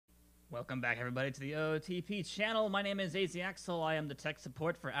Welcome back, everybody, to the OOTP channel. My name is AZ Axel. I am the tech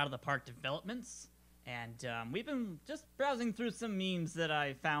support for Out of the Park Developments. And we've been just browsing through some memes that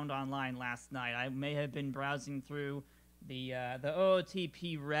I found online last night. I may have been browsing through the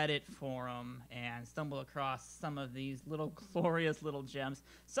OOTP Reddit forum and stumbled across some of these little glorious little gems.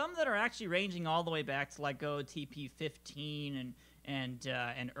 Some that are actually ranging all the way back to like OOTP 15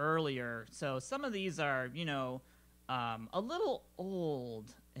 and earlier. So some of these are, you know, a little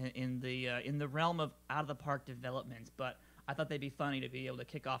old in the realm of Out of the Park development, but I thought they'd be funny to be able to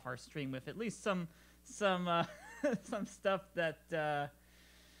kick off our stream with at least some some stuff that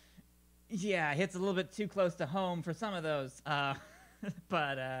yeah, hits a little bit too close to home for some of those.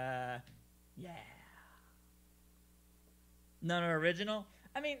 But yeah, none are original.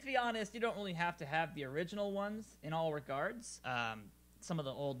 I mean, to be honest, you don't really have to have the original ones in all regards. Some of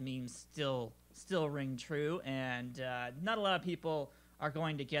the old memes still ring true, and not a lot of people are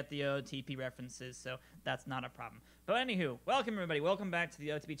going to get the OOTP references, so that's not a problem. But anywho, welcome everybody. Welcome back to the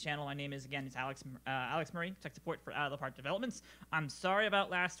OOTP channel. My name is, again, it's Alex Murray, tech support for Out of the Park Developments. I'm sorry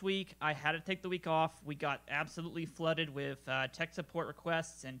about last week. I had to take the week off. We got absolutely flooded with tech support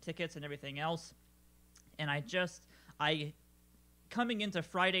requests and tickets and everything else. And coming into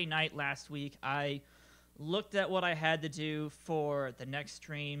Friday night last week, I looked at what I had to do for the next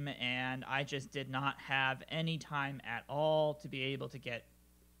stream, and I just did not have any time at all to be able to get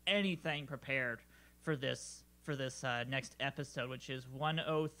anything prepared for this next episode, which is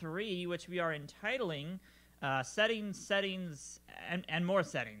 103, which we are entitling settings, and more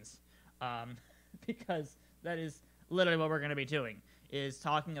settings, because that is literally what we're going to be doing, is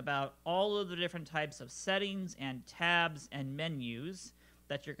talking about all of the different types of settings and tabs and menus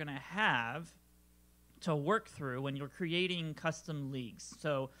that you're going to have to work through when you're creating custom leagues.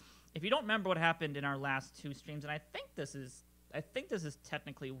 So if you don't remember what happened in our last two streams, and I think this is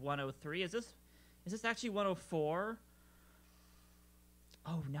technically 103. Is this actually 104?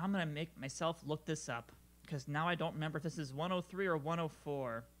 Oh, now I'm gonna make myself look this up, because now I don't remember if this is 103 or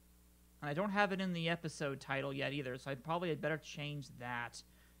 104. And I don't have it in the episode title yet either, so I probably had better change that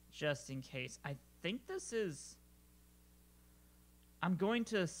just in case. I think this is, I'm going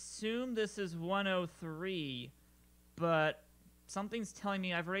to assume this is 103, but something's telling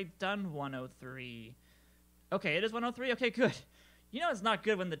me I've already done 103. Okay, it is 103? Okay, good. You know it's not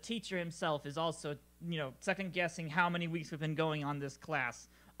good when the teacher himself is also, you know, second-guessing how many weeks we've been going on this class.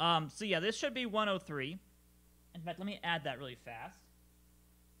 So yeah, this should be 103. In fact, let me add that really fast.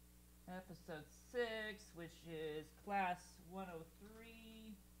 Episode 6, which is class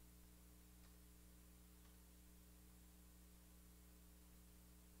 103.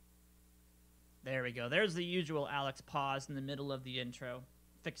 There we go. There's the usual Alex pause in the middle of the intro,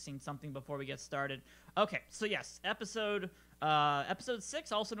 fixing something before we get started. Okay, so yes, episode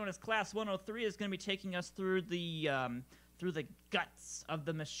 6, also known as Class 103, is going to be taking us through the guts of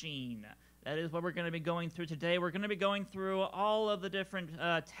the machine. That is what we're going to be going through today. We're going to be going through all of the different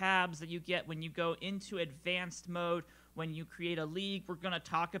tabs that you get when you go into advanced mode. When you create a league, we're going to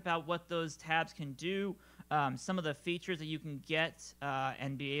talk about what those tabs can do. Some of the features that you can get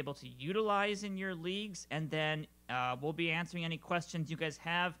and be able to utilize in your leagues, and then we'll be answering any questions you guys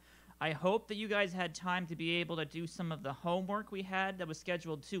have. I hope that you guys had time to be able to do some of the homework we had that was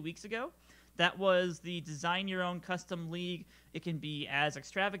scheduled 2 weeks ago. That was the design your own custom league. It can be as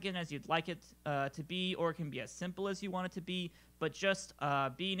extravagant as you'd like it to be, or it can be as simple as you want it to be, but just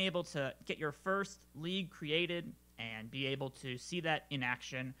being able to get your first league created and be able to see that in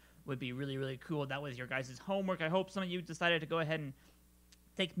action would be really, really cool. That was your guys' homework. I hope some of you decided to go ahead and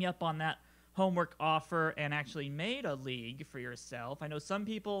take me up on that homework offer and actually made a league for yourself. I know some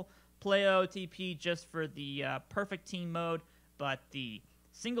people play OOTP just for the perfect team mode, but the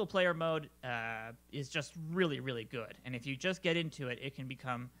single player mode is just really, really good. And if you just get into it, it can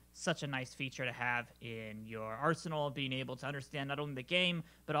become such a nice feature to have in your arsenal, being able to understand not only the game,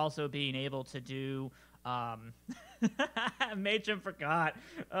 but also being able to do Matron forgot.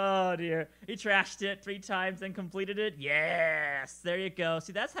 Oh dear. He trashed it 3 times and completed it. Yes! There you go.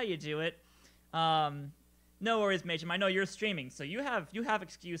 See, that's how you do it. No worries, Matron. I know you're streaming, so you have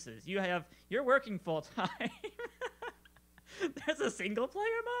excuses. You're working full time. There's a single player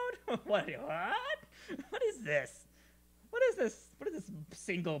mode? What? What is this? What is this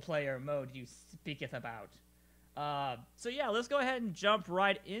single player mode you speaketh about? So yeah, let's go ahead and jump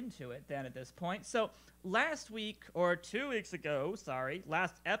right into it then at this point. So last week, or 2 weeks ago, sorry,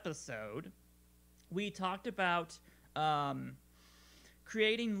 last episode, we talked about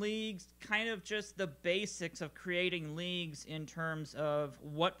creating leagues, kind of just the basics of creating leagues in terms of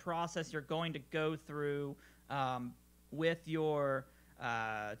what process you're going to go through with your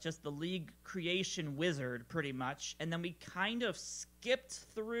just the league creation wizard, pretty much. And then we kind of skipped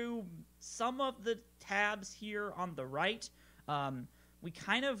through some of the tabs here on the right. We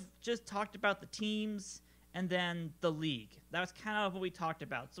kind of just talked about the teams and then the league. That was kind of what we talked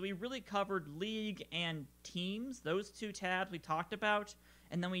about. So we really covered league and teams, those two tabs we talked about.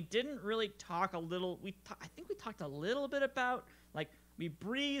 And then we didn't really talk a little, I think we talked a little bit about, like, we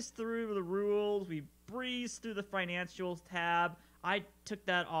breezed through the rules, we breezed through the financials tab. I took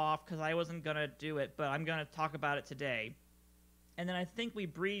that off because I wasn't going to do it, but I'm going to talk about it today. And then I think we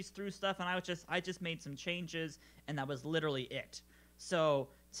breezed through stuff, and I just made some changes, and that was literally it. So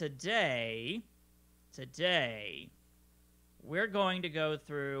today, we're going to go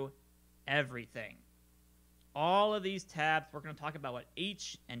through everything. All of these tabs, we're going to talk about what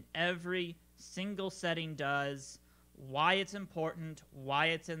each and every single setting does, why it's important, why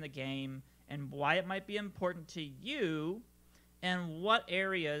it's in the game, and why it might be important to you, and what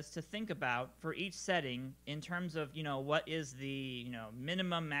areas to think about for each setting in terms of, what is the,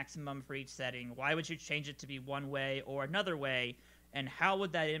 minimum, maximum for each setting, why would you change it to be one way or another way, and how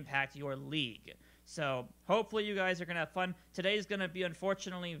would that impact your league. So hopefully you guys are going to have fun. Today's going to be,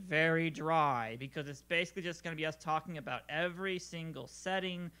 unfortunately, very dry because it's basically just going to be us talking about every single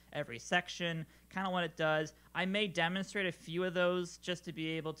setting, every section, kind of what it does. I may demonstrate a few of those just to be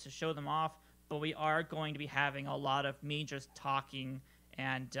able to show them off, but we are going to be having a lot of me just talking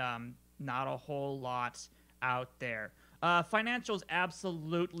and not a whole lot out there. Financials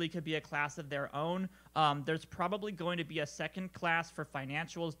absolutely could be a class of their own. There's probably going to be a second class for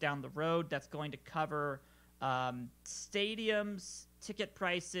financials down the road that's going to cover stadiums, ticket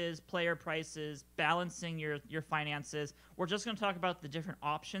prices, player prices, balancing your finances. We're just going to talk about the different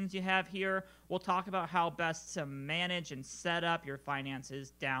options you have here. We'll talk about how best to manage and set up your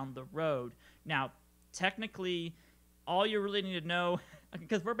finances down the road. Now, technically, all you really need to know,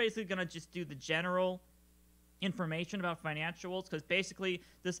 because we're basically going to just do the general information about financials, because basically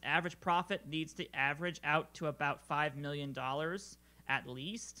this average profit needs to average out to about $5 million at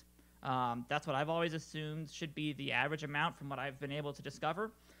least. That's what I've always assumed should be the average amount from what I've been able to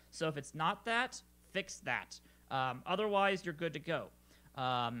discover. So if it's not that, fix that. Otherwise, you're good to go.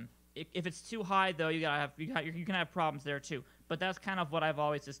 If it's too high, though, you can have problems there too. But that's kind of what I've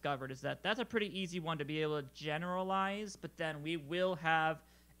always discovered, is that that's a pretty easy one to be able to generalize. But then we will have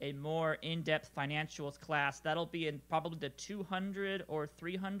a more in-depth financials class. That'll be in probably the 200 or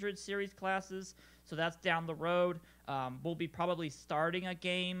 300 series classes. So that's down the road. We'll be probably starting a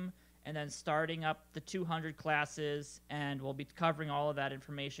game and then starting up the 200 classes, and we'll be covering all of that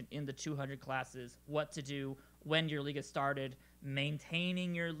information in the 200 classes, what to do when your league is started,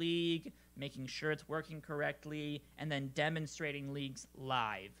 maintaining your league, making sure it's working correctly, and then demonstrating leagues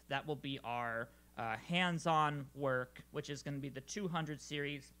live. That will be our hands-on work, which is going to be the 200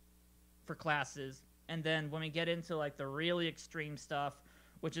 series for classes. And then when we get into like the really extreme stuff,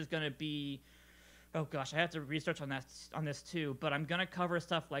 which is going to be, oh gosh, I have to research on this too, but I'm going to cover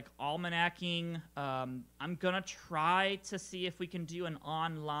stuff like almanacking. I'm going to try to see if we can do an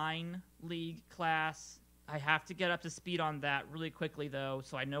online league class. I have to get up to speed on that really quickly, though,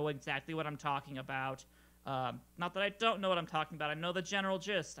 so I know exactly what I'm talking about. Not that I don't know what I'm talking about. I know the general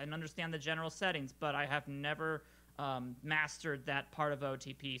gist. I understand the general settings, but I have never mastered that part of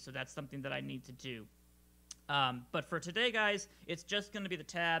OTP, so that's something that I need to do. But for today, guys, it's just going to be the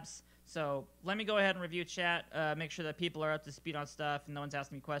tabs. So let me go ahead and review chat, make sure that people are up to speed on stuff and no one's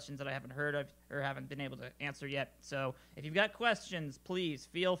asking me questions that I haven't heard of or haven't been able to answer yet. So if you've got questions, please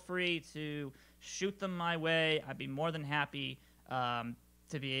feel free to shoot them my way. I'd be more than happy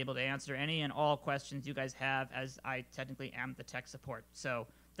to be able to answer any and all questions you guys have, as I technically am the tech support. So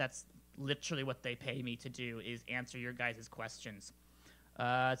that's literally what they pay me to do, is answer your guys' questions.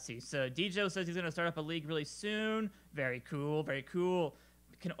 Let's see. So Djo says he's going to start up a league really soon. Very cool. Very cool.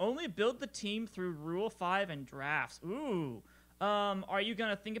 Can only build the team through Rule 5 and drafts. Ooh. Are you going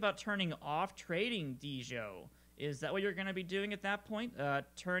to think about turning off trading, Djo? Is that what you're going to be doing at that point?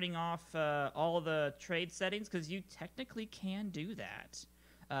 Turning off all of the trade settings? Because you technically can do that.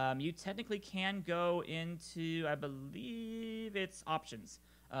 You technically can go into, I believe it's options.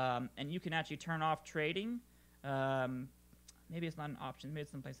 And you can actually turn off trading. Maybe it's not an option. Maybe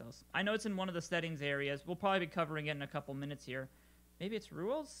it's someplace else. I know it's in one of the settings areas. We'll probably be covering it in a couple minutes here. Maybe it's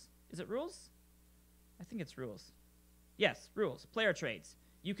rules? Is it rules? I think it's rules. Yes, rules. Player trades.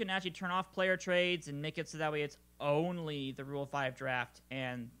 You can actually turn off player trades and make it so that way it's only the Rule 5 draft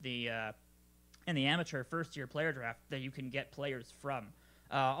and the amateur first-year player draft that you can get players from.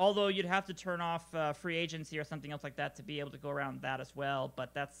 Although you'd have to turn off free agency or something else like that to be able to go around that as well,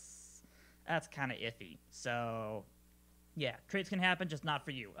 but that's kind of iffy. So Yeah, trades can happen, just not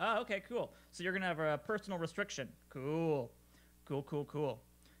for you. Oh, okay, cool. So you're going to have a personal restriction. Cool. Cool, cool, cool.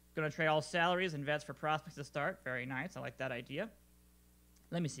 Going to trade all salaries and vets for prospects to start. Very nice. I like that idea.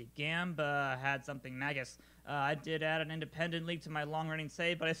 Let me see. Gamba had something. Magus. I did add an independent league to my long-running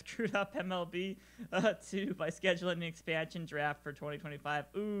save, but I screwed up MLB 2 by scheduling the expansion draft for 2025.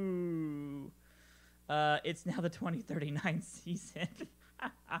 Ooh. It's now the 2039 season.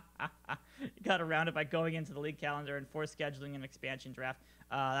 You got around it by going into the league calendar and force scheduling an expansion draft.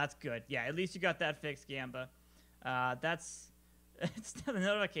 That's good. Yeah, at least you got that fixed, Gamba. It's still the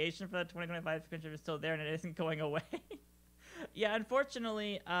notification for that 2025 expansion is still there and it isn't going away. Yeah,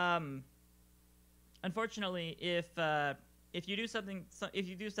 unfortunately, if you do something, if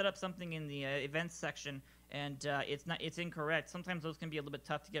you do set up something in the events section and it's incorrect, sometimes those can be a little bit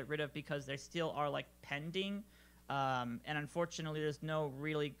tough to get rid of because they still are like pending. And unfortunately, there's no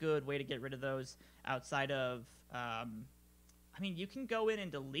really good way to get rid of those outside of, I mean, you can go in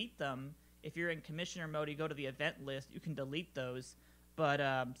and delete them. If you're in commissioner mode, you go to the event list, you can delete those. But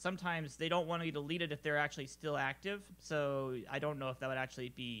sometimes they don't want to be deleted if they're actually still active. So I don't know if that would actually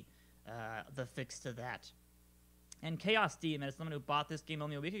be the fix to that. And Chaos Demon is someone who bought this game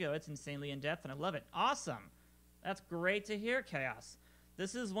only a week ago. It's insanely in-depth, and I love it. Awesome. That's great to hear, Chaos.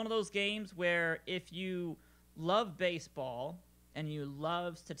 This is one of those games where if you love baseball and you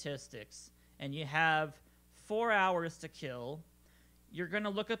love statistics and you have 4 hours to kill, you're going to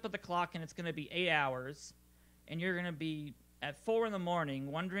look up at the clock and it's going to be 8 hours, and you're going to be at 4 in the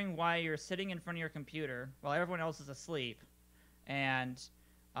morning wondering why you're sitting in front of your computer while everyone else is asleep, and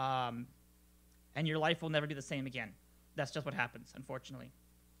your life will never be the same again. That's just what happens, unfortunately.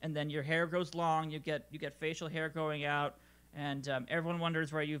 And then your hair grows long, you get facial hair growing out, and everyone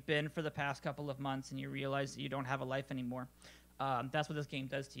wonders where you've been for the past couple of months, and you realize that you don't have a life anymore. That's what this game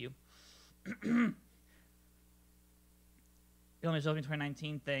does to you. It only shows me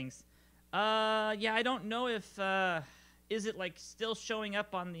 2019 things. Yeah, I don't know if is it like still showing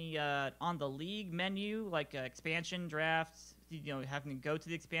up on the league menu, like expansion drafts. You know, having to go to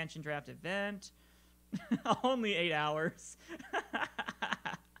the expansion draft event. Only 8 hours.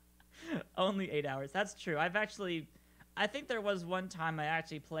 Only 8 hours. That's true. I think there was one time I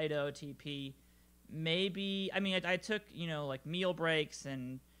actually played OOTP. Maybe, I mean, I took, you know, like meal breaks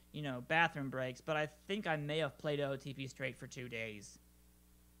and, you know, bathroom breaks, but I think I may have played OOTP straight for 2 days.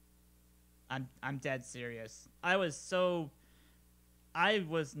 I'm dead serious. I was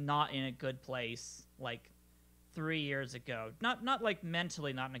not in a good place, like, 3 years ago. Not like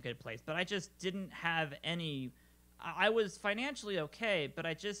mentally not in a good place, but I just didn't have any. I was financially okay, but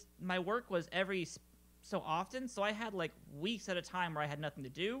my work was every so often, so I had like weeks at a time where I had nothing to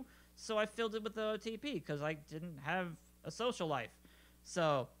do, so I filled it with the OTP because I didn't have a social life.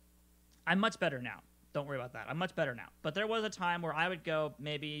 So I'm much better now. Don't worry about that. I'm much better now. But there was a time where I would go,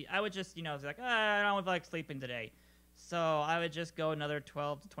 maybe I would just, you know, like, I don't feel like sleeping today. So I would just go another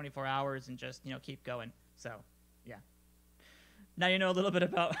 12 to 24 hours and just, you know, keep going. So, yeah. Now you know a little bit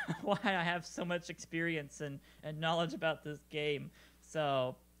about why I have so much experience and knowledge about this game.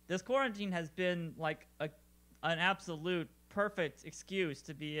 So this quarantine has been like an absolute perfect excuse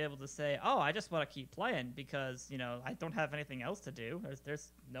to be able to say, oh, I just want to keep playing because, you know, I don't have anything else to do.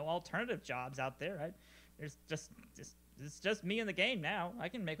 There's no alternative jobs out there, right? There's it's just me in the game now. I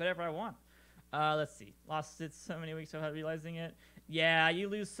can make whatever I want. Let's see. Lost it so many weeks without realizing it. Yeah, you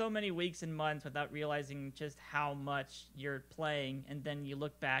lose so many weeks and months without realizing just how much you're playing, and then you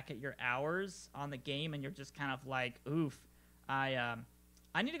look back at your hours on the game and you're just kind of like, oof, I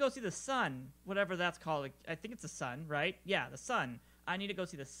need to go see the sun, whatever that's called. I think it's the sun, right? Yeah, the sun. I need to go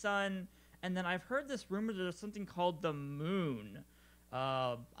see the sun. And then I've heard this rumor that there's something called the moon.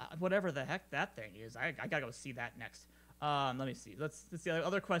 Whatever the heck that thing is. I gotta go see that next. Let me see. Let's see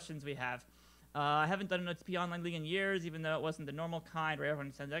other questions we have. I haven't done an OTP online league in years, even though it wasn't the normal kind where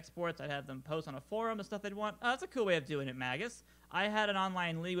everyone sends exports. I'd have them post on a forum the stuff they'd want. That's a cool way of doing it, Magus. I had an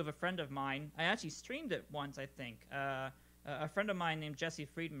online league with a friend of mine. I actually streamed it once, I think. A friend of mine named Jesse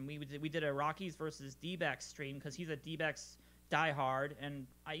Friedman, we did a Rockies versus D-backs stream because he's a D-backs diehard, and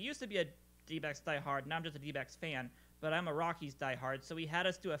I used to be a D-backs diehard, now I'm just a D-backs fan, but I'm a Rockies diehard, so he had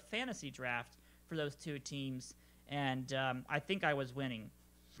us do a fantasy draft for those two teams, and I think I was winning.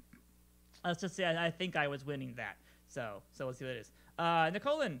 Let's just say I think I was winning that, so let's see what it is.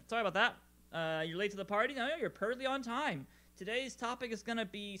 Nicolin, sorry about that. You're late to the party? No, you're perfectly on time. Today's topic is going to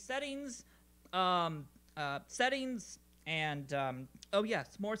be settings, and, oh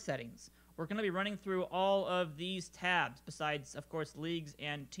yes, more settings. We're going to be running through all of these tabs, besides, of course, leagues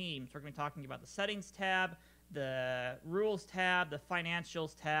and teams. We're going to be talking about the settings tab, the rules tab, the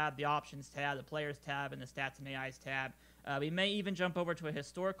financials tab, the options tab, the players tab, and the stats and AIs tab. We may even jump over to a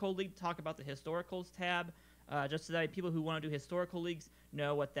historical league to talk about the historicals tab, just so that people who want to do historical leagues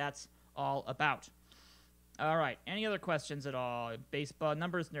know what that's all about. All right, any other questions at all? Baseball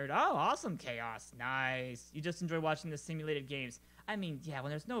numbers nerd. Oh, awesome, Chaos. Nice. You just enjoy watching the simulated games. I mean, yeah, when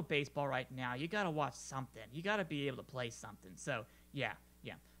there's no baseball right now, you got to watch something. You got to be able to play something. So, yeah.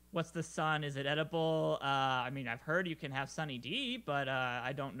 What's the sun? Is it edible? I mean, I've heard you can have Sunny D, but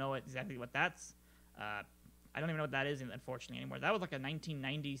I don't know exactly what that's. I don't even know what that is, unfortunately, anymore. That was like a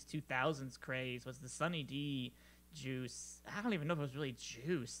 1990s, 2000s craze, was the Sunny D juice. I don't even know if it was really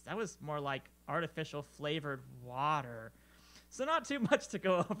juice. That was more like artificial flavored water. So not too much to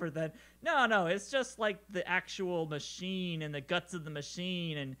go over then. No, it's just like the actual machine and the guts of the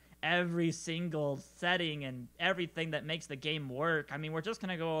machine and every single setting and everything that makes the game work. I mean, we're just going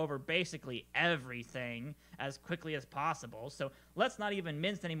to go over basically everything as quickly as possible. So let's not even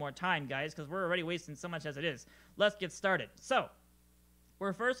mince any more time, guys, because we're already wasting so much as it is. Let's get started. So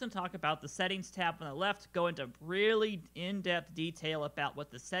we're first going to talk about the settings tab on the left, go into really in-depth detail about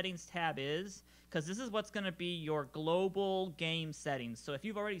what the settings tab is, because this is what's going to be your global game settings. So if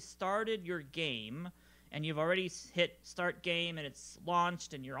you've already started your game and you've already hit start game and it's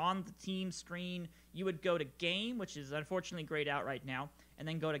launched and you're on the team screen, you would go to game, which is unfortunately grayed out right now, and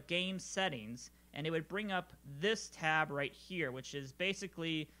then go to game settings, and it would bring up this tab right here, which is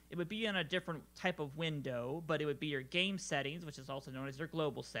basically, it would be in a different type of window, but it would be your game settings, which is also known as your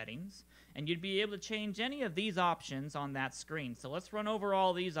global settings, and you'd be able to change any of these options on that screen. So let's run over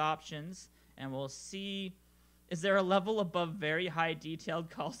all these options, and we'll see. Is there a level above very high detailed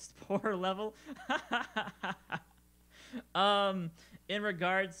called Spore level? In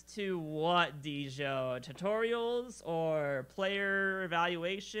regards to what, Dijo? Tutorials or player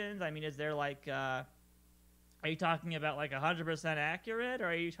evaluations? I mean, is there like, are you talking about like 100% accurate, or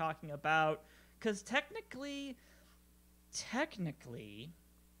are you talking about, because technically,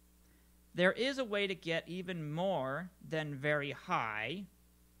 there is a way to get even more than very high.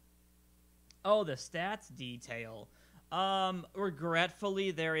 Oh, the stats detail. Regretfully,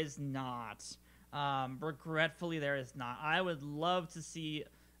 there is not. I would love to see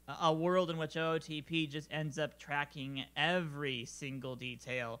a world in which OOTP just ends up tracking every single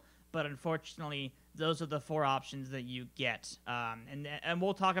detail, but unfortunately, those are the 4 options that you get. And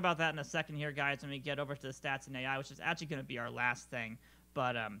we'll talk about that in a second here, guys, when we get over to the stats and AI, which is actually going to be our last thing,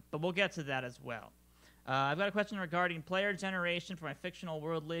 but we'll get to that as well. I've got a question regarding player generation for my fictional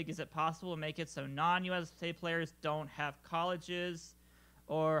world league. Is it possible to make it so non-USA players don't have colleges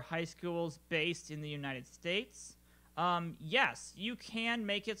or high schools based in the United States? Yes, you can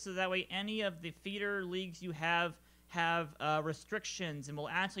make it so that way any of the feeder leagues you have restrictions, and we'll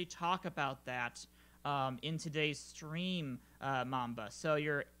actually talk about that in today's stream, Mamba. So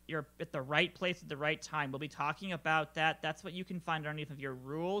you're at the right place at the right time. We'll be talking about that. That's what you can find underneath of your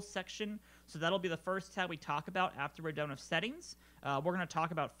rules section. So that'll be the first tab we talk about after we're done with settings. We're going to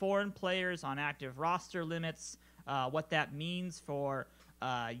talk about foreign players on active roster limits, what that means for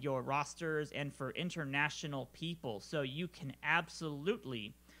your rosters and for international people. So you can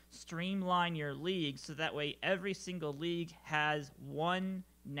absolutely streamline your league so that way every single league has one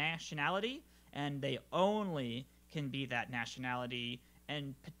nationality, and they only can be that nationality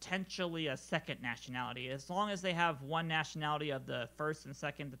and potentially a second nationality. As long as they have one nationality of the first and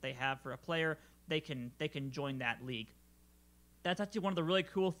second that they have for a player, they can join that league. That's actually one of the really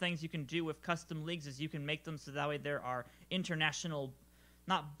cool things you can do with custom leagues, is you can make them so that way there are international,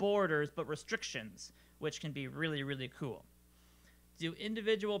 not borders, but restrictions, which can be really, really cool. Do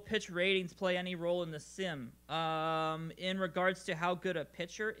individual pitch ratings play any role in the sim? In regards to how good a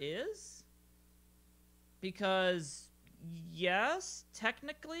pitcher is? Because yes,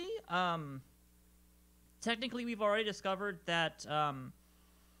 technically we've already discovered that, I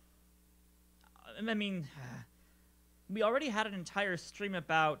mean, we already had an entire stream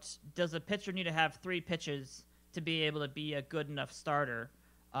about, does a pitcher need to have 3 pitches to be able to be a good enough starter?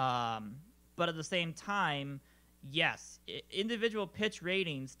 But at the same time, yes, individual pitch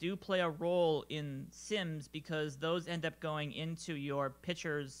ratings do play a role in sims, because those end up going into your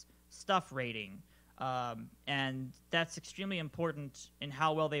pitcher's stuff rating. And that's extremely important in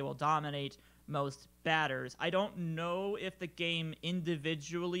how well they will dominate most batters. I don't know if the game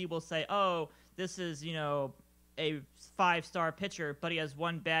individually will say, oh, this is, a 5-star pitcher, but he has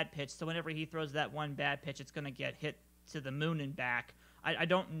 1 bad pitch, so whenever he throws that 1 bad pitch, it's going to get hit to the moon and back. I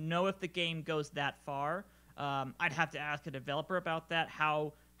don't know if the game goes that far. I'd have to ask a developer about that.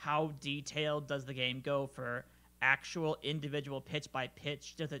 How detailed does the game go for actual individual pitch by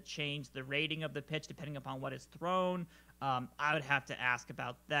pitch? Does it change the rating of the pitch depending upon what is thrown? I would have to ask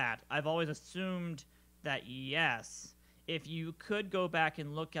about that. I've always assumed that yes, if you could go back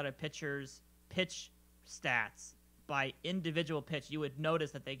and look at a pitcher's pitch stats by individual pitch, you would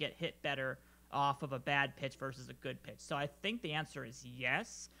notice that they get hit better off of a bad pitch versus a good pitch. So I think the answer is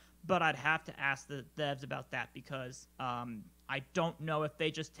yes, but I'd have to ask the devs about that because I don't know if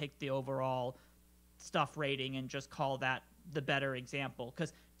they just take the overall stuff rating and just call that the better example.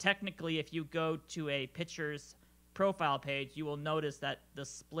 Because technically, if you go to a pitcher's profile page, you will notice that the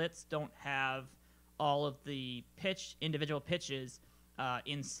splits don't have all of the individual pitches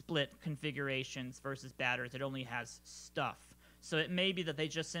in split configurations versus batters. It only has stuff. So it may be that they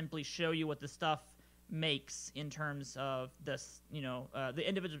just simply show you what the stuff makes in terms of this, the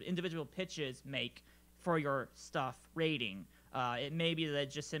individual pitches make for your stuff rating. It may be that it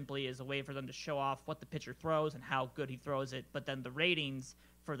just simply is a way for them to show off what the pitcher throws and how good he throws it, but then the ratings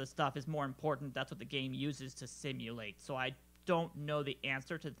for the stuff is more important. That's what the game uses to simulate. So I don't know the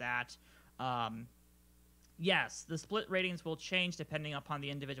answer to that. Yes, the split ratings will change depending upon the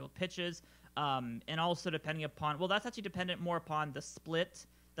individual pitches, and also depending upon, well, that's actually dependent more upon the split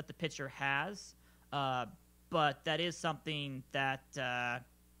that the pitcher has, but that is something that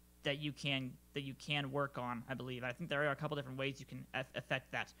that you can work on, I believe. I think there are a couple different ways you can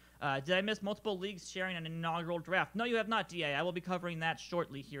affect that. Did I miss multiple leagues sharing an inaugural draft? No, you have not, DA. I will be covering that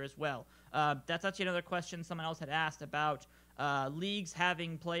shortly here as well. That's actually another question someone else had asked about leagues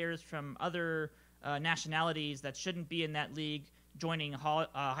having players from other nationalities that shouldn't be in that league joining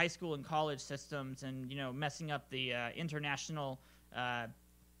high school and college systems and, messing up the international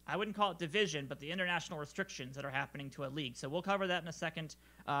I wouldn't call it division, but the international restrictions that are happening to a league. So we'll cover that in a second.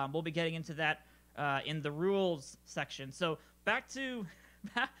 We'll be getting into that in the rules section. So back to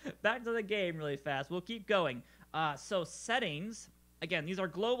the game really fast. We'll keep going. So settings, again, these are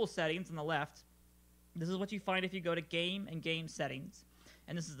global settings on the left. This is what you find if you go to game and game settings.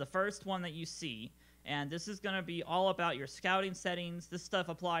 And this is the first one that you see. And this is going to be all about your scouting settings. This stuff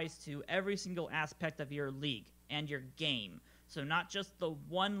applies to every single aspect of your league and your game. So not just the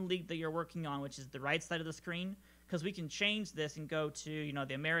one league that you're working on, which is the right side of the screen, because we can change this and go to,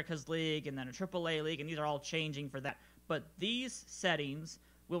 the Americas League and then a AAA League, and these are all changing for that. But these settings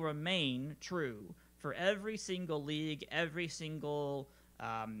will remain true for every single league, every single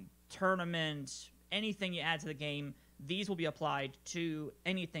tournament, anything you add to the game. These will be applied to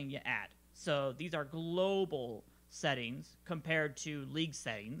anything you add. So these are global settings compared to league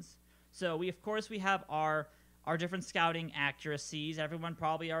settings. So we have our different scouting accuracies. Everyone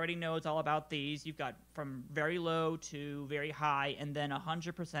probably already knows all about these. You've got from very low to very high and then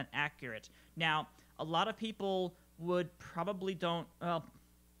 100% accurate. Now, a lot of people would probably don't... Well,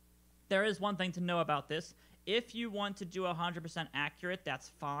 there is one thing to know about this. If you want to do 100% accurate, that's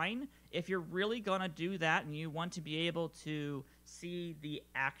fine. If you're really going to do that and you want to be able to see the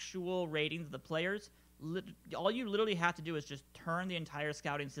actual ratings of the players, all you literally have to do is just turn the entire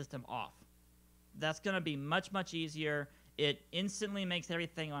scouting system off. That's going to be much, much easier. It instantly makes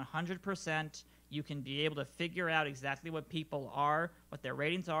everything 100%. You can be able to figure out exactly what people are, what their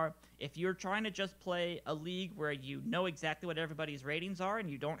ratings are. If you're trying to just play a league where you know exactly what everybody's ratings are and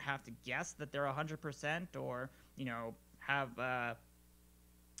you don't have to guess that they're 100% or,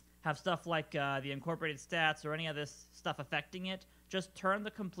 have stuff like the incorporated stats or any of this stuff affecting it, just turn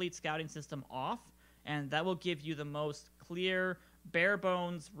the complete scouting system off, and that will give you the most clear, bare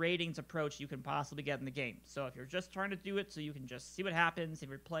bones ratings approach you can possibly get in the game. So if you're just trying to do it so you can just see what happens, if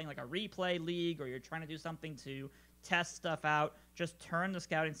you're playing like a replay league or you're trying to do something to test stuff out, just turn the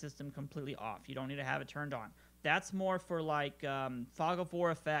scouting system completely off. You don't need to have it turned on. That's more for like fog of war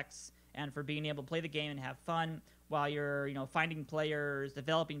effects and for being able to play the game and have fun while you're finding players,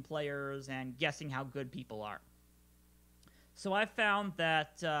 developing players, and guessing how good people are. So I found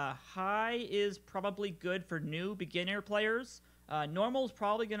that high is probably good for new beginner players. Normal is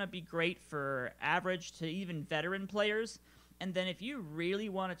probably going to be great for average to even veteran players. And then if you really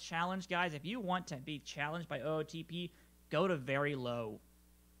want to challenge guys, if you want to be challenged by OOTP, go to very low.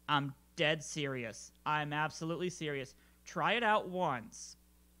 I'm dead serious. I'm absolutely serious. Try it out once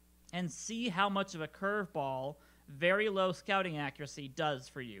and see how much of a curveball very low scouting accuracy does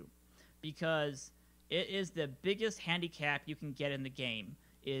for you. Because it is the biggest handicap you can get in the game,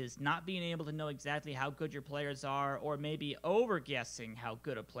 is not being able to know exactly how good your players are, or maybe over-guessing how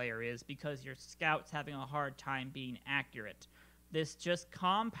good a player is because your scout's having a hard time being accurate. This just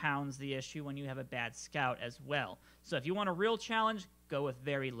compounds the issue when you have a bad scout as well. So if you want a real challenge, go with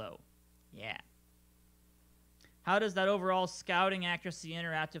very low. Yeah. How does that overall scouting accuracy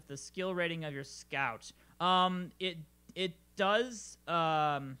interact with the skill rating of your scout? It does...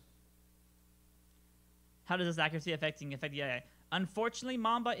 how does this accuracy affect the AI? Unfortunately,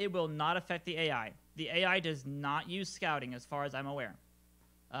 Mamba, it will not affect the AI. the AI does not use scouting as far as I'm aware.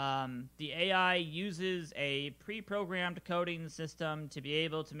 The AI uses a pre-programmed coding system to be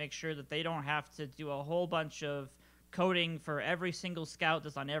able to make sure that they don't have to do a whole bunch of coding for every single scout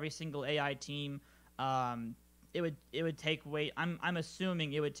that's on every single AI team. It would take way. I'm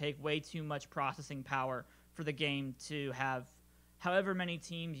assuming it would take way too much processing power for the game to have however many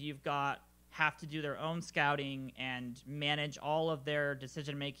teams you've got have to do their own scouting and manage all of their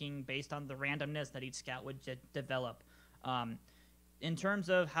decision making based on the randomness that each scout would develop. In terms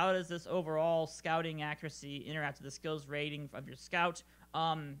of how does this overall scouting accuracy interact with the skills rating of your scout,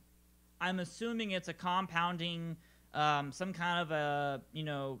 I'm assuming it's a compounding, some kind of a,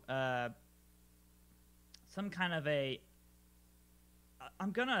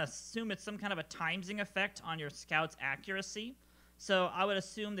 I'm going to assume it's some kind of a timesing effect on your scout's accuracy. So I would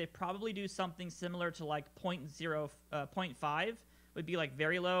assume they probably do something similar to like 0.5 would be like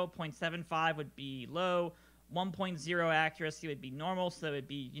very low, 0.75 would be low, 1.0 accuracy would be normal, so it would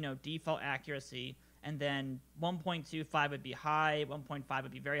be, default accuracy, and then 1.25 would be high, 1.5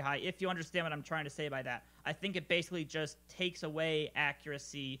 would be very high, if you understand what I'm trying to say by that. I think it basically just takes away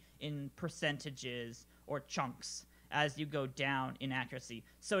accuracy in percentages or chunks as you go down in accuracy.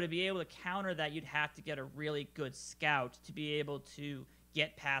 So to be able to counter that, you'd have to get a really good scout to be able to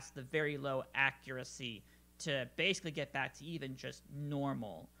get past the very low accuracy to basically get back to even just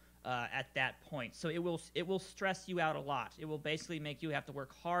normal. At that point. So it will stress you out a lot. It will basically make you have to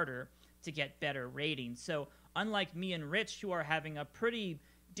work harder to get better ratings. So unlike me and Rich, who are having a pretty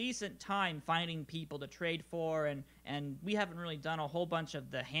decent time finding people to trade for, and we haven't really done a whole bunch of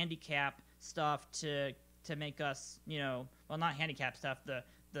the handicap stuff to make us, well, not handicap stuff,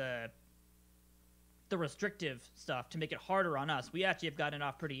 the restrictive stuff to make it harder on us. We actually have gotten it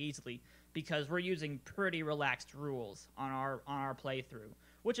off pretty easily because we're using pretty relaxed rules on our playthrough,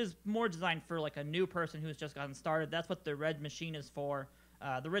 which is more designed for like a new person who's just gotten started. That's what the red machine is for.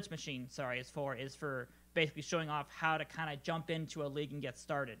 The rich machine, is for basically showing off how to kind of jump into a league and get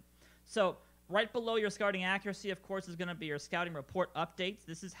started. So right below your scouting accuracy, of course, is going to be your scouting report updates.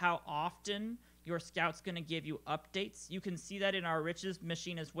 This is how often your scout's going to give you updates. You can see that in our richest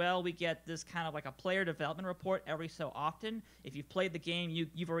machine as well. We get this kind of like a player development report every so often. If you've played the game,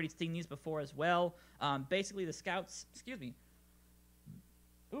 you've already seen these before as well. Basically, the scouts,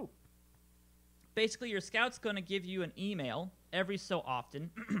 Basically, your scout's going to give you an email every so often,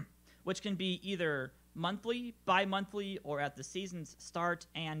 which can be either monthly, bi-monthly, or at the season's start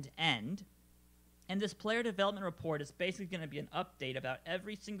and end. And this player development report is basically going to be an update about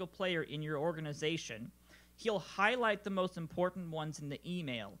every single player in your organization. He'll highlight the most important ones in the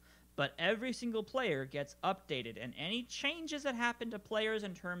email, but every single player gets updated, and any changes that happen to players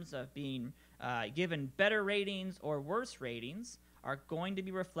in terms of being given better ratings or worse ratings are going to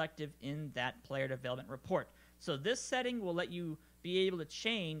be reflective in that player development report. So this setting will let you be able to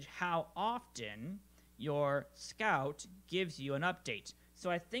change how often your scout gives you an update. So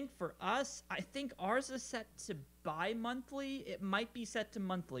I think for us, ours is set to bi-monthly. It might be set to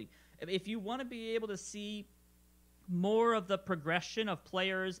monthly. If you want to be able to see more of the progression of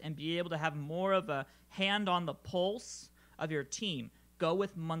players and be able to have more of a hand on the pulse of your team, go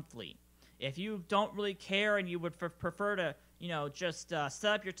with monthly. If you don't really care and you would prefer to, just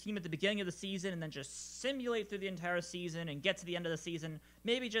set up your team at the beginning of the season and then just simulate through the entire season and get to the end of the season,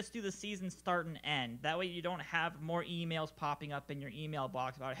 maybe just do the season start and end. That way you don't have more emails popping up in your email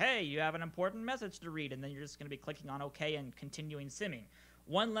box about, hey, you have an important message to read, and then you're just going to be clicking on OK and continuing simming.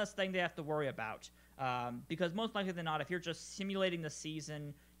 One less thing they have to worry about, because most likely than not, if you're just simulating the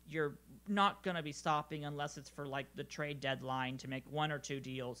season, you're not going to be stopping unless it's for like the trade deadline to make 1 or 2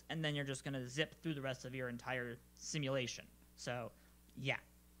 deals, and then you're just going to zip through the rest of your entire simulation. So, yeah.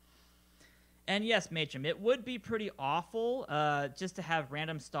 And yes, Matrim, it would be pretty awful just to have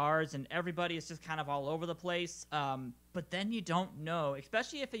random stars and everybody is just kind of all over the place. But then you don't know,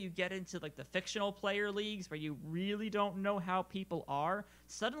 especially if you get into like the fictional player leagues where you really don't know how people are.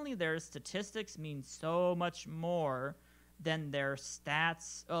 Suddenly their statistics mean so much more than their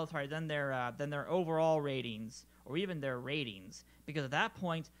stats. Than their overall ratings or even their ratings, because at that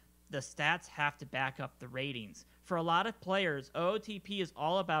point the stats have to back up the ratings. For a lot of players, OOTP is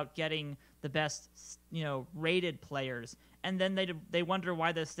all about getting the best, rated players, and then they wonder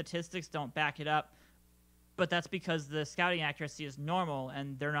why the statistics don't back it up. But that's because the scouting accuracy is normal,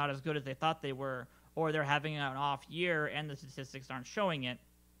 and they're not as good as they thought they were, or they're having an off year, and the statistics aren't showing it.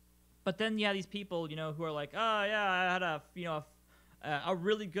 But then, these people, who are like, oh yeah, I had a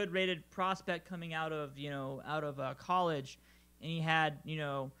really good rated prospect coming out of college, and he had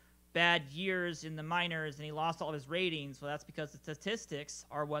bad years in the minors and he lost all of his ratings. Well, that's because the statistics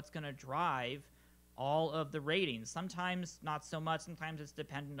are what's going to drive all of the ratings. Sometimes not so much. Sometimes it's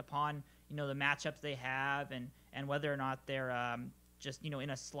dependent upon, the matchups they have and whether or not they're just, in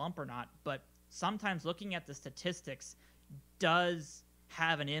a slump or not. But sometimes looking at the statistics does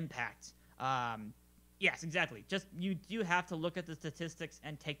have an impact. Yes, exactly. Just you do have to look at the statistics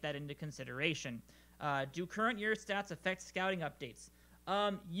and take that into consideration. Do current year stats affect scouting updates?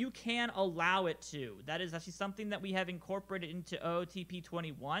 You can allow it to. That is actually something that we have incorporated into OOTP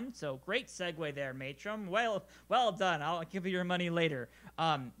 21. So great segue there, Matron. Well done. I'll give you your money later.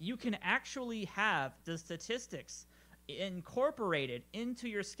 You can actually have the statistics incorporated into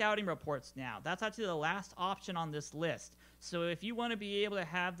your scouting reports now. That's actually the last option on this list. So if you want to be able to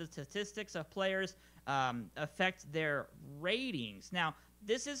have the statistics of players affect their ratings. Now,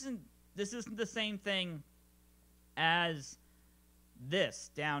 this isn't the same thing as this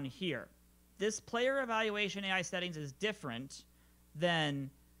down here. This player evaluation AI settings is different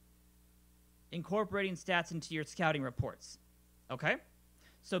than incorporating stats into your scouting reports. Okay?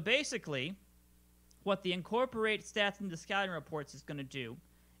 So basically, what the incorporate stats into scouting reports is going to do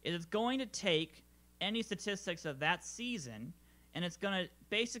is it's going to take any statistics of that season and it's going to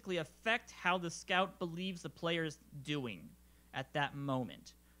basically affect how the scout believes the player's doing at that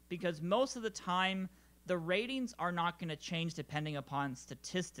moment. Because most of the time, the ratings are not going to change depending upon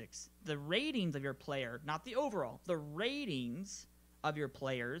statistics. The ratings of your player, not the overall, the ratings of your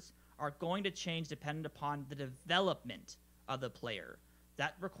players are going to change depending upon the development of the player.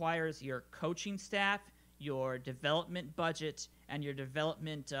 That requires your coaching staff, your development budget, and your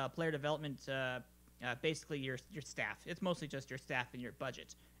development player development, basically your staff. It's mostly just your staff and your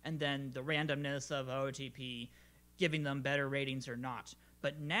budget. And then the randomness of OOTP giving them better ratings or not.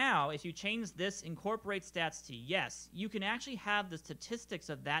 But now, if you change this incorporate stats to yes, you can actually have the statistics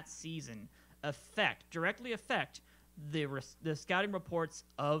of that season directly affect the scouting reports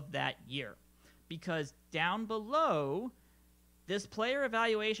of that year. Because down below, this player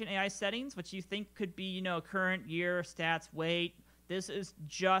evaluation AI settings, which you think could be, current year, stats, weight, this is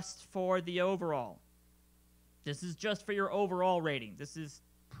just for the overall. This is just for your overall rating. This is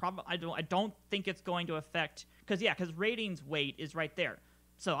probably, I don't think it's going to affect, because ratings weight is right there.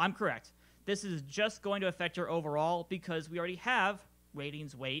 So I'm correct. This is just going to affect your overall because we already have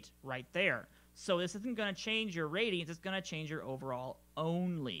ratings weight right there. So this isn't going to change your ratings. It's going to change your overall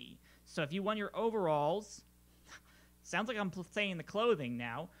only. So if you want your overalls, sounds like I'm saying the clothing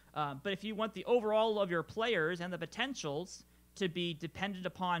now, but if you want the overall of your players and the potentials to be dependent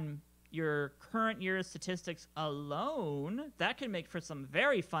upon your current year's statistics alone, that can make for some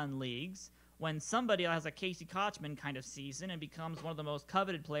very fun leagues. When somebody has a Casey Kochman kind of season and becomes one of the most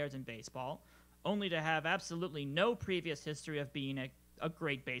coveted players in baseball, only to have absolutely no previous history of being a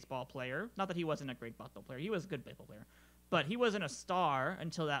great baseball player. Not that he wasn't a great baseball player. He was a good baseball player. But he wasn't a star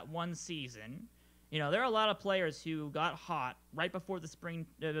until that one season. There are a lot of players who got hot right before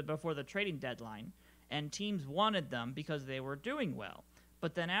before the trading deadline, and teams wanted them because they were doing well.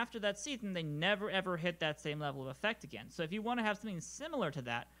 But then after that season, they never, ever hit that same level of effect again. So if you want to have something similar to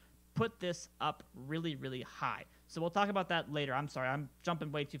that, put this up really, really high. So we'll talk about that later. I'm sorry, I'm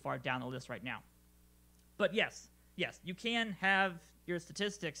jumping way too far down the list right now. But yes, you can have your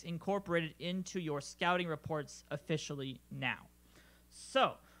statistics incorporated into your scouting reports officially now.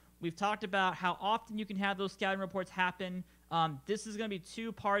 So we've talked about how often you can have those scouting reports happen. This is going to be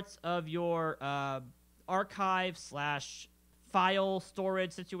two parts of your archive / file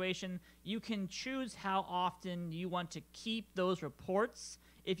storage situation. You can choose how often you want to keep those reports.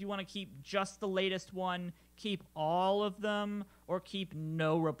 If you want to keep just the latest one, keep all of them, or keep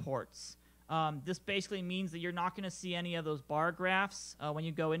no reports. This basically means that you're not going to see any of those bar graphs when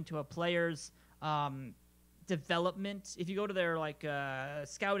you go into a player's development. If you go to their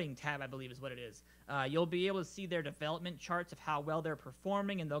scouting tab, I believe is what it is, you'll be able to see their development charts of how well they're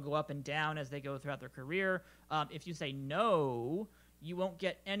performing, and they'll go up and down as they go throughout their career. If you say no, you won't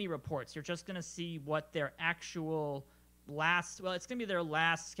get any reports. You're just going to see what their actual it's going to be their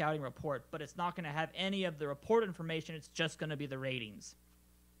last scouting report, but it's not going to have any of the report information. It's just going to be the ratings.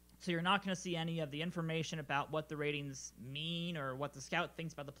 So you're not going to see any of the information about what the ratings mean or what the scout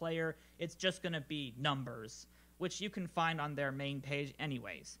thinks about the player. It's just going to be numbers, which you can find on their main page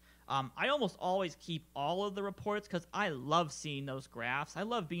anyways. I almost always keep all of the reports because I love seeing those graphs. I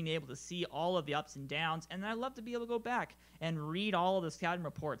love being able to see all of the ups and downs, and I love to be able to go back and read all of the scouting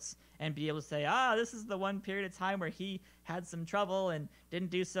reports and be able to say, this is the one period of time where he had some trouble and didn't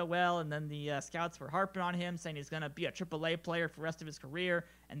do so well, and then the scouts were harping on him, saying he's going to be a AAA player for the rest of his career,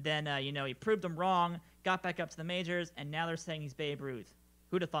 and then, he proved them wrong, got back up to the majors, and now they're saying he's Babe Ruth.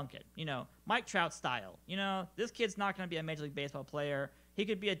 Who'd have thunk it? Mike Trout style. This kid's not going to be a Major League Baseball player. He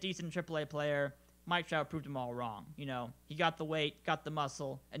could be a decent AAA player, Mike Trout proved them all wrong. You know, he got the weight, got the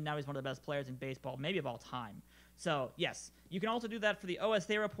muscle, and now he's one of the best players in baseball, maybe of all time. So, yes, you can also do that for the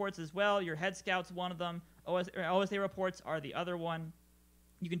OSA reports as well. Your head scout's one of them. OSA reports are the other one.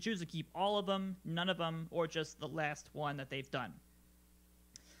 You can choose to keep all of them, none of them, or just the last one that they've done.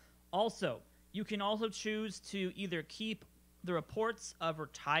 Also, you can also choose to either keep the reports of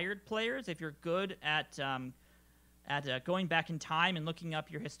retired players if you're good at going back in time and looking up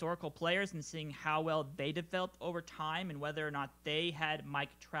your historical players and seeing how well they developed over time and whether or not they had Mike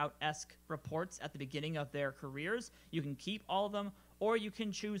Trout-esque reports at the beginning of their careers. You can keep all of them, or you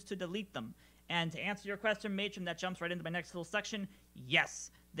can choose to delete them. And to answer your question, Matron, that jumps right into my next little section,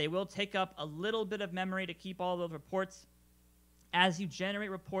 yes, they will take up a little bit of memory to keep all those reports. As you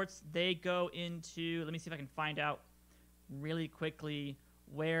generate reports, they go into, let me see if I can find out really quickly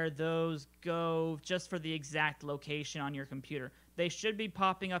where those go just for the exact location on your computer. They should be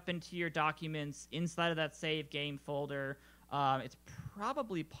popping up into your documents inside of that save game folder. It's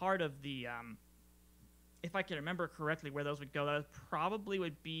probably part of the, if I can remember correctly where those would go, that probably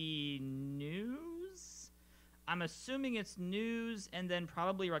would be news. I'm assuming it's news and then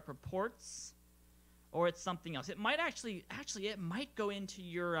probably like reports, or it's something else. It might actually it might go into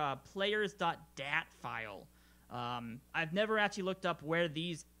your players.dat file. I've never actually looked up where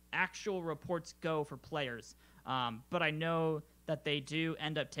these actual reports go for players, but I know that they do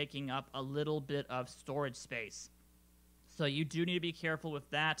end up taking up a little bit of storage space. So you do need to be careful with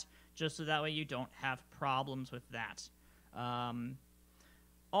that, just so that way you don't have problems with that.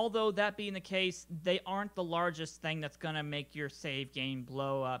 Although that being the case, they aren't the largest thing that's going to make your save game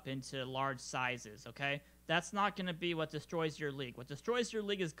blow up into large sizes, okay? That's not going to be what destroys your league. What destroys your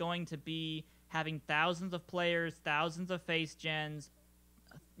league is going to be having thousands of players, thousands of face gens,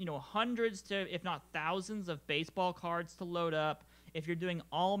 you know, hundreds to, if not thousands of baseball cards to load up. If you're doing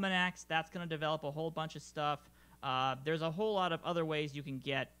almanacs, that's going to develop a whole bunch of stuff. There's a whole lot of other ways you can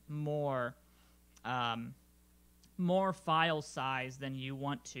get more file size than you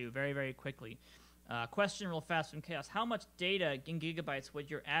want to very, very quickly. Question real fast from Chaos. How much data in gigabytes would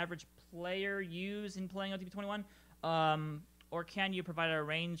your average player use in playing OOTP 21? Or can you provide a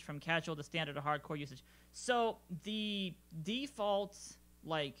range from casual to standard to hardcore usage? So the default,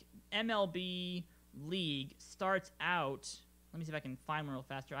 like, MLB league starts out... Let me see if I can find one real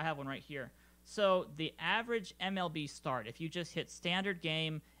faster. I have one right here. So the average MLB start, if you just hit standard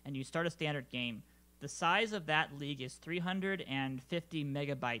game and you start a standard game, the size of that league is 350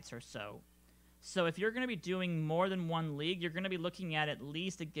 megabytes or so. So if you're going to be doing more than one league, you're going to be looking at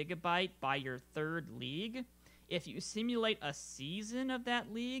least a gigabyte by your third league. If you simulate a season of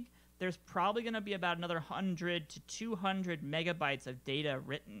that league, there's probably going to be about another 100 to 200 megabytes of data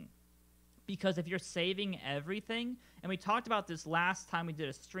written. Because if you're saving everything, and we talked about this last time we did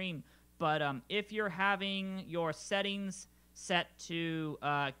a stream, but if you're having your settings set to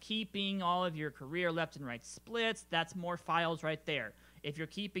keeping all of your career left and right splits, that's more files right there. If you're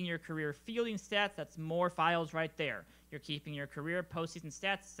keeping your career fielding stats, that's more files right there. You're keeping your career postseason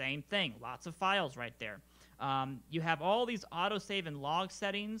stats, same thing. Lots of files right there. You have all these autosave and log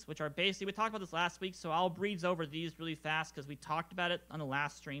settings, which are basically, we talked about this last week, so I'll breeze over these really fast because we talked about it on the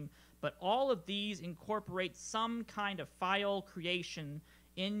last stream. But all of these incorporate some kind of file creation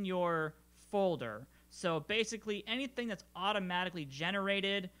in your folder. So basically anything that's automatically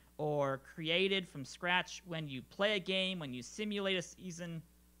generated or created from scratch when you play a game, when you simulate a season,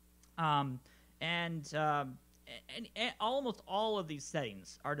 and almost all of these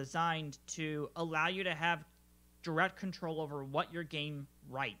settings are designed to allow you to have direct control over what your game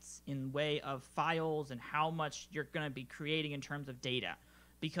writes in way of files and how much you're going to be creating in terms of data.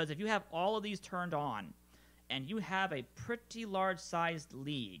 Because if you have all of these turned on and you have a pretty large-sized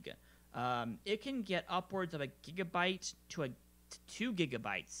league, it can get upwards of a gigabyte to 2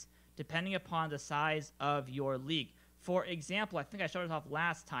 gigabytes, depending upon the size of your league. For example, I think I showed it off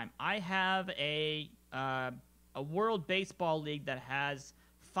last time. I have a World Baseball League that has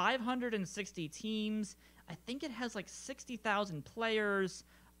 560 teams. I think it has like 60,000 players.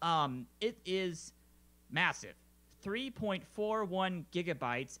 It is massive. 3.41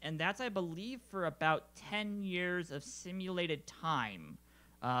 gigabytes, and that's, I believe, for about 10 years of simulated time.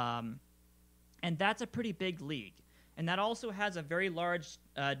 And that's a pretty big league. And that also has a very large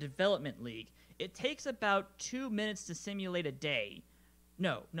development league. It takes about 2 minutes to simulate a day.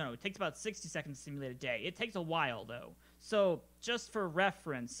 No, it takes about 60 seconds to simulate a day. It takes a while, though. So, just for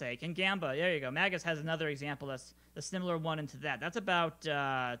reference sake, and Gamba, there you go. Magus has another example that's a similar one into that. That's about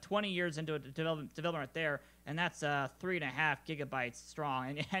 20 years into a development right there, and that's 3.5 gigabytes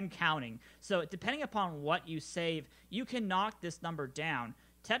strong and counting. So, depending upon what you save, you can knock this number down.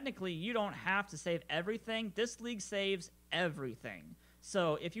 technically you don't have to save everything. This league saves everything.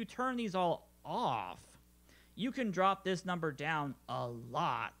 So if you turn these all off, you can drop this number down a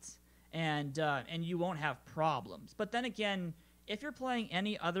lot, and you won't have problems. But then again, if you're playing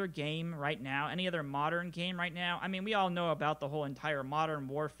any other game right now, any other modern game right now, I mean, we all know about the whole entire Modern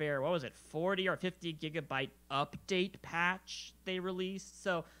Warfare, what was it, 40 or 50 gigabyte update patch they released.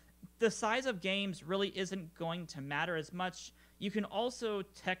 So the size of games really isn't going to matter as much. You can also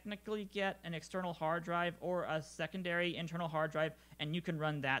technically get an external hard drive or a secondary internal hard drive, and you can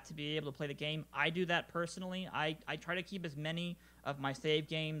run that to be able to play the game. I do that personally. I try to keep as many of my save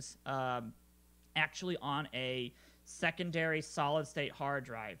games actually on a secondary solid-state hard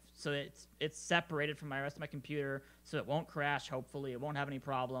drive, so it's separated from my rest of my computer, so it won't crash. Hopefully, it won't have any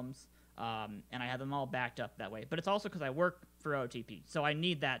problems, and I have them all backed up that way. But it's also because I work for OOTP, so I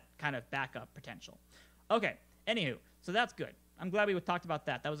need that kind of backup potential. Okay, anywho, so that's good. I'm glad we talked about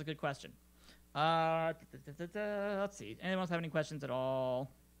that. That was a good question. Let's see. Anyone else have any questions at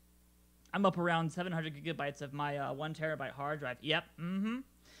all? I'm up around 700 gigabytes of my 1 terabyte hard drive. Yep.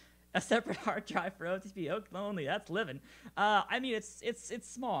 A separate hard drive for OTP. Oh, only that's living. I mean, it's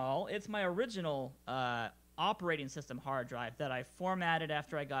small. It's my original operating system hard drive that I formatted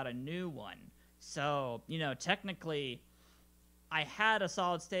after I got a new one. So, you know, technically, I had a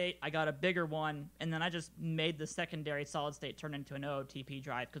solid state, I got a bigger one, and then I just made the secondary solid state turn into an OOTP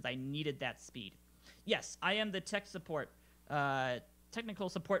drive because I needed that speed. Yes, I am the technical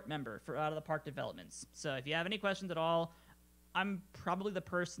support member for Out of the Park Developments. So if you have any questions at all, I'm probably the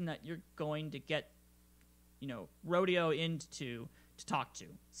person that you're going to get, you know, rodeo into to talk to.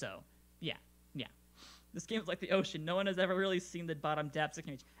 So, yeah. This game is like the ocean. No one has ever really seen the bottom depths.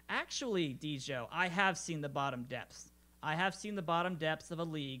 Actually, Dijo, I have seen the bottom depths. I have seen the bottom depths of a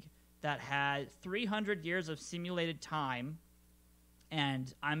league that had 300 years of simulated time,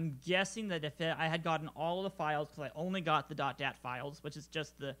 and I'm guessing that if I had gotten all of the files, because I only got the .dat files, which is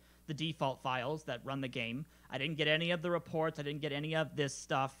just the default files that run the game. I didn't get any of the reports. I didn't get any of this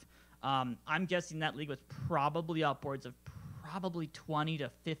stuff. I'm guessing that league was probably upwards of probably 20 to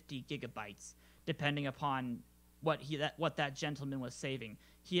 50 gigabytes, depending upon what that gentleman was saving.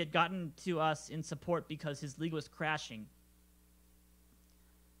 He had gotten to us in support because his league was crashing.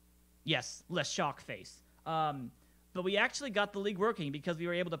 Yes, less shock face. But we actually got the league working because we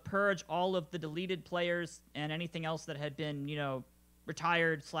were able to purge all of the deleted players and anything else that had been, you know,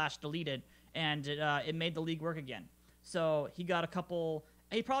 retired / deleted, and it made the league work again. So he got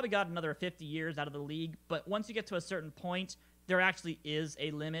he probably got another 50 years out of the league, but once you get to a certain point, there actually is a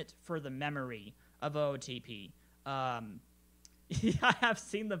limit for the memory of OOTP. I have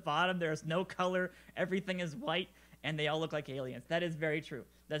seen the bottom. There's no color. Everything is white, and they all look like aliens. That is very true.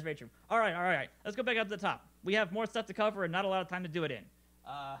 That's very true. All right. Let's go back up to the top. We have more stuff to cover and not a lot of time to do it in.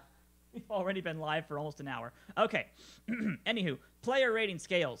 We've already been live for almost an hour. Okay. Anywho, player rating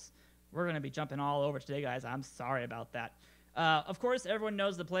scales. We're going to be jumping all over today, guys. I'm sorry about that. Of course, everyone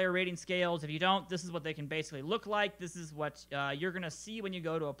knows the player rating scales. If you don't, this is what they can basically look like. This is what you're going to see when you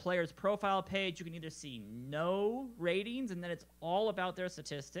go to a player's profile page. You can either see no ratings, and then it's all about their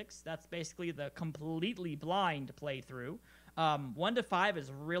statistics. That's basically the completely blind playthrough. 1 to 5 is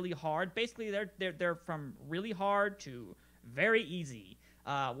really hard. Basically, they're from really hard to very easy.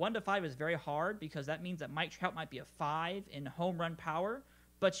 1 to 5 is very hard because that means that Mike Trout might be a 5 in home run power,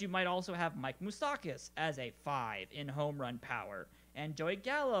 but you might also have Mike Moustakas as a 5 in home run power, and Joey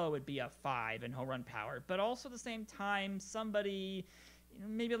Gallo would be a 5 in home run power. But also at the same time, somebody,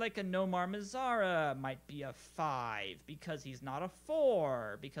 maybe like a Nomar Mazara, might be a 5 because he's not a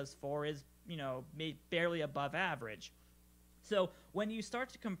 4, because 4 is, barely above average. So when you start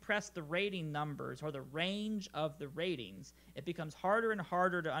to compress the rating numbers or the range of the ratings, it becomes harder and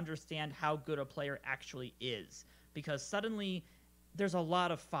harder to understand how good a player actually is, because suddenly there's a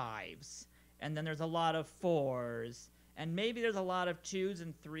lot of 5s, and then there's a lot of 4s, and maybe there's a lot of 2s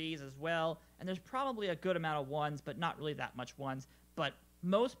and 3s as well, and there's probably a good amount of 1s, but not really that much 1s. But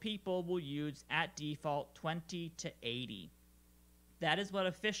most people will use, at default, 20 to 80. That is what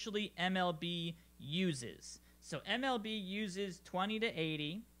officially MLB uses. So MLB uses 20 to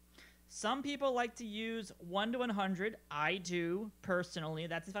 80. Some people like to use 1 to 100. I do, personally.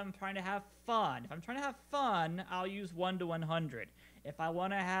 That's if I'm trying to have fun. If I'm trying to have fun, I'll use 1 to 100. If I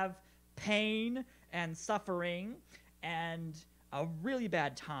want to have pain and suffering and a really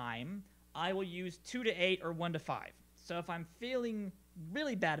bad time, I will use 2 to 8 or 1 to 5. So if I'm feeling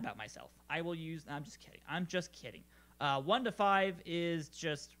really bad about myself, I will use... I'm just kidding. 1 to 5 is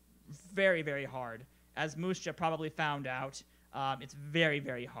just very, very hard. As Musha probably found out, it's very,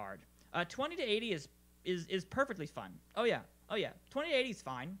 very hard. 20 to 80 is perfectly fun. Oh, yeah. Oh yeah, 20 to 80 is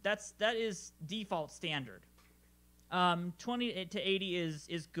fine. That is default standard. 20 to 80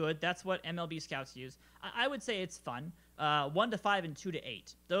 is good. That's what MLB scouts use. I would say it's fun. 1 to 5 and 2 to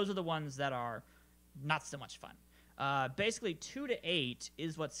 8. Those are the ones that are not so much fun. Basically, 2 to 8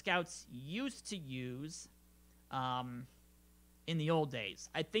 is what scouts used to use in the old days.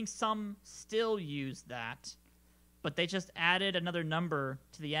 I think some still use that, but they just added another number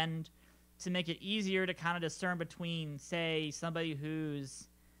to the end to make it easier to kind of discern between, say, somebody who's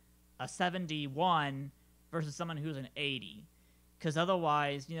a 71 versus someone who's an 80. Because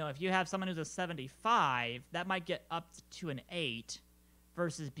otherwise, if you have someone who's a 75, that might get up to an 8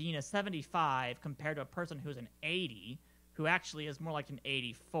 versus being a 75 compared to a person who's an 80 who actually is more like an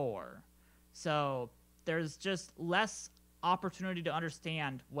 84. So there's just less opportunity to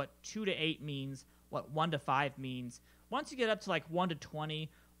understand what 2 to 8 means, what 1 to 5 means. Once you get up to like 1 to 20,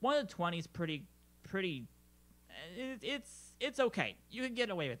 1 to 20 is pretty it's okay. You can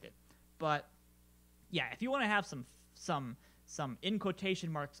get away with it. But yeah, if you want to have some in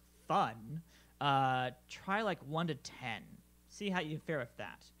quotation marks fun, try like 1 to 10. See how you fare with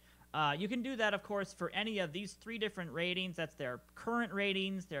that. You can do that, of course, for any of these 3 different ratings. That's their current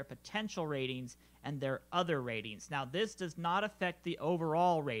ratings, their potential ratings, and their other ratings. Now, this does not affect the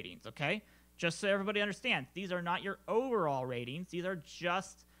overall ratings, okay? Just so everybody understands, these are not your overall ratings. These are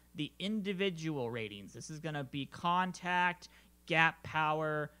just the individual ratings. This is going to be contact, gap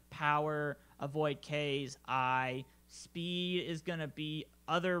power, avoid Ks, speed is going to be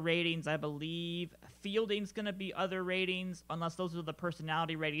other ratings, I believe. Fielding's going to be other ratings, unless those are the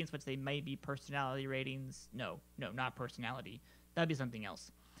personality ratings, which they may be personality ratings. No, not personality. That'd be something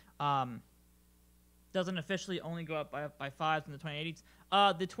else. Doesn't officially only go up by 5s in the 20 to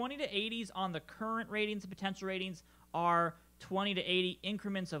 80s. The 20 to 80s on the current ratings and potential ratings are 20 to 80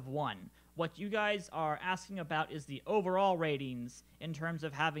 increments of 1. What you guys are asking about is the overall ratings in terms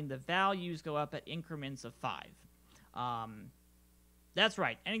of having the values go up at increments of 5. That's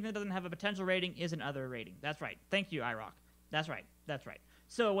right. Anything that doesn't have a potential rating is an other rating. That's right. Thank you, iRock. That's right.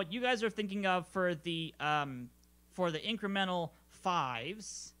 So what you guys are thinking of for the incremental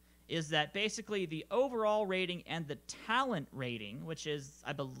 5s is that basically the overall rating and the talent rating, which is,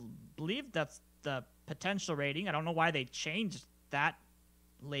 I believe that's the potential rating. I don't know why they changed that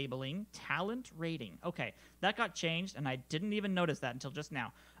labeling. Talent rating. Okay, that got changed, and I didn't even notice that until just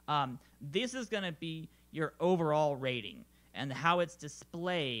now. This is going to be your overall rating and how it's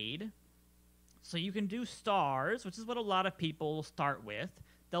displayed. So you can do stars, which is what a lot of people will start with.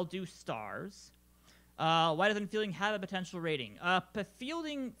 They'll do stars. Why doesn't fielding have a potential rating?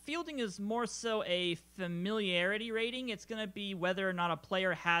 Fielding is more so a familiarity rating. It's going to be whether or not a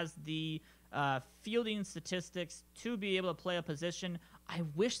player has the fielding statistics to be able to play a position. I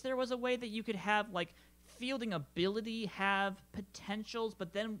wish there was a way that you could have, like, fielding ability have potentials,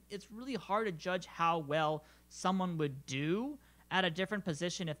 but then it's really hard to judge how well someone would do at a different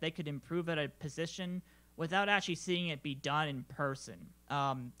position if they could improve at a position without actually seeing it be done in person.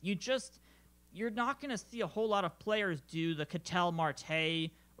 You're not going to see a whole lot of players do the Ketel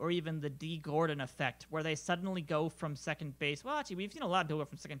Marte or even the D. Gordon effect, where they suddenly go from second base. Well, actually, we've seen a lot of people go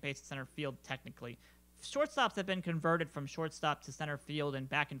from second base to center field, technically. Shortstops have been converted from shortstop to center field and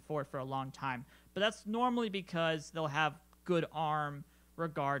back and forth for a long time. But that's normally because they'll have good arm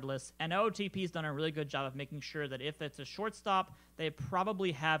regardless. And OOTP's done a really good job of making sure that if it's a shortstop, they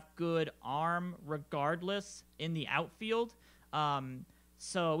probably have good arm regardless in the outfield.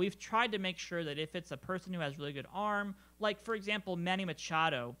 So we've tried to make sure that if it's a person who has really good arm, like, for example, Manny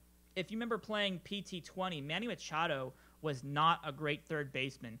Machado. If you remember playing PT20, Manny Machado was not a great third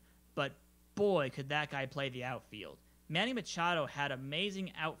baseman, but boy, could that guy play the outfield. Manny Machado had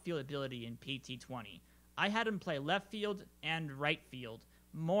amazing outfield ability in PT20. I had him play left field and right field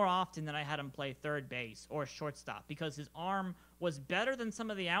more often than I had him play third base or shortstop because his arm was better than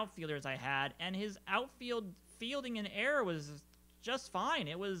some of the outfielders I had, and his outfield fielding and air was just fine.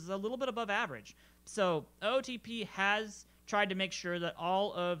 It was a little bit above average. So OOTP has tried to make sure that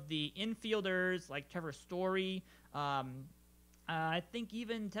all of the infielders, like Trevor Story, I think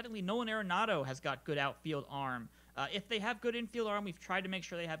even technically Nolan Arenado has got good outfield arm. If they have good infield arm, we've tried to make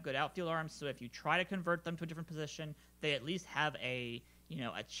sure they have good outfield arm. So if you try to convert them to a different position, they at least have a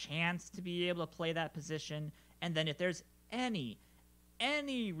chance to be able to play that position. And then if there's any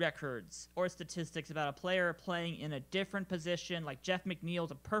records or statistics about a player playing in a different position, like Jeff McNeil's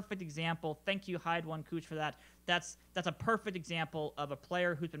a perfect example. Thank you, Hyde One Cooch, for that. That's a perfect example of a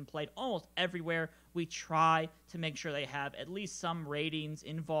player who's been played almost everywhere. We try to make sure they have at least some ratings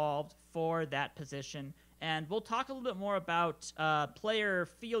involved for that position. And we'll talk a little bit more about player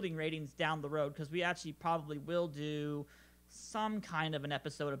fielding ratings down the road, because we actually probably will do some kind of an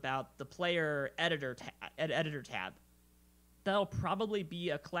episode about the player editor tab. That'll probably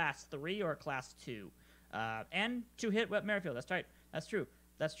be a class 3 or a class 2. And 2-hit Wet Merrifield. That's right. That's true.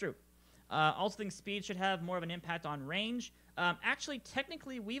 That's true. Also think speed should have more of an impact on range. Actually,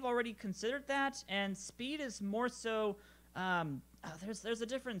 technically, we've already considered that, and speed is more so... there's a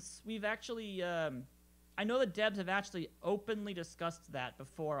difference. We've actually... I know the devs have actually openly discussed that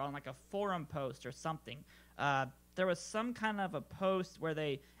before on like a forum post or something. There was some kind of a post where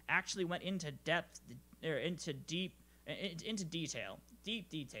they actually went into depth, or into deep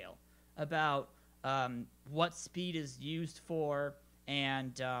detail about what speed is used for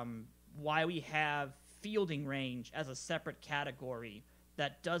and why we have fielding range as a separate category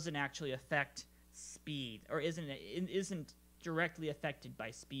that doesn't actually affect speed or isn't directly affected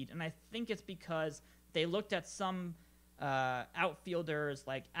by speed. And I think it's because they looked at some outfielders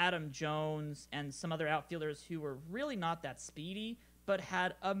like Adam Jones and some other outfielders who were really not that speedy, but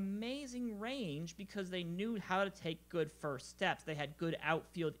had amazing range because they knew how to take good first steps. They had good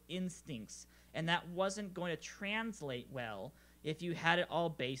outfield instincts, and that wasn't going to translate well if you had it all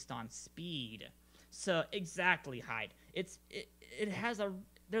based on speed. So exactly, Hyde.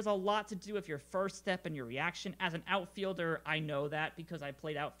 There's a lot to do with your first step and your reaction. As an outfielder, I know that because I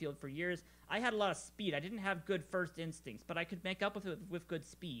played outfield for years. I had a lot of speed. I didn't have good first instincts, but I could make up with it with good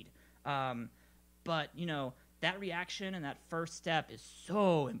speed. But, you know, that reaction and that first step is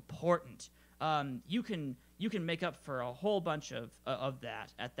so important. You can make up for a whole bunch of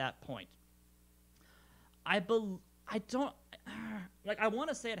that at that point. I want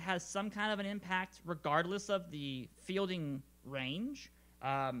to say it has some kind of an impact regardless of the fielding range.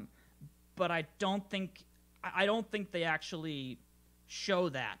 But I don't think they actually show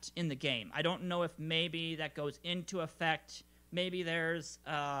that in the game. I don't know if maybe that goes into effect. Maybe there's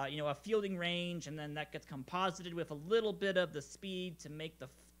a fielding range, and then that gets composited with a little bit of the speed to make the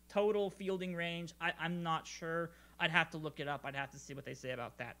total fielding range. I'm not sure. I'd have to look it up. I'd have to see what they say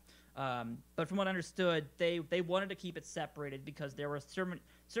about that. But from what I understood, they wanted to keep it separated because there were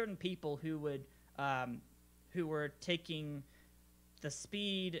certain people who were taking the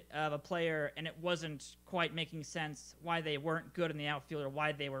speed of a player, and it wasn't quite making sense why they weren't good in the outfield or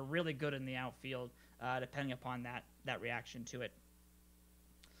why they were really good in the outfield, depending upon that reaction to it.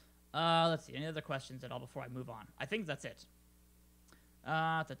 Let's see. Any other questions at all before I move on? I think that's it.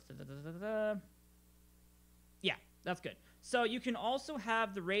 Yeah, that's good. So you can also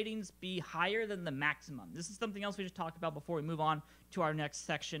have the ratings be higher than the maximum. This is something else we should talk about before we move on to our next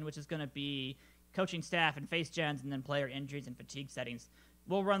section, which is going to be coaching staff and face gens, and then player injuries and fatigue settings.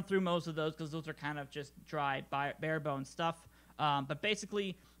 We'll run through most of those because those are kind of just dry, bare bones stuff. But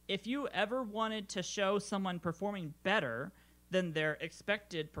basically, if you ever wanted to show someone performing better than their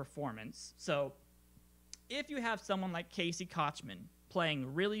expected performance, so if you have someone like Casey Kochman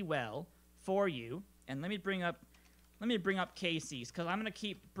playing really well for you, and let me bring up Casey's because I'm going to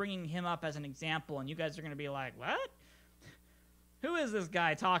keep bringing him up as an example, and you guys are going to be like, what? Who is this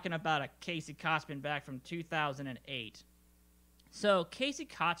guy talking about a Casey Kochman back from 2008? So Casey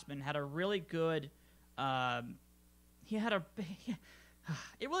Kochman had a really good, it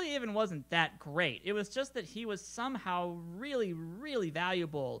really even wasn't that great. It was just that he was somehow really, really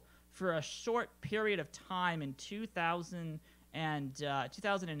valuable for a short period of time in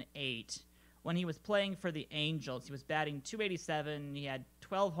 2008 when he was playing for the Angels. He was batting .287. He had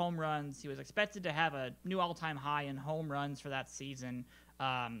 12 home runs. He was expected to have a new all-time high in home runs for that season.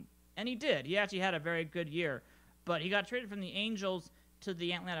 And he did. He actually had a very good year. But he got traded from the Angels to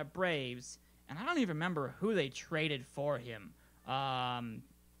the Atlanta Braves. And I don't even remember who they traded for him.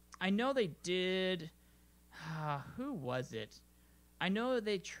 I know they did... who was it? I know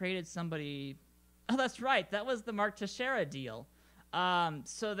they traded somebody... Oh, that's right. That was the Mark Teixeira deal.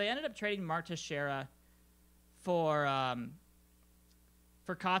 So they ended up trading Mark Teixeira for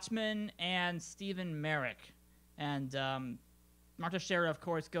Kochman and Steven Merrick. And Mark Teixeira, of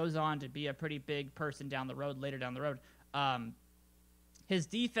course, goes on to be a pretty big person later down the road. His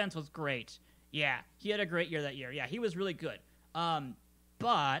defense was great. Yeah, he had a great year that year. Yeah, he was really good.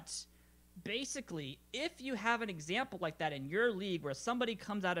 But basically, if you have an example like that in your league where somebody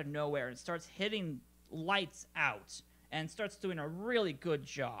comes out of nowhere and starts hitting lights out and starts doing a really good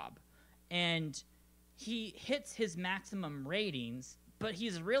job, and he hits his maximum ratings, but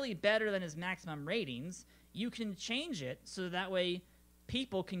he's really better than his maximum ratings, you can change it so that way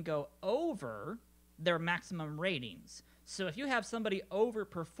people can go over their maximum ratings. So if you have somebody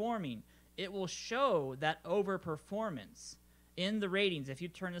overperforming, it will show that overperformance in the ratings if you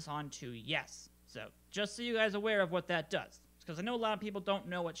turn this on to yes. So just so you guys are aware of what that does. Because I know a lot of people don't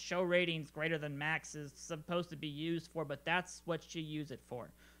know what show ratings greater than max is supposed to be used for, but that's what you use it for.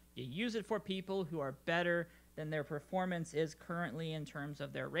 You use it for people who are better than their performance is currently in terms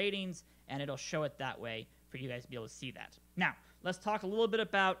of their ratings, and it'll show it that way for you guys to be able to see that. Now, let's talk a little bit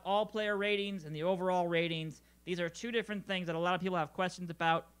about all player ratings and the overall ratings. These are two different things that a lot of people have questions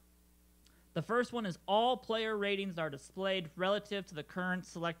about. The first one is all player ratings are displayed relative to the current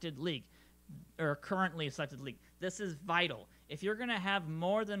selected league, or currently selected league. This is vital. If you're going to have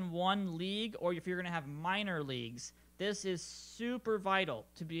more than one league, or if you're going to have minor leagues, this is super vital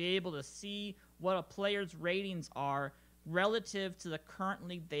to be able to see what a player's ratings are relative to the current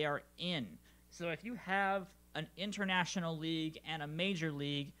league they are in. So if you have an international league and a major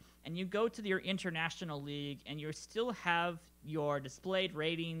league, and you go to your international league and you still have your displayed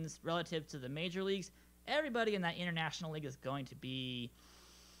ratings relative to the major leagues, everybody in that international league is going to be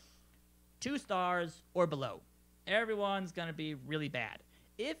 2 stars or below. Everyone's going to be really bad.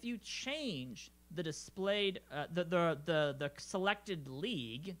 If you change the displayed, the selected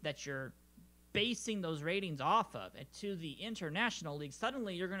league that you're basing those ratings off of to the international league,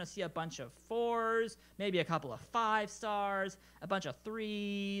 suddenly you're going to see a bunch of 4s, maybe a couple of 5 stars, a bunch of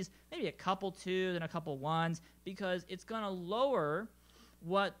 3s, maybe a couple 2s and a couple 1s, because it's going to lower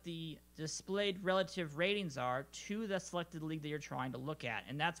what the displayed relative ratings are to the selected league that you're trying to look at.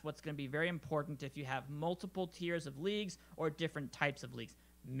 And that's what's going to be very important if you have multiple tiers of leagues or different types of leagues.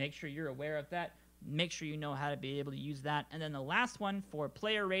 Make sure you're aware of that. Make sure you know how to be able to use that. And then the last one for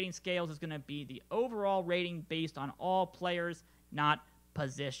player rating scales is going to be the overall rating based on all players, not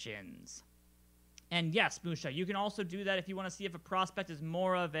positions. And yes, Musha, you can also do that if you want to see if a prospect is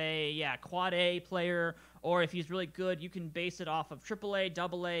more of a quad A player, or if he's really good, you can base it off of AAA,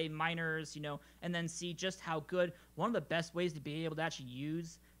 AA, minors, and then see just how good. One of the best ways to be able to actually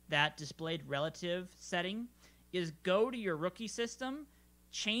use that displayed relative setting is go to your rookie system,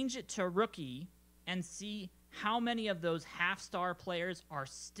 change it to rookie, and see how many of those half-star players are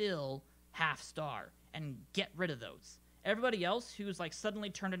still half-star, and get rid of those. Everybody else who's like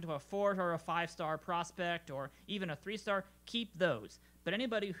suddenly turned into a 4 or a 5-star prospect or even a 3-star, keep those. But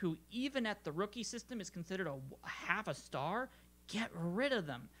anybody who even at the rookie system is considered a half a star, get rid of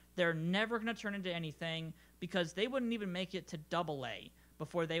them. They're never going to turn into anything because they wouldn't even make it to AA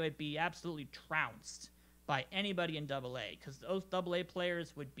before they would be absolutely trounced by anybody in AA, because those AA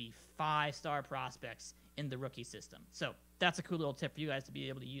players would be 5-star prospects in the rookie system. So that's a cool little tip for you guys to be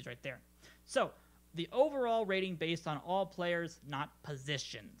able to use right there. So the overall rating based on all players, not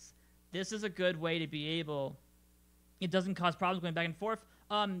positions. This is a good way to be able... It doesn't cause problems going back and forth.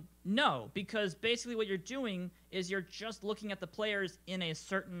 No, because basically what you're doing is you're just looking at the players in a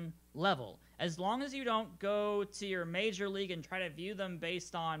certain level. As long as you don't go to your major league and try to view them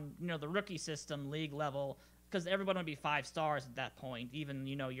based on, the rookie system league level, because everyone would be 5 stars at that point. Even,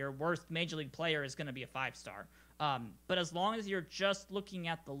 your worst major league player is going to be a 5-star. But as long as you're just looking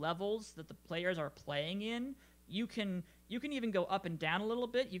at the levels that the players are playing in, you can even go up and down a little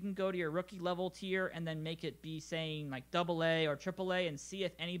bit. You can go to your rookie level tier and then make it be saying like AA or AAA and see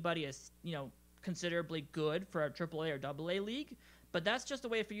if anybody is, considerably good for a AAA or AA league. But that's just a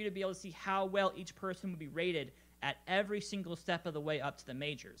way for you to be able to see how well each person would be rated at every single step of the way up to the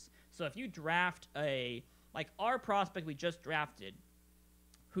majors. So if you draft like our prospect we just drafted,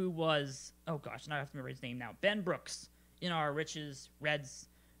 who was, oh gosh, now I have to remember his name now, Ben Brooks, in our Riches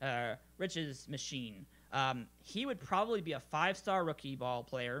machine. He would probably be a 5-star rookie ball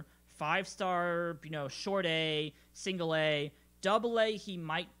player, 5-star, short A, single A. AA, he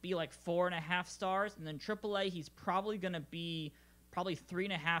might be like 4.5 stars, and then AAA, he's probably going to be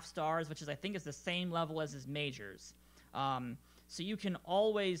 3.5 stars, which is, I think, is the same level as his majors. So you can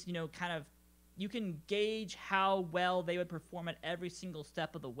always, you can gauge how well they would perform at every single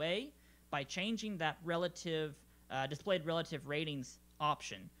step of the way by changing that relative, displayed relative ratings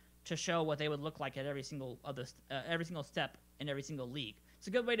option to show what they would look like at every single step in every single league. It's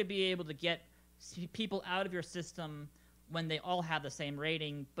a good way to be able to get people out of your system when they all have the same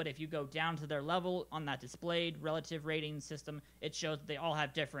rating, but if you go down to their level on that displayed relative rating system, it shows that they all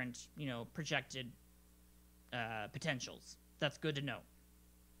have different, projected potentials. That's good to know.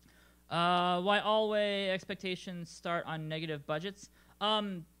 Why always expectations start on negative budgets?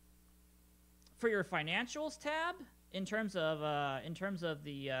 For your financials tab, in terms of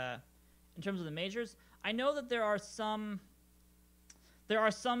the majors, I know that there are some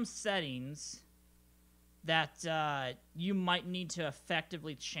settings that you might need to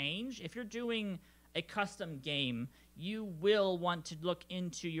effectively change. If you're doing a custom game, you will want to look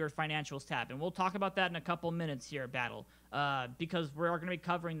into your financials tab, and we'll talk about that in a couple minutes here, Battle, because we're going to be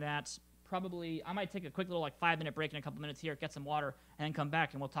covering that I might take a quick little like 5-minute break in a couple minutes here, get some water, and then come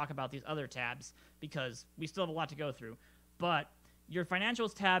back and we'll talk about these other tabs because we still have a lot to go through. But your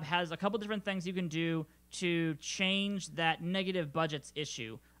financials tab has a couple different things you can do to change that negative budgets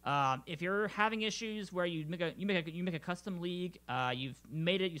issue. If you're having issues where you make a custom league, you've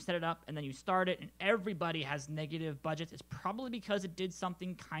made it, you set it up, and then you start it, and everybody has negative budgets, it's probably because it did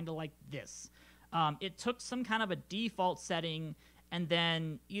something kind of like this. It took some kind of a default setting, and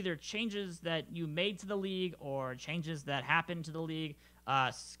then either changes that you made to the league or changes that happened to the league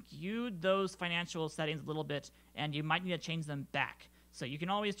skewed those financial settings a little bit, and you might need to change them back. So you can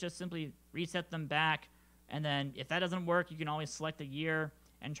always just simply reset them back, and then if that doesn't work, you can always select a year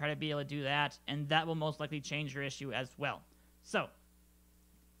and try to be able to do that, and that will most likely change your issue as well. So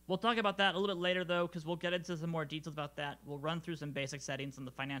we'll talk about that a little bit later, though, because we'll get into some more details about that. We'll run through some basic settings on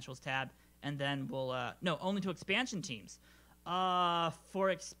the financials tab, and then we'll only to expansion teams. For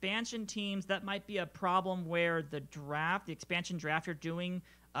expansion teams, that might be a problem where the expansion draft you're doing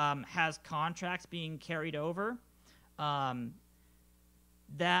has contracts being carried over.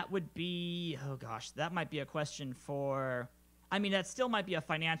 That would be, that might be a question for, that still might be a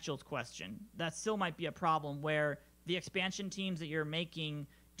financials question. That still might be a problem where the expansion teams that you're making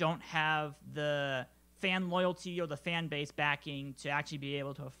don't have the fan loyalty or the fan base backing to actually be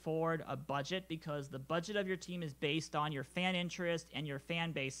able to afford a budget, because the budget of your team is based on your fan interest and your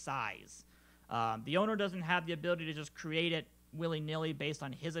fan base size. The owner doesn't have the ability to just create it willy-nilly based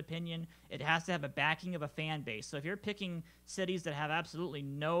on his opinion. It has to have a backing of a fan base. So if you're picking cities that have absolutely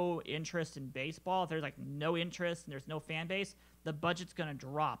no interest in baseball, if there's like no interest and there's no fan base, the budget's going to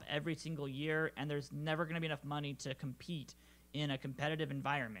drop every single year, and there's never going to be enough money to compete in a competitive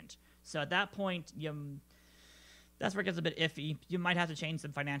environment. So at that point, that's where it gets a bit iffy. You might have to change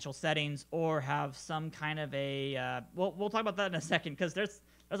some financial settings or have some kind of a we'll talk about that in a second, because there's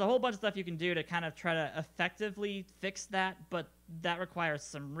a whole bunch of stuff you can do to kind of try to effectively fix that, but that requires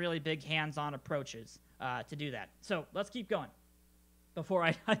some really big hands-on approaches to do that. So let's keep going before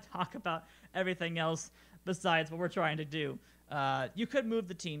I talk about everything else besides what we're trying to do. You could move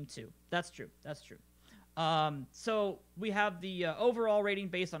the team too. That's true. So we have the overall rating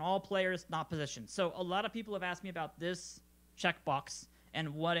based on all players, not positions. So a lot of people have asked me about this checkbox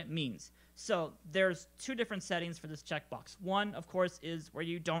and what it means. So there's two different settings for this checkbox. One, of course, is where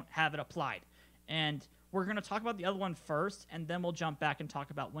you don't have it applied. And we're going to talk about the other one first, and then we'll jump back and talk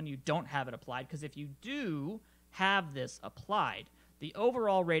about when you don't have it applied, because if you do have this applied, the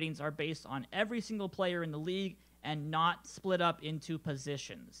overall ratings are based on every single player in the league and not split up into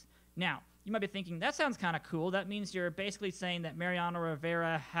positions. Now, you might be thinking, that sounds kind of cool. That means you're basically saying that Mariano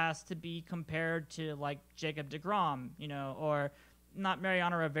Rivera has to be compared to, like, Jacob deGrom, or not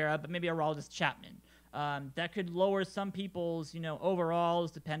Mariano Rivera, but maybe Aroldis Chapman. That could lower some people's,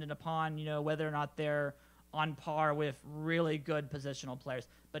 overalls, dependent upon, whether or not they're on par with really good positional players.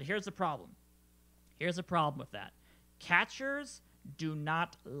 But here's the problem. Here's the problem with that. Catchers do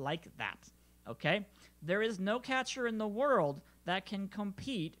not like that, okay? There is no catcher in the world that can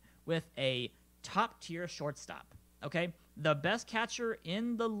compete with a top-tier shortstop, okay? The best catcher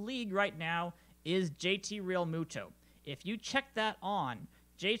in the league right now is JT Realmuto. If you check that on,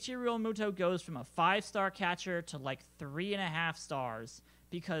 JT Realmuto goes from a 5-star catcher to like 3.5 stars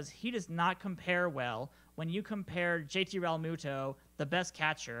because he does not compare well when you compare JT Realmuto, the best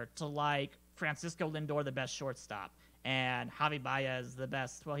catcher, to like Francisco Lindor, the best shortstop, and Javi Baez, the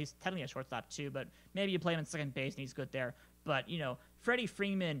best. Well, he's technically a shortstop too, but maybe you play him in second base and he's good there. But, Freddie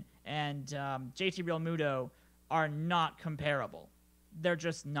Freeman and JT Realmuto are not comparable. They're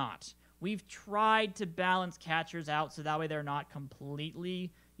just not. We've tried to balance catchers out so that way they're not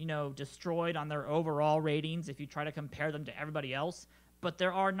completely, destroyed on their overall ratings if you try to compare them to everybody else. But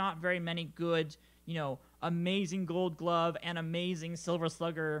there are not very many good, amazing Gold Glove and amazing Silver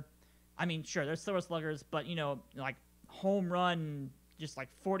Slugger. I mean, sure, there's Silver Sluggers, but, like home run, just like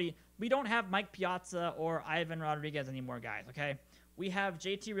 40. We don't have Mike Piazza or Ivan Rodriguez anymore, guys, okay? We have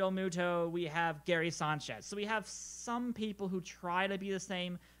JT Realmuto. We have Gary Sanchez. So we have some people who try to be the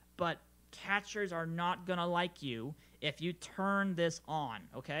same, but catchers are not going to like you if you turn this on,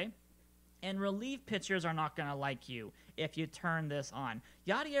 okay? And relief pitchers are not going to like you if you turn this on.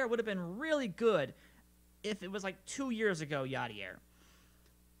 Yadier would have been really good if it was like 2 years ago, Yadier.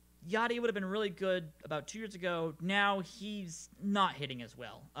 Yachty would have been really good about 2 years ago. Now he's not hitting as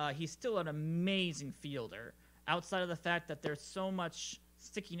well. He's still an amazing fielder, outside of the fact that there's so much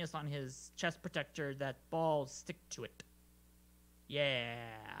stickiness on his chest protector that balls stick to it. Yeah.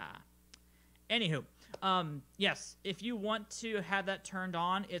 Anywho, yes, if you want to have that turned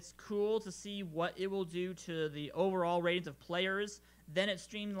on, it's cool to see what it will do to the overall ratings of players then it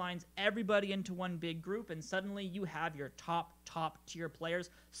streamlines everybody into one big group, and suddenly you have your top tier players.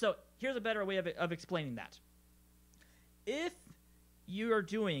 So here's a better way of explaining that. If you are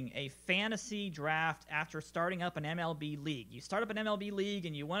doing a fantasy draft after starting up an MLB league, you start up an MLB league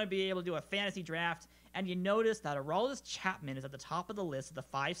and you want to be able to do a fantasy draft, and you notice that Aroldis Chapman is at the top of the list, the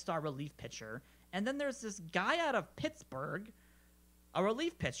 5-star relief pitcher, and then there's this guy out of Pittsburgh, a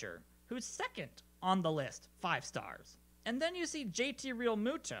relief pitcher, who's second on the list, 5 stars. And then you see JT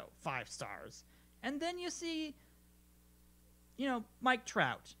Realmuto, 5 stars. And then you see, Mike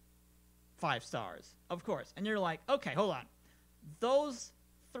Trout, 5 stars, of course. And you're like, okay, hold on. Those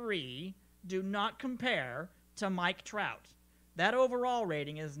 3 do not compare to Mike Trout. That overall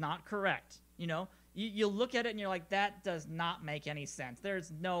rating is not correct. You look at it and you're like, that does not make any sense.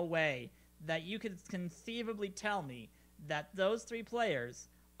 There's no way that you could conceivably tell me that those 3 players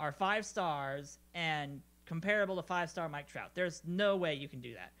are 5 stars and comparable to 5-star Mike Trout. There's no way you can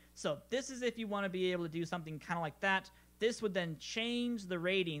do that. So this is if you want to be able to do something kind of like that. This would then change the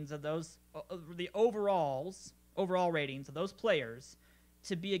ratings of those, the overall ratings of those players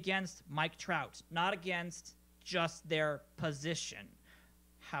to be against Mike Trout, not against just their position.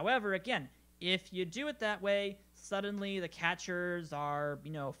 However, again, if you do it that way, suddenly the catchers are,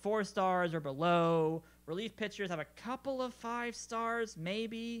 4 stars or below. Relief pitchers have a couple of 5 stars,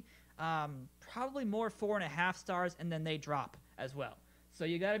 maybe. Probably more 4.5 stars, and then they drop as well. So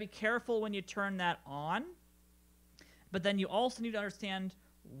you got to be careful when you turn that on. But then you also need to understand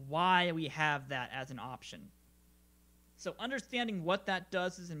why we have that as an option. So understanding what that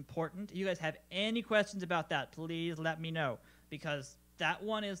does is important. If you guys have any questions about that, please let me know, because that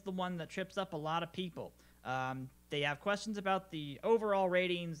one is the one that trips up a lot of people. They have questions about the overall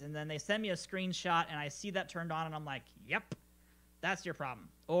ratings, and then they send me a screenshot, and I see that turned on, and I'm like, yep, that's your problem.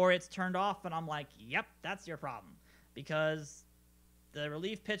 Or it's turned off, and I'm like, yep, that's your problem. Because the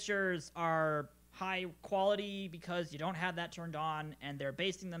relief pitchers are high quality because you don't have that turned on, and they're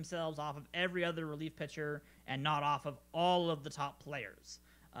basing themselves off of every other relief pitcher and not off of all of the top players.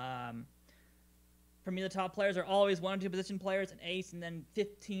 For me, the top players are always 1 or 2 position players, an ace, and then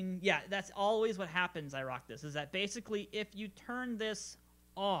 15. Yeah, that's always what happens, I rock this, is that basically if you turn this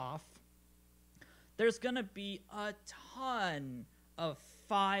off, there's going to be a ton of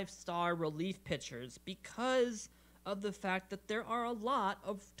 5-star relief pitchers because of the fact that there are a lot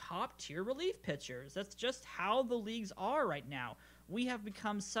of top-tier relief pitchers. That's just how the leagues are right now. We have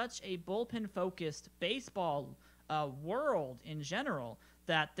become such a bullpen-focused baseball world in general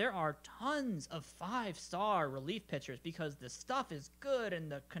that there are tons of 5-star relief pitchers because the stuff is good and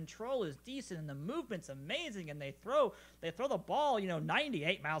the control is decent and the movement's amazing and they throw the ball,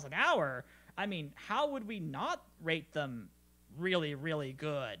 98 miles an hour. I mean, how would we not rate them really, really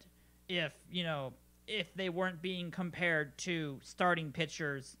good if they weren't being compared to starting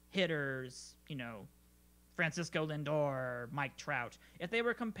pitchers, hitters, Francisco Lindor, Mike Trout? If they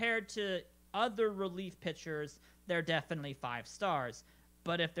were compared to other relief pitchers, they're definitely 5 stars.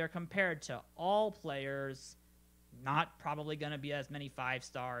 But if they're compared to all players, not probably going to be as many 5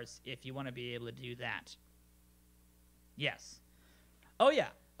 stars if you want to be able to do that. Yes. Oh, yeah.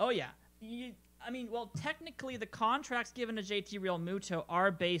 Well, technically, the contracts given to JT Realmuto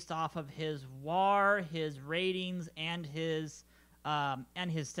are based off of his WAR, his ratings, and his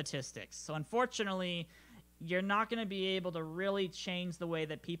statistics. So, unfortunately, you're not going to be able to really change the way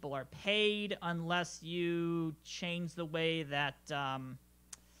that people are paid unless you change the way that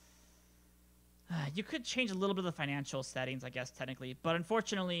you could change a little bit of the financial settings, I guess, technically. But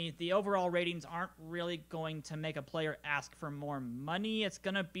unfortunately, the overall ratings aren't really going to make a player ask for more money. It's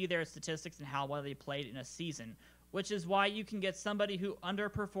going to be their statistics and how well they played in a season, which is why you can get somebody who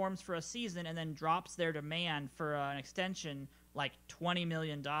underperforms for a season and then drops their demand for an extension like $20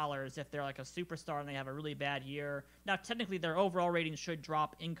 million if they're like a superstar and they have a really bad year. Now, technically, their overall ratings should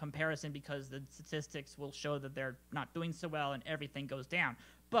drop in comparison because the statistics will show that they're not doing so well and everything goes down.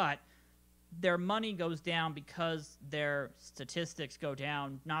 But their money goes down because their statistics go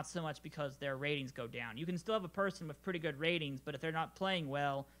down, not so much because their ratings go down. You can still have a person with pretty good ratings, but if they're not playing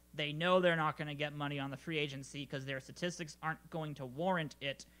well, they know they're not going to get money on the free agency because their statistics aren't going to warrant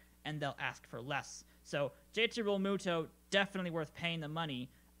it, and they'll ask for less. So JT Realmuto, definitely worth paying the money,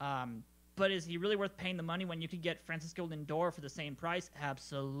 but is he really worth paying the money when you could get Francisco Lindor for the same price?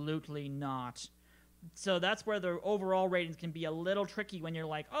 Absolutely not. So that's where the overall ratings can be a little tricky when you're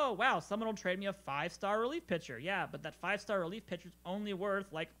like, oh, wow, someone will trade me a 5-star relief pitcher. Yeah, but that 5-star relief pitcher's only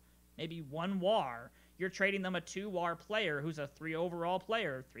worth like maybe 1 WAR. You're trading them a 2 WAR player who's a 3 overall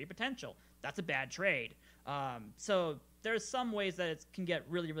player, 3 potential. That's a bad trade. So there's some ways that it can get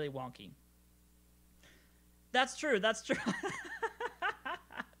really, really wonky. That's true.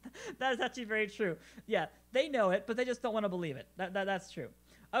 That is actually very true. Yeah, they know it, but they just don't want to believe it. That's true.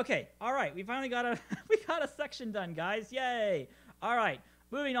 Okay, all right. We finally got a section done, guys. Yay! All right,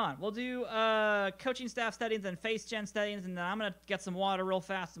 moving on. We'll do coaching staff settings and face gen settings, and then I'm gonna get some water real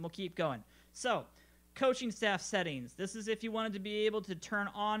fast, and we'll keep going. So, coaching staff settings. This is if you wanted to be able to turn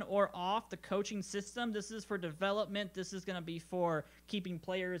on or off the coaching system. This is for development. This is going to be for keeping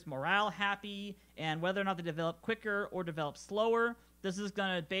players' morale happy and whether or not they develop quicker or develop slower. This is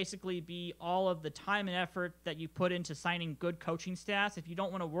going to basically be all of the time and effort that you put into signing good coaching staffs. If you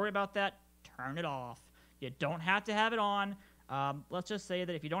don't want to worry about that, turn it off. You don't have to have it on. Let's just say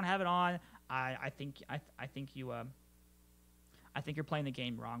that if you don't have it on, I think you're playing the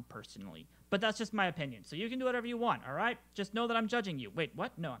game wrong personally. But that's just my opinion. So you can do whatever you want, all right? Just know that I'm judging you. Wait,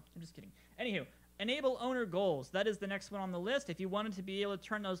 what? No, I'm just kidding. Anywho, enable owner goals. That is the next one on the list. If you wanted to be able to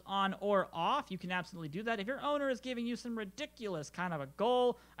turn those on or off, you can absolutely do that. If your owner is giving you some ridiculous kind of a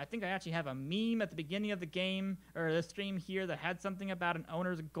goal, I think I actually have a meme at the beginning of the game, or the stream here, that had something about an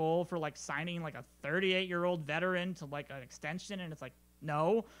owner's goal for, like, signing, like, a 38-year-old veteran to, like, an extension, and it's like,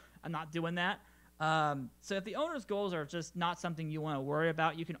 no, I'm not doing that. So if the owner's goals are just not something you want to worry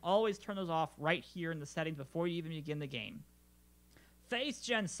about, you can always turn those off right here in the settings before you even begin the game. Face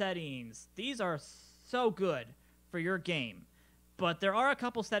gen settings. These are so good for your game, but there are a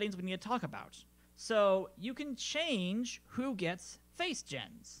couple settings we need to talk about. So you can change who gets face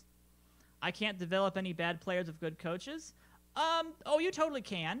gens. I can't develop any bad players with good coaches. Oh, you totally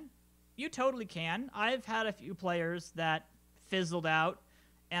can. You totally can. I've had a few players that fizzled out,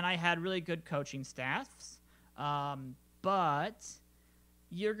 and I had really good coaching staffs, but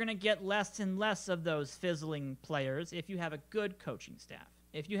you're going to get less and less of those fizzling players if you have a good coaching staff.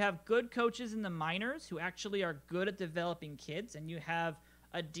 If you have good coaches in the minors who actually are good at developing kids, and you have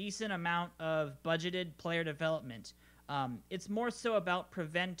a decent amount of budgeted player development, it's more so about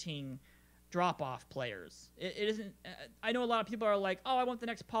preventing drop-off players. It isn't. I know a lot of people are like, oh, I want the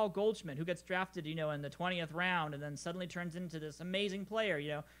next Paul Goldschmidt who gets drafted, in the 20th round and then suddenly turns into this amazing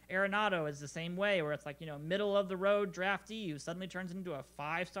player. Arenado is the same way, where it's like, middle of the road draftee who suddenly turns into a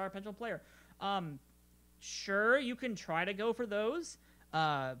 5-star potential player. Sure, you can try to go for those,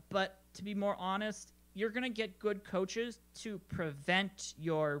 but to be more honest, you're going to get good coaches to prevent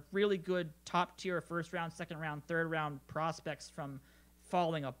your really good top-tier first-round, second-round, third-round prospects from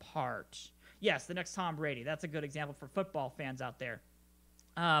falling apart. Yes, the next Tom Brady. That's a good example for football fans out there.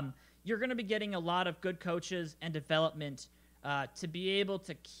 You're going to be getting a lot of good coaches and development to be able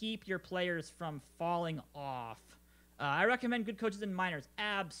to keep your players from falling off. I recommend good coaches in minors.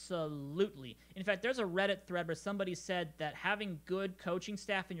 Absolutely. In fact, there's a Reddit thread where somebody said that having good coaching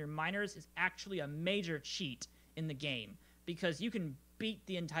staff in your minors is actually a major cheat in the game, because you can beat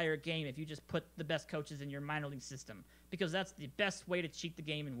the entire game if you just put the best coaches in your minor league system, because that's the best way to cheat the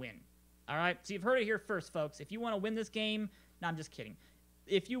game and win. All right? So you've heard it here first, folks. If you want to win this game, no, I'm just kidding.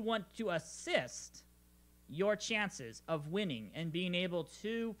 If you want to assist your chances of winning and being able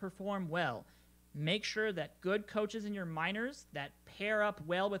to perform well, make sure that good coaches in your minors that pair up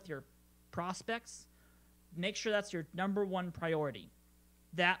well with your prospects, make sure that's your number one priority.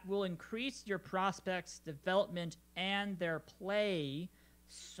 That will increase your prospects' development and their play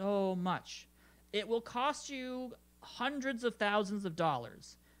so much. It will cost you hundreds of thousands of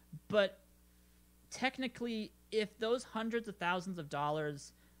dollars, but technically, if those hundreds of thousands of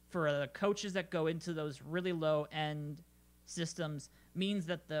dollars for the coaches that go into those really low-end systems means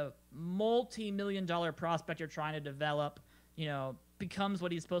that the multi-million-dollar prospect you're trying to develop, becomes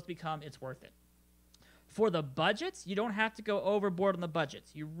what he's supposed to become, it's worth it. For the budgets, you don't have to go overboard on the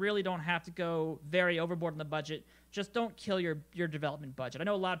budgets. You really don't have to go very overboard on the budget. Just don't kill your development budget. I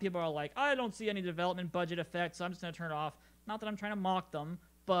know a lot of people are like, I don't see any development budget effects, so I'm just going to turn it off. Not that I'm trying to mock them,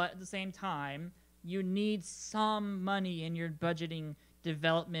 but at the same time, you need some money in your budgeting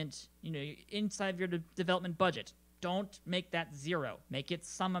development, inside of your development budget. Don't make that zero. Make it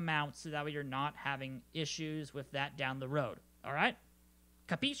some amount so that way you're not having issues with that down the road. All right?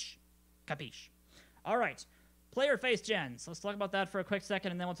 Capiche? Capiche. All right, player face gens. Let's talk about that for a quick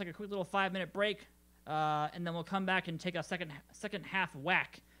second, and then we'll take a quick little 5-minute break, and then we'll come back and take a second half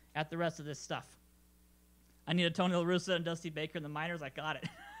whack at the rest of this stuff. I need a Tony La Russa and Dusty Baker in the minors. I got it.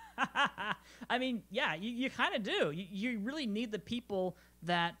 I mean, yeah, you kind of do. You really need the people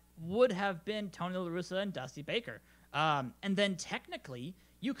that would have been Tony La Russa and Dusty Baker. And then technically,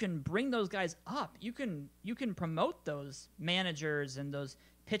 you can bring those guys up. You can promote those managers and those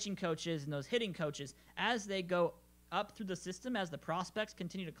pitching coaches and those hitting coaches as they go up through the system, as the prospects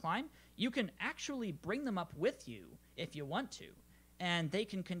continue to climb. You can actually bring them up with you if you want to, and they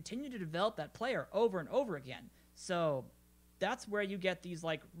can continue to develop that player over and over again. So that's where you get these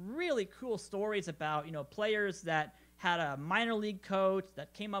like really cool stories about, players that had a minor league coach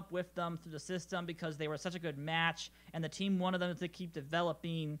that came up with them through the system because they were such a good match, and the team wanted them to keep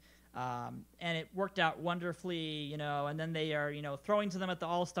developing, and it worked out wonderfully, and then they are, throwing to them at the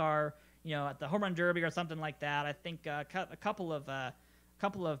All-Star, at the Home Run Derby or something like that. I think a couple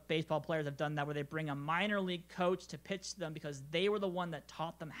of baseball players have done that, where they bring a minor league coach to pitch to them because they were the one that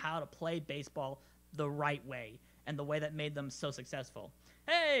taught them how to play baseball the right way and the way that made them so successful.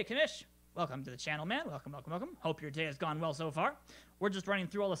 Hey, Kanish! Welcome to the channel, man. Welcome. Hope your day has gone well so far. We're just running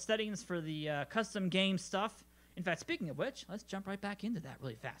through all the settings for the custom game stuff. In fact, speaking of which, let's jump right back into that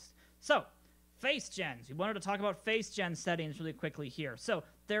really fast. So, face gens. We wanted to talk about face gen settings really quickly here. So,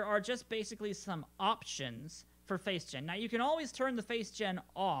 there are just basically some options for face gen. Now, you can always turn the face gen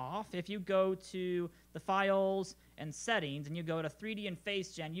off if you go to the files and settings and you go to 3D and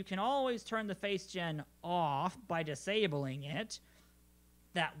face gen. You can always turn the face gen off by disabling it.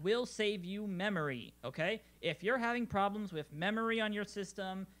 That will save you memory, okay? If you're having problems with memory on your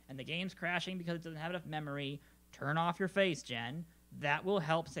system and the game's crashing because it doesn't have enough memory, turn off your face gen. That will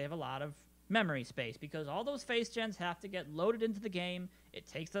help save a lot of memory space because all those face gens have to get loaded into the game. It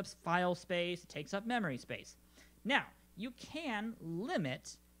takes up file space, it takes up memory space. Now, you can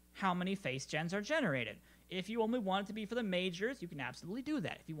limit how many face gens are generated. If you only want it to be for the majors, you can absolutely do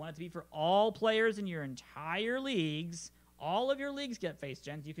that. If you want it to be for all players in your entire leagues, all of your leagues get face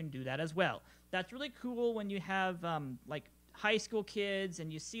gens, you can do that as well. That's really cool when you have like high school kids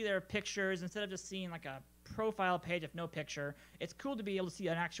and you see their pictures instead of just seeing like a profile page with no picture. It's cool to be able to see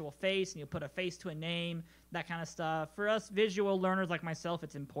an actual face and you put a face to a name, that kind of stuff. For us visual learners like myself,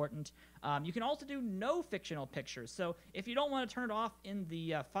 it's important. You can also do no fictional pictures. So if you don't want to turn it off in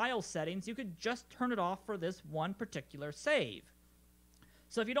the file settings, you could just turn it off for this one particular save.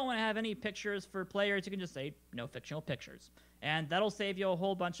 So if you don't want to have any pictures for players, you can just say no fictional pictures. And that'll save you a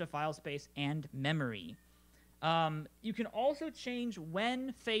whole bunch of file space and memory. You can also change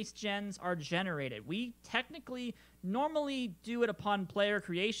when face gens are generated. We technically normally do it upon player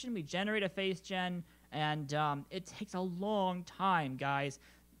creation. We generate a face gen, and it takes a long time, guys.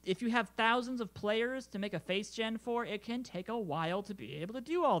 If you have thousands of players to make a face gen for, it can take a while to be able to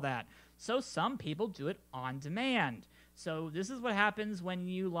do all that. So some people do it on demand. So this is what happens when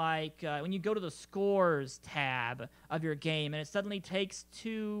you when you go to the scores tab of your game and it suddenly takes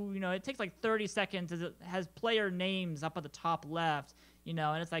it takes like 30 seconds as it has player names up at the top left, and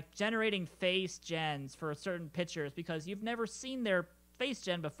it's like generating face gens for certain pitchers because you've never seen their face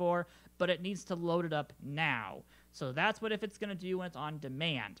gen before, but it needs to load it up now. So that's what it's going to do when it's on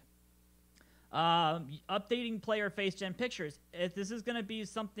demand. Updating player face gen pictures. If this is going to be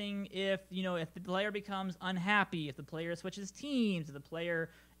something, if the player becomes unhappy, if the player switches teams, if the player,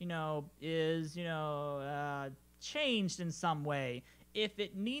 is, changed in some way, if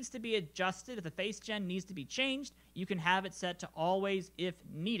it needs to be adjusted, if the face gen needs to be changed, you can have it set to always if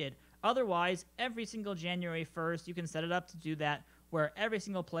needed. Otherwise, every single January 1st, you can set it up to do that where every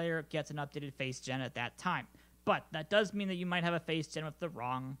single player gets an updated face gen at that time. But that does mean that you might have a face gen with the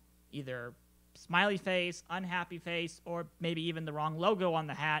wrong either smiley face, unhappy face, or maybe even the wrong logo on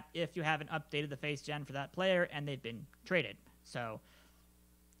the hat if you haven't updated the face gen for that player and they've been traded. So,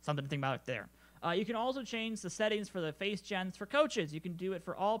 something to think about there. You can also change the settings for the face gens for coaches. You can do it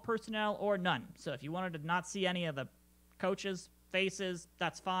for all personnel or none. So if you wanted to not see any of the coaches' faces,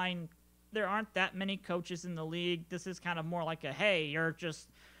 that's fine. There aren't that many coaches in the league. This is kind of more like a, hey, you're just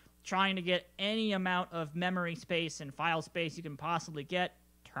trying to get any amount of memory space and file space you can possibly get.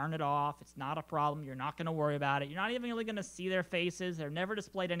 Turn it off. It's not a problem. You're not going to worry about it. You're not even really going to see their faces. They're never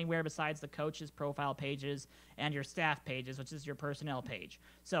displayed anywhere besides the coach's profile pages and your staff pages, which is your personnel page.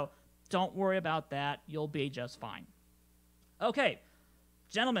 So don't worry about that. You'll be just fine. Okay,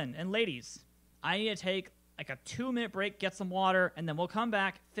 gentlemen and ladies, I need to take like a 2-minute break, get some water, and then we'll come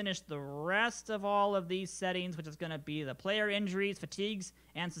back, finish the rest of all of these settings, which is going to be the player injuries, fatigues,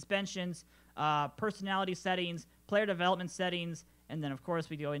 and suspensions, personality settings, player development settings, and then, of course,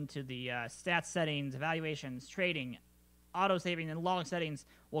 we go into the stats settings, evaluations, trading, auto-saving, and log settings.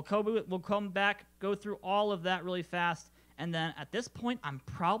 We'll come back, go through all of that really fast, and then at this point, I'm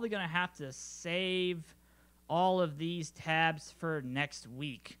probably going to have to save all of these tabs for next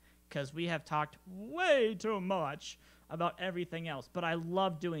week because we have talked way too much about everything else, but I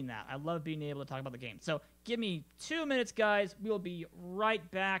love doing that. I love being able to talk about the game. So give me 2 minutes, guys. We'll be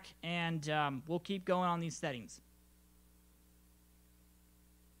right back, and we'll keep going on these settings.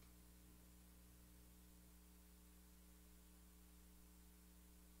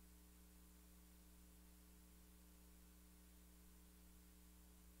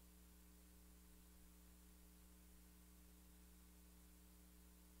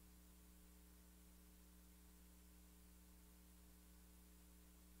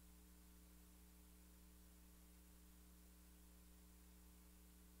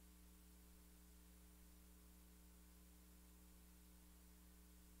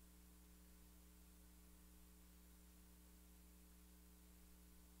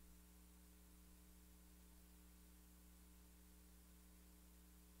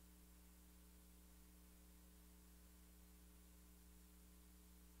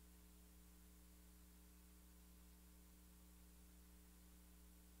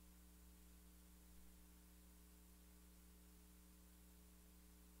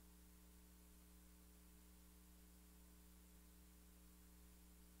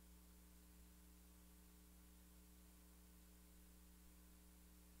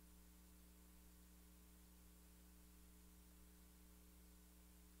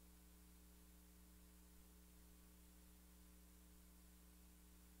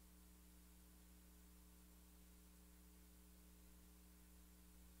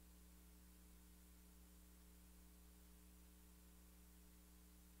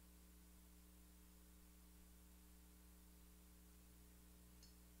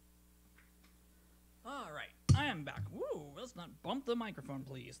 not bump the microphone,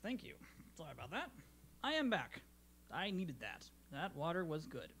 please. Thank you. Sorry about that. I am back. I needed that. That water was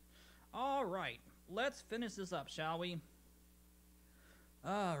good. All right. Let's finish this up, shall we?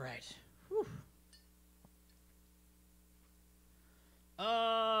 All right. Whew.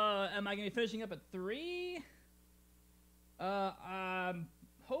 Am I going to be finishing up at 3? I'm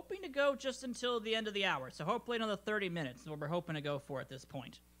hoping to go just until the end of the hour. So hopefully another 30 minutes is what we're hoping to go for at this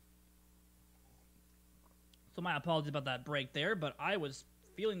point. So my apologies about that break there, but I was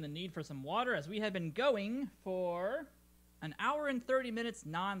feeling the need for some water as we have been going for an hour and 30 minutes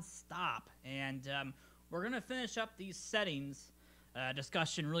non-stop. And we're going to finish up these settings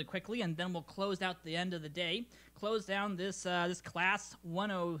discussion really quickly, and then we'll close out the end of the day. Close down this class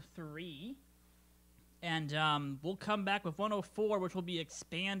 103. And we'll come back with 104, which will be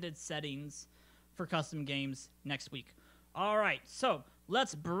expanded settings for custom games next week. All right, so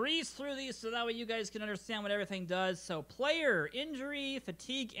let's breeze through these so that way you guys can understand what everything does. So player, injury,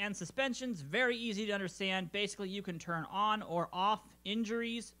 fatigue, and suspensions, very easy to understand. Basically, you can turn on or off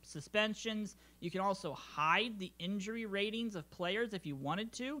injuries, suspensions. You can also hide the injury ratings of players if you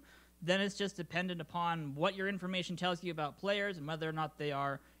wanted to. Then it's just dependent upon what your information tells you about players and whether or not they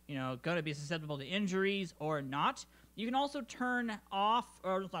are, going to be susceptible to injuries or not. You can also turn off,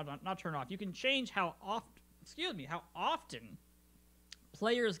 or not turn off. You can change how often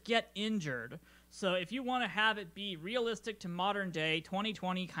players get injured. So if you want to have it be realistic to modern day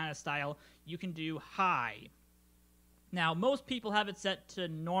 2020 kind of style, you can do high. Now, most people have it set to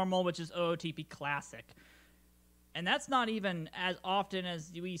normal, which is OOTP classic. And that's not even as often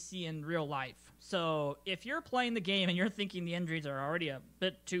as we see in real life. So if you're playing the game and you're thinking the injuries are already a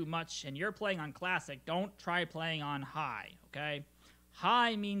bit too much and you're playing on classic, don't try playing on high, okay?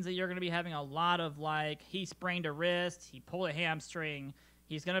 High means that you're going to be having a lot of, he sprained a wrist, he pulled a hamstring,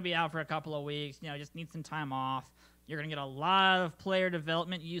 he's going to be out for a couple of weeks, just need some time off. You're going to get a lot of player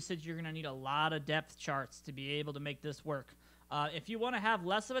development usage. You're going to need a lot of depth charts to be able to make this work. If you want to have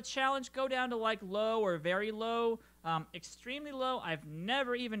less of a challenge, go down to low or very low. Extremely low, I've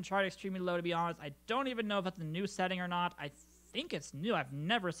never even tried extremely low, to be honest. I don't even know if that's a new setting or not. I think it's new. I've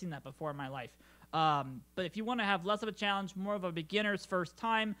never seen that before in my life. But if you want to have less of a challenge, more of a beginner's first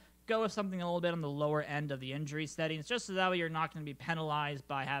time, go with something a little bit on the lower end of the injury settings, just so that way you're not going to be penalized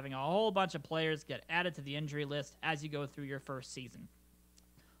by having a whole bunch of players get added to the injury list as you go through your first season.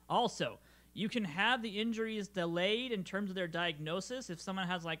 Also, you can have the injuries delayed in terms of their diagnosis. If someone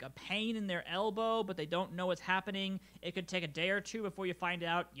has a pain in their elbow, but they don't know what's happening, it could take a day or two before you find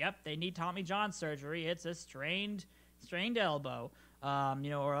out, yep, they need Tommy John surgery. It's a strained elbow,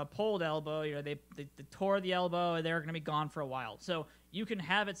 or a pulled elbow. They tore the elbow and they're going to be gone for a while. So you can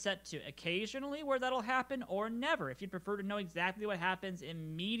have it set to occasionally where that'll happen or never. If you'd prefer to know exactly what happens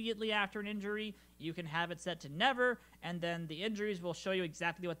immediately after an injury, you can have it set to never, and then the injuries will show you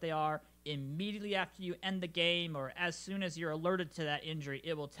exactly what they are immediately after you end the game, or as soon as you're alerted to that injury,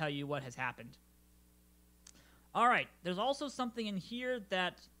 it will tell you what has happened. All right, there's also something in here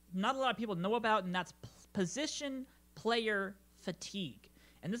that not a lot of people know about, and that's position player fatigue.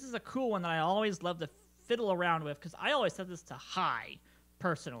 And this is a cool one that I always love to fiddle around with, because I always set this to high,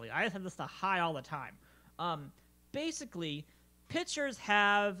 personally. I set this to high all the time. Basically, pitchers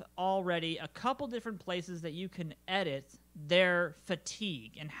have already a couple different places that you can edit their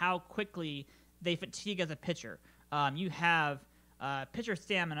fatigue and how quickly they fatigue as a pitcher. You have pitcher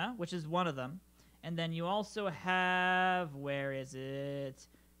stamina, which is one of them. And then you also have, where is it?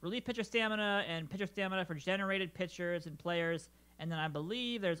 Relief pitcher stamina and pitcher stamina for generated pitchers and players. And then I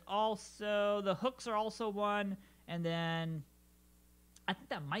believe there's also, the hooks are also one. And then I think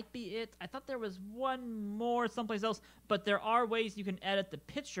that might be it. I thought there was one more someplace else. But there are ways you can edit the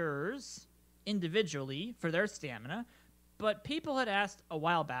pitchers individually for their stamina. But people had asked a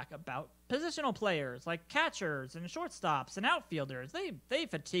while back about positional players like catchers and shortstops and outfielders. They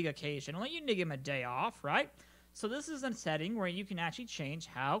fatigue occasionally. You need to give them a day off, right? So this is a setting where you can actually change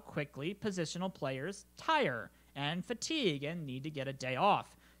how quickly positional players tire and fatigue and need to get a day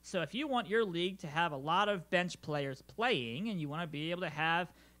off. So if you want your league to have a lot of bench players playing and you want to be able to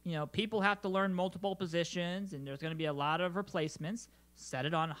have, people have to learn multiple positions and there's going to be a lot of replacements, set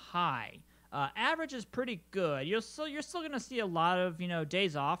it on high. Average is pretty good. You're still going to see a lot of,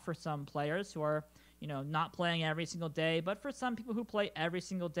 days off for some players who are, not playing every single day. But for some people who play every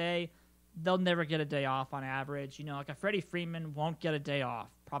single day, they'll never get a day off on average. Like a Freddie Freeman won't get a day off,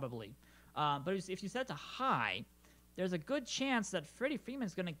 probably. But if you set it to high, there's a good chance that Freddie Freeman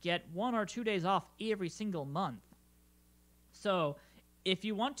is going to get 1 or 2 days off every single month. So if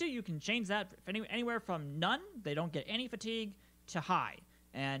you want to, you can change that anywhere from none, they don't get any fatigue, to high.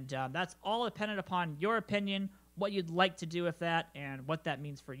 And that's all dependent upon your opinion. what you'd like to do with that, and what that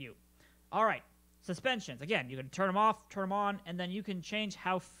means for you. All right, suspensions. Again, you can turn them off, turn them on, and then you can change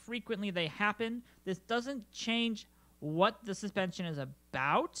how frequently they happen. This doesn't change what the suspension is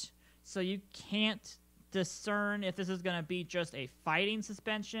about, so you can't discern if this is going to be just a fighting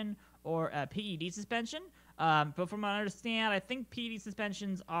suspension or a PED suspension. But from what I understand, I think PED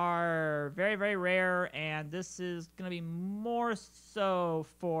suspensions are very, very rare, and this is going to be more so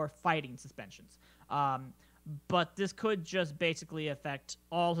for fighting suspensions. But this could just basically affect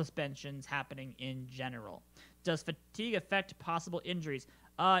all suspensions happening in general. Does fatigue affect possible injuries?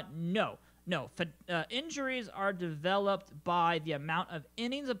 No. Injuries are developed by the amount of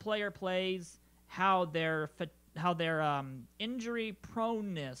innings a player plays, how their injury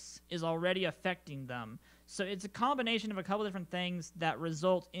proneness is already affecting them. So it's a combination of a couple different things that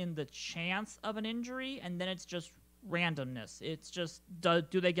result in the chance of an injury, and then it's just randomness. It's just,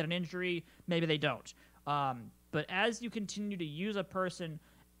 do they get an injury? Maybe they don't. But as you continue to use a person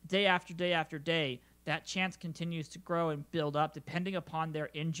day after day after day, that chance continues to grow and build up depending upon their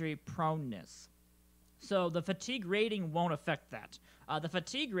injury proneness. So the fatigue rating won't affect that. The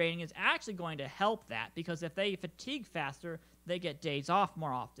fatigue rating is actually going to help that, because if they fatigue faster, they get days off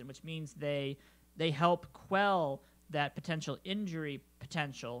more often, which means they help quell that potential injury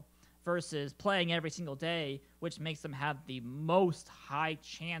potential versus playing every single day, which makes them have the most high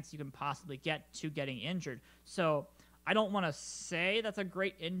chance you can possibly get to getting injured. So I don't want to say that's a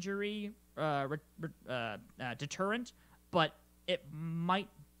great injury deterrent, but it might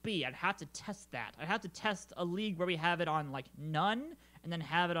be. I'd have to test that. I'd have to test a league where we have it on like none and then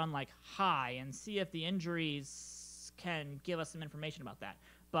have it on like high and see if the injuries can give us some information about that.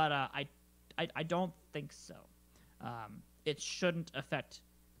 But I don't think so. It shouldn't affect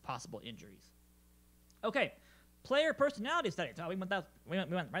possible injuries. Okay, player personality settings. Oh, we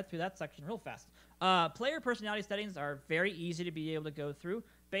went right through that section real fast. Player personality settings are very easy to be able to go through.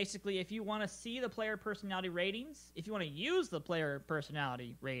 Basically, if you want to see the player personality ratings, if you want to use the player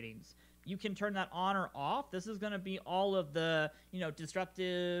personality ratings, you can turn that on or off. This is going to be all of the,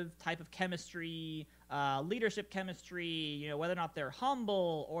 disruptive type of chemistry, leadership chemistry, whether or not they're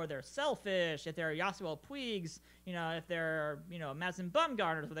humble or they're selfish, if they're Yasuo Puigs, if they're, Madsen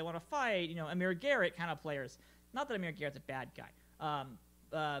Bumgarners, where they want to fight, Amir Garrett kind of players. Not that Amir Garrett's a bad guy,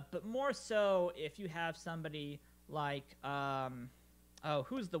 but more so if you have somebody like,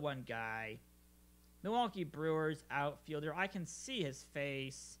 who's the one guy? Milwaukee Brewers outfielder. I can see his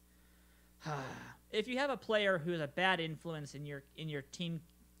face. If you have a player who is a bad influence in your team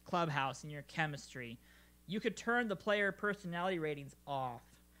clubhouse, in your chemistry, you could turn the player personality ratings off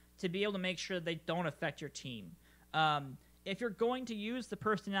to be able to make sure they don't affect your team. If you're going to use the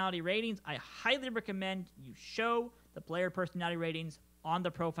personality ratings, I highly recommend you show the player personality ratings on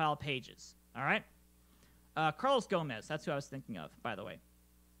the profile pages. All right? Carlos Gomez, that's who I was thinking of, by the way.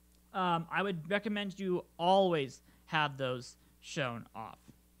 I would recommend you always have those shown off.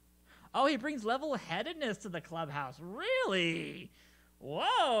 Oh, he brings level-headedness to the clubhouse. Really?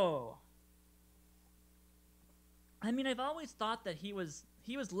 Whoa. I mean, I've always thought that he was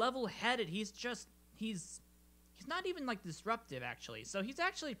level-headed. He's not even, like, disruptive, actually. So he's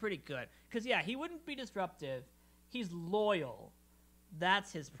actually pretty good. Because, yeah, he wouldn't be disruptive. He's loyal.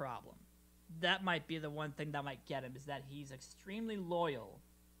 That's his problem. That might be the one thing that might get him, is that he's extremely loyal.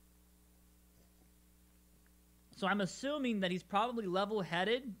 So I'm assuming that he's probably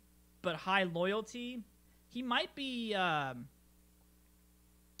level-headed, but high loyalty. He might be,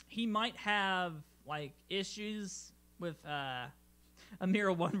 he might have, like, issues with,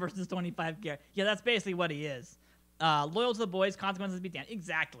 Amira 1 versus 25 Garrett. Yeah, that's basically what he is. Loyal to the boys, consequences be damned.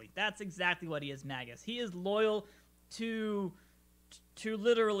 Exactly. That's exactly what he is, Magus. He is loyal to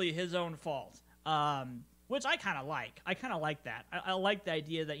literally his own fault. Which I kind of like. I kind of like that. I like the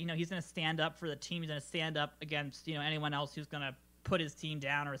idea that, he's going to stand up for the team. He's going to stand up against, anyone else who's going to put his team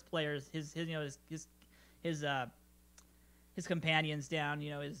down, or his players, his companions down,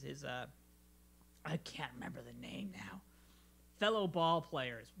 I can't remember the name now. Fellow ball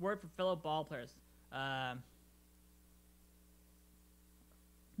players. Word for fellow ball players.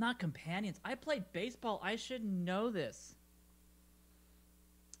 Not companions. I played baseball. I should know this.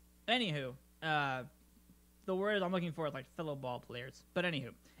 Anywho, the word I'm looking for is like fellow ball players. But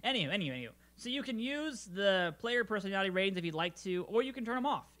anywho. So you can use the player personality ratings if you'd like to, or you can turn them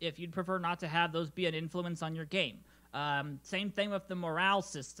off if you'd prefer not to have those be an influence on your game. Same thing with the morale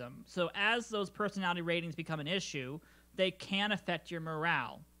system. So as those personality ratings become an issue, they can affect your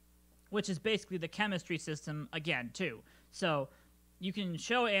morale, which is basically the chemistry system again, too. So you can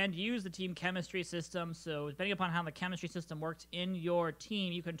show and use the team chemistry system. So depending upon how the chemistry system works in your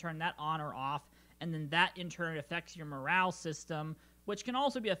team, you can turn that on or off. and then that in turn affects your morale system, which can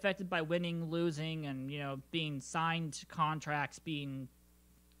also be affected by winning, losing, and, being signed contracts, being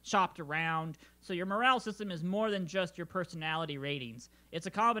shopped around. So your morale system is more than just your personality ratings. It's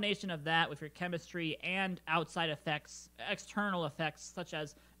a combination of that with your chemistry and outside effects, external effects, such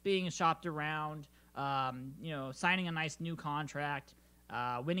as being shopped around, signing a nice new contract,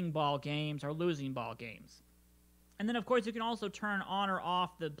 winning ball games or losing ball games. And then, of course, you can also turn on or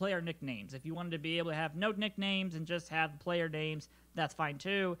off the player nicknames. If you wanted to be able to have no nicknames and just have the player names, that's fine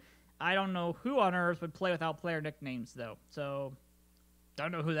too. I don't know who on earth would play without player nicknames, though. So,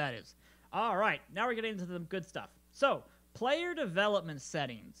 don't know who that is. All right, now we're getting into the good stuff. So, player development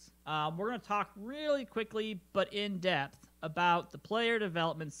settings. We're going to talk really quickly but in depth about the player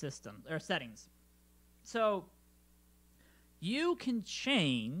development system or settings. So, you can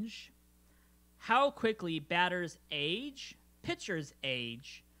change how quickly batters age, pitchers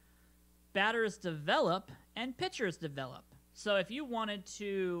age, batters develop, and pitchers develop. So if you wanted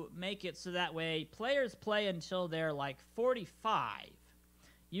to make it so that way players play until they're like 45,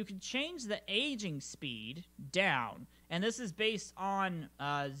 you can change the aging speed down. And this is based on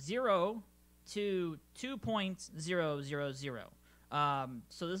 0 to 2.000.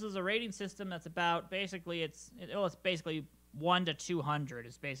 So this is a rating system that's about basically it's basically 1 to 200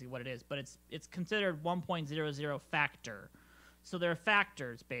 is basically what it is, but it's considered 1.00 factor. So they're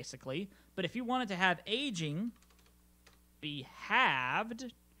factors basically. But if you wanted to have aging be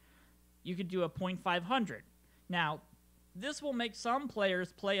halved, you could do a 0.500. Now, this will make some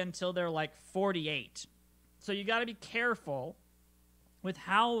players play until they're like 48. So you got to be careful with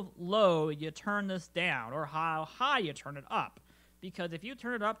how low you turn this down or how high you turn it up. Because if you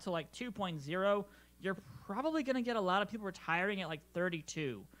turn it up to like 2.0, you're probably going to get a lot of people retiring at like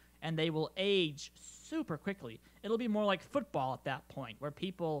 32. And they will age super quickly. It'll be more like football at that point, where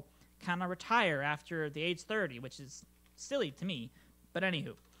people kind of retire after the age 30, which is silly to me. But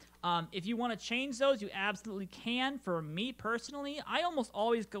anywho, if you want to change those, you absolutely can. For me personally, I almost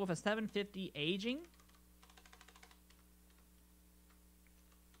always go with a 750 aging.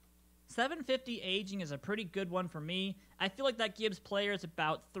 750 aging is a pretty good one for me. I feel like that gives players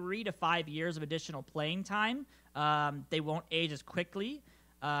about 3 to 5 years of additional playing time. They won't age as quickly.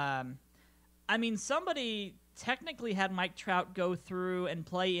 I mean, somebody technically had Mike Trout go through and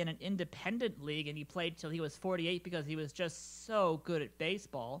play in an independent league, and he played till he was 48 because he was just so good at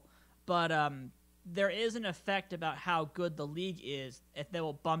baseball. But there is an effect about how good the league is. If they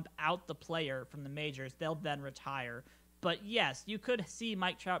will bump out the player from the majors, they'll then retire. But yes, you could see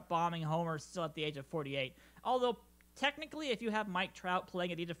Mike Trout bombing homers still at the age of 48. Although, technically, if you have Mike Trout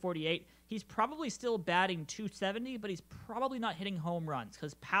playing at the age of 48, he's probably still batting .270, but he's probably not hitting home runs,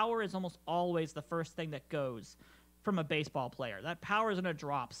 because power is almost always the first thing that goes from a baseball player. That power is going to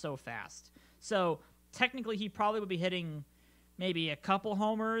drop so fast. So, technically, he probably would be hitting maybe a couple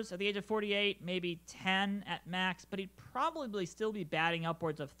homers at the age of 48, maybe 10 at max, but he'd probably still be batting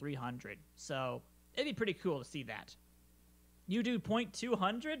upwards of 300. So, it'd be pretty cool to see that. You do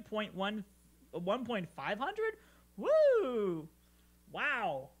 .200, 1.500? Woo!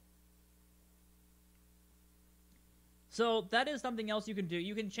 Wow. So that is something else you can do.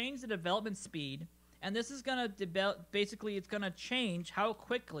 You can change the development speed, and this is going to basically it's going to change how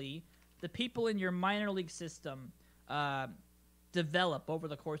quickly the people in your minor league system develop over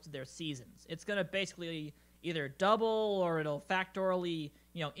the course of their seasons. It's going to basically either double or it'll factorially,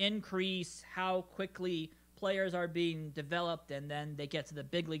 increase how quickly players are being developed, and then they get to the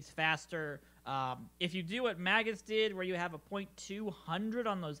big leagues faster. If you do what Magus did, where you have a .200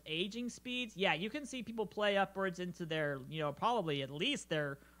 on those aging speeds, yeah, you can see people play upwards into their, probably at least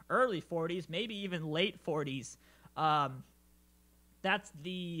their early 40s, maybe even late 40s. That's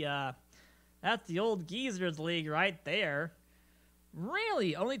the old Geezers League right there.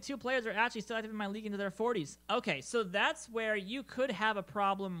 Really? Only 2 players are actually still active in my league into their 40s. Okay, so that's where you could have a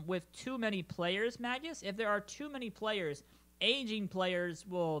problem with too many players, Magus. If there are too many players, aging players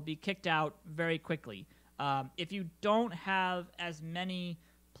will be kicked out very quickly. If you don't have as many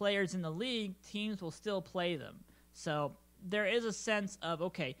players in the league, teams will still play them. So there is a sense of,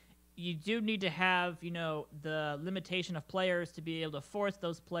 okay, you do need to have, the limitation of players to be able to force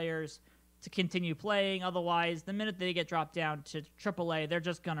those players to continue playing. Otherwise, the minute they get dropped down to AAA, they're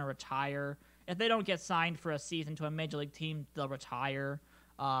just going to retire. If they don't get signed for a season to a major league team, they'll retire.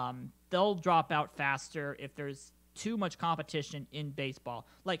 They'll drop out faster if there's too much competition in baseball.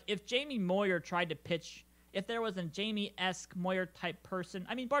 Like, if Jamie Moyer tried to pitch, if there was a Jamie-esque Moyer-type person,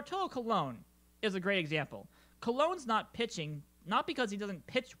 I mean, Bartolo Colon is a great example. Colon's not pitching, not because he doesn't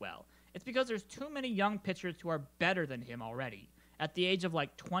pitch well. It's because there's too many young pitchers who are better than him already. at the age of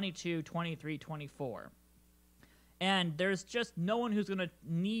like 22, 23, 24. And there's just no one who's going to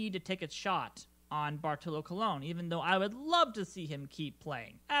need to take a shot on Bartolo Colon, even though I would love to see him keep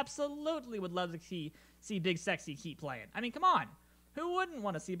playing. Absolutely would love to see Big Sexy keep playing. I mean, come on. Who wouldn't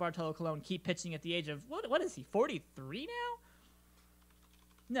want to see Bartolo Colon keep pitching at the age of, what is he, 43 now?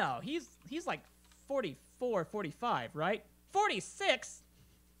 No, he's like 44, 45, right? 46?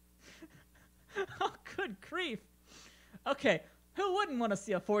 Oh, good grief. Okay, who wouldn't want to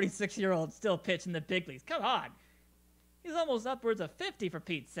see a 46-year-old still pitch in the big leagues? Come on. He's almost upwards of 50, for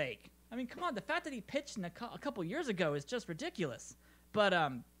Pete's sake. I mean, come on, the fact that he pitched a couple years ago is just ridiculous. But,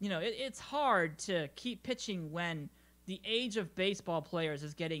 you know, it's hard to keep pitching when the age of baseball players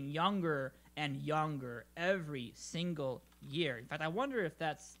is getting younger and younger every single year. In fact, I wonder if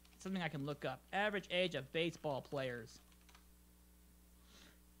that's something I can look up. Average age of baseball players.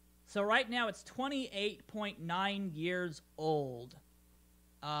 So right now it's 28.9 years old.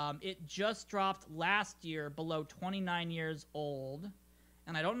 It just dropped last year below 29 years old.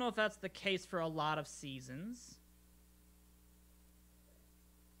 And I don't know if that's the case for a lot of seasons.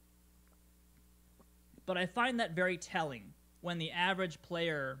 But I find that very telling when the average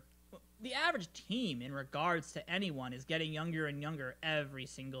player, the average team in regards to anyone, is getting younger and younger every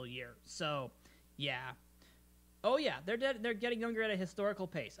single year. So, yeah. Oh, yeah, they're getting younger at a historical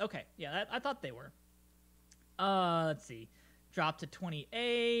pace. Okay, yeah, I thought they were. Let's see. Dropped to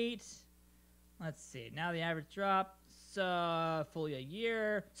 28. Let's see. Now the average drop. Fully a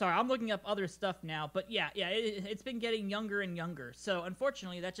year. Sorry, I'm looking up other stuff now. But yeah, it's been getting younger and younger. So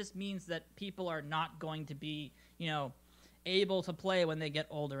unfortunately, that just means that people are not going to be, you know, able to play when they get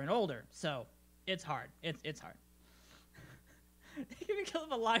older and older. So it's hard. It's hard. Because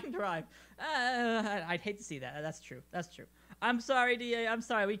of a line drive. I'd hate to see that. That's true. That's true. I'm sorry, DA. I'm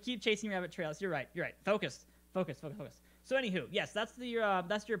sorry. We keep chasing rabbit trails. You're right. You're right. Focus. So anywho, yes, that's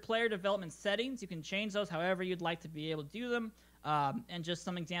your player development settings. You can change those however you'd like to be able to do them, and just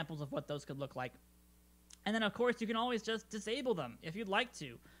some examples of what those could look like. And then, of course, you can always just disable them if you'd like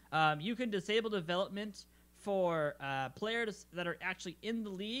to. You can disable development for players that are actually in the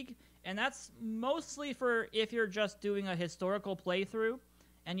league, and that's mostly for if you're just doing a historical playthrough,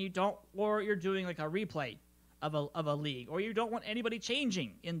 and or you're doing like a replay of a league, or you don't want anybody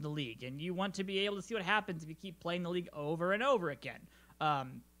changing in the league, and you want to be able to see what happens if you keep playing the league over and over again.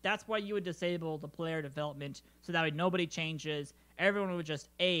 That's why you would disable the player development, so that way nobody changes, everyone would just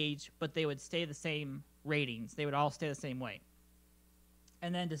age, but they would stay the same ratings. They would all stay the same way.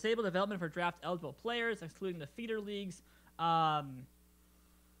 And then disable development for draft-eligible players, excluding the feeder leagues. I'm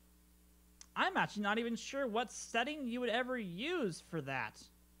actually not even sure what setting you would ever use for that.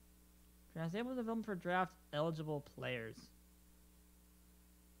 Disable development for draft-eligible players.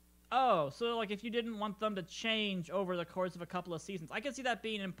 Oh, so like if you didn't want them to change over the course of a couple of seasons. I can see that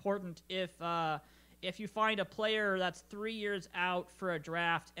being important if you find a player that's 3 years out for a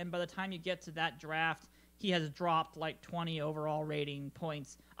draft, and by the time you get to that draft, he has dropped like 20 overall rating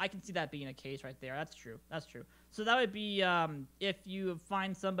points. I can see that being a case right there. That's true. That's true. So that would be if you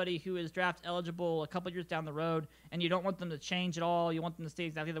find somebody who is draft eligible a couple years down the road and you don't want them to change at all, you want them to stay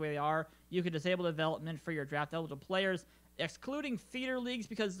exactly the way they are, you could disable development for your draft eligible players, excluding feeder leagues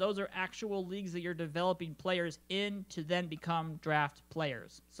because those are actual leagues that you're developing players in to then become draft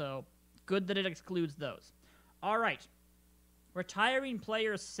players. So good that it excludes those. All right. Retiring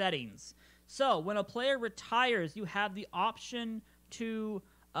player settings. So when a player retires, you have the option to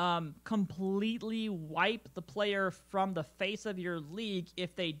completely wipe the player from the face of your league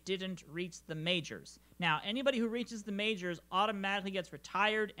if they didn't reach the majors. Now, anybody who reaches the majors automatically gets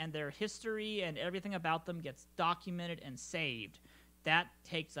retired, and their history and everything about them gets documented and saved. That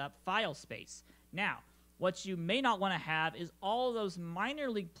takes up file space. Now, what you may not want to have is all of those minor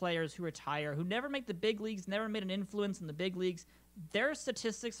league players who retire, who never make the big leagues, never made an influence in the big leagues. Their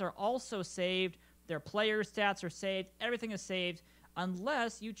statistics are also saved. Their player stats are saved. Everything is saved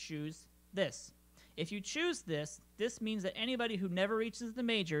unless you choose this. If you choose this, this means that anybody who never reaches the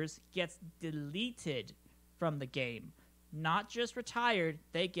majors gets deleted from the game. Not just retired,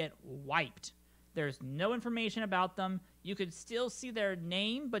 they get wiped. There's no information about them. You could still see their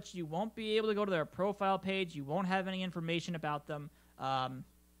name, but you won't be able to go to their profile page. You won't have any information about them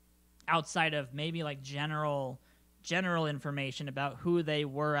outside of maybe like general information about who they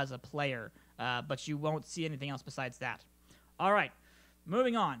were as a player, but you won't see anything else besides that. All right,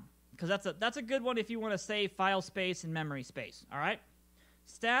 moving on, because that's a good one if you want to save file space and memory space. All right,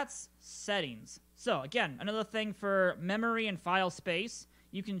 stats settings. So again, another thing for memory and file space,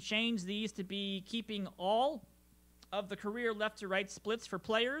 you can change these to be keeping all of the career left to right splits for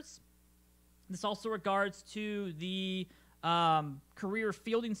players. This also regards to the career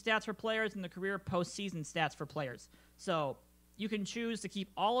fielding stats for players, and the career postseason stats for players. So you can choose to keep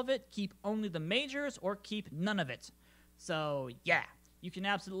all of it, keep only the majors, or keep none of it. So yeah, you can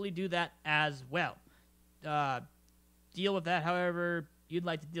absolutely do that as well. Deal with that however you'd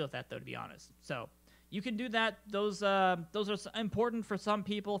like to deal with that, though, to be honest. So you can do that. Those are important for some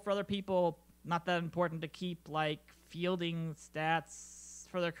people. For other people, not that important to keep, like fielding stats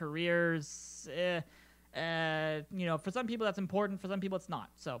for their careers. For some people that's important. For some people it's not.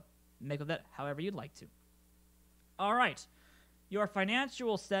 So make with that however you'd like to. All right. Your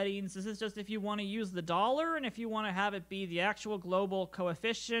financial settings, this is just if you want to use the dollar and if you want to have it be the actual global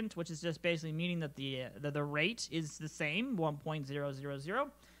coefficient, which is just basically meaning that the rate is the same, 1.000.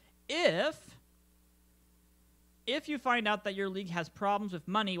 If you find out that your league has problems with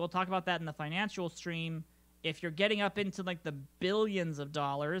money, we'll talk about that in the financial stream. If you're getting up into like the billions of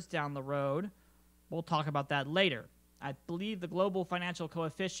dollars down the road, we'll talk about that later. I believe the global financial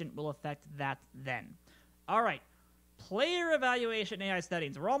coefficient will affect that then. All right. Player evaluation AI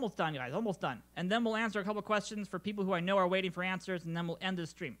settings. We're almost done, guys. Almost done. And then we'll answer a couple questions for people who I know are waiting for answers, and then we'll end the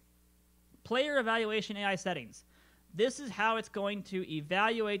stream. Player evaluation AI settings. This is how it's going to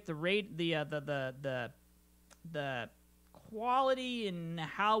evaluate the rate, the quality and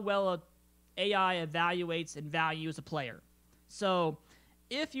how well a AI evaluates and values a player. So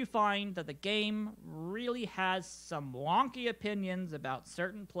if you find that the game really has some wonky opinions about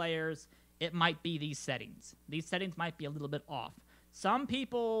certain players, it might be these settings. These settings might be a little bit off. Some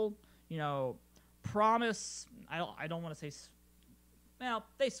people, promise, I don't want to say, well,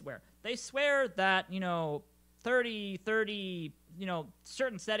 they swear. They swear that, 30,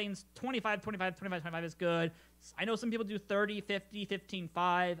 certain settings, 25 is good. I know some people do 30, 50, 15,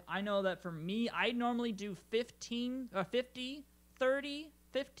 5. I know that for me, I normally do 50, 30,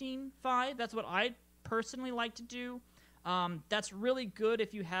 15, 5. That's what I personally like to do. That's really good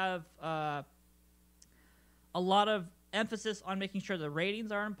if you have a lot of emphasis on making sure the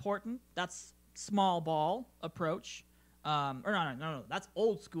ratings are important. That's small ball approach. No. That's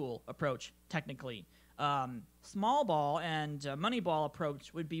old school approach, technically. Small ball and money ball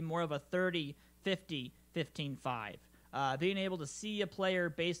approach would be more of a 30, 50, 15, 5. Being able to see a player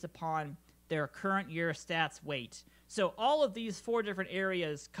based upon their current year stats weight. So all of these 4 different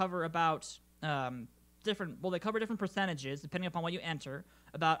areas cover about they cover different percentages, depending upon what you enter,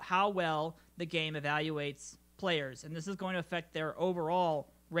 about how well the game evaluates players. And this is going to affect their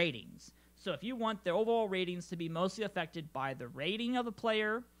overall ratings. So if you want their overall ratings to be mostly affected by the rating of the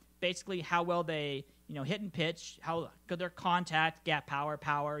player, basically how well they, hit and pitch, how good their contact, gap power,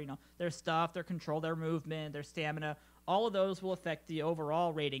 their stuff, their control, their movement, their stamina, all of those will affect the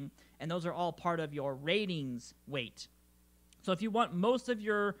overall rating. And those are all part of your ratings weight. So if you want most of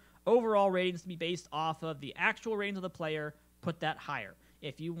your overall ratings to be based off of the actual ratings of the player, put that higher.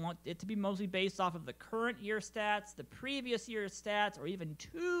 If you want it to be mostly based off of the current year stats, the previous year's stats, or even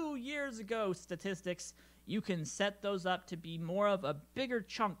 2 years ago statistics, you can set those up to be more of a bigger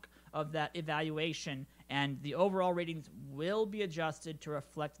chunk of that evaluation, and the overall ratings will be adjusted to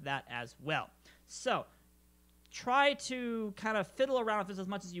reflect that as well. So try to kind of fiddle around with this as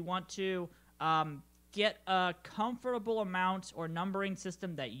much as you want to. Get a comfortable amount or numbering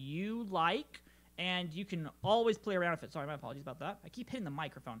system that you like, and you can always play around with it. Sorry, my apologies about that. I keep hitting the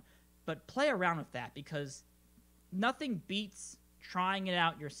microphone. But play around with that, because nothing beats trying it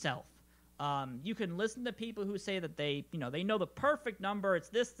out yourself. You can listen to people who say that they know the perfect number. It's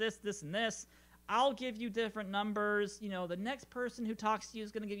this, and this. I'll give you different numbers. The next person who talks to you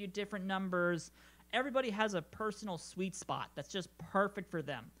is going to give you different numbers. Everybody has a personal sweet spot that's just perfect for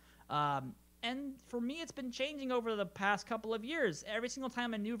them. And for me, it's been changing over the past couple of years. Every single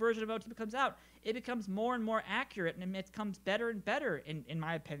time a new version of OOTP comes out, it becomes more and more accurate, and it becomes better and better, in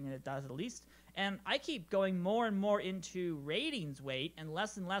my opinion, it does at least. And I keep going more and more into ratings weight and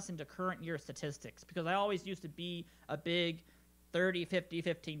less into current year statistics, because I always used to be a big 30, 50,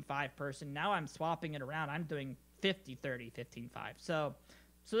 15, 5 person. Now I'm swapping it around. I'm doing 50, 30, 15, 5. So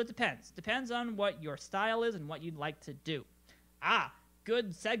it depends. Depends on what your style is and what you'd like to do.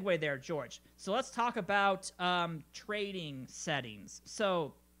 Good segue there, George. So let's talk about trading settings.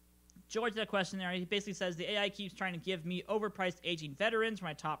 So George did a question there. He basically says, the AI keeps trying to give me overpriced aging veterans for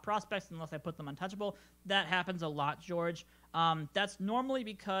my top prospects unless I put them untouchable. That happens a lot, George. That's normally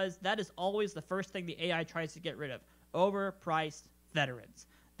because that is always the first thing the AI tries to get rid of. Overpriced veterans.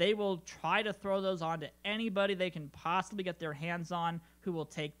 They will try to throw those onto anybody they can possibly get their hands on who will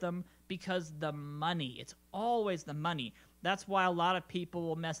take them, because the money. It's always the money. That's why a lot of people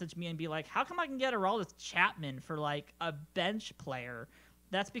will message me and be like, how come I can get Aroldis Chapman for like a bench player?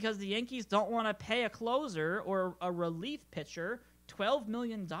 That's because the Yankees don't want to pay a closer or a relief pitcher $12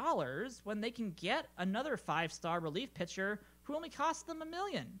 million when they can get another 5-star relief pitcher who only costs them $1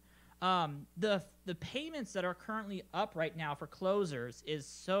 million. The payments that are currently up right now for closers is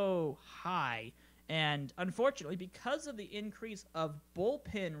so high, and unfortunately, because of the increase of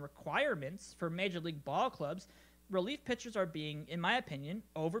bullpen requirements for Major League ball clubs, relief pitchers are being, in my opinion,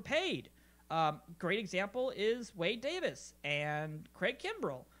 overpaid. Great example is Wade Davis and Craig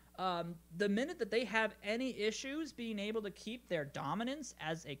Kimbrell. The minute that they have any issues being able to keep their dominance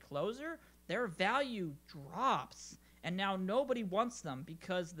as a closer, their value drops. And now nobody wants them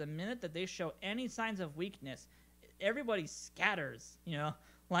because the minute that they show any signs of weakness, everybody scatters,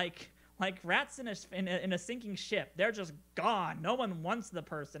 like rats in a sinking ship. They're just gone. No one wants the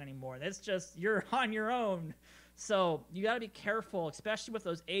person anymore. It's just, you're on your own. So you got to be careful, especially with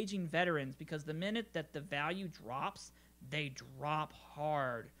those aging veterans, because the minute that the value drops, they drop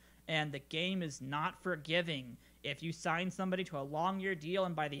hard. And the game is not forgiving. If you sign somebody to a long-year deal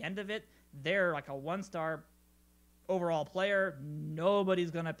and by the end of it, they're like a 1-star overall player,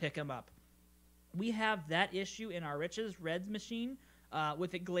 nobody's going to pick him up. We have that issue in our Riches Reds machine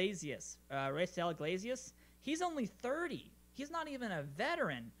with Iglesias. Raisel Iglesias, he's only 30. He's not even a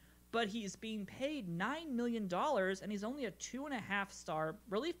veteran, but he's being paid $9 million, and he's only a 2.5-star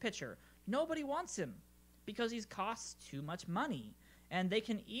relief pitcher. Nobody wants him because he costs too much money. And they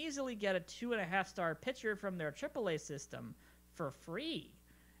can easily get a 2.5-star pitcher from their AAA system for free.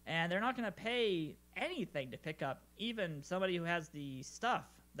 And they're not going to pay anything to pick up even somebody who has the stuff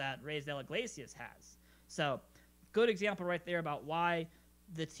that Raisel Iglesias has. So, good example right there about why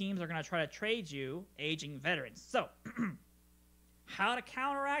the teams are going to try to trade you aging veterans. So, how to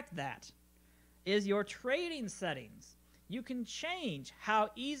counteract that is your trading settings. You can change how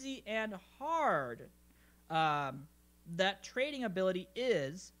easy and hard that trading ability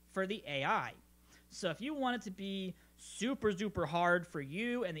is for the AI. So if you want it to be super, super hard for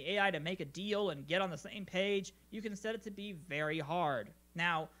you and the AI to make a deal and get on the same page, you can set it to be very hard.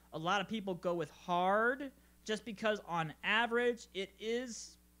 Now, a lot of people go with hard just because on average it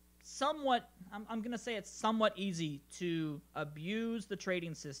is somewhat, I'm going to say it's somewhat easy to abuse the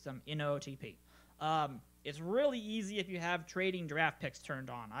trading system in OOTP. It's really easy if you have trading draft picks turned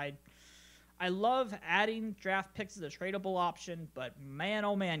on. I love adding draft picks as a tradable option, but man,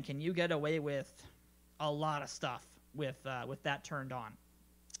 oh man, can you get away with a lot of stuff with that turned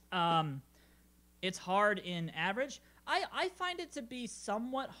on. It's hard in average. I find it to be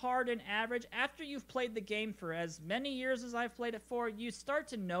somewhat hard in average. After you've played the game for as many years as I've played it for, you start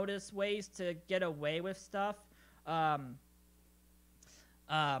to notice ways to get away with stuff. Yeah,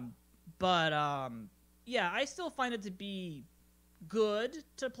 I still find it to be good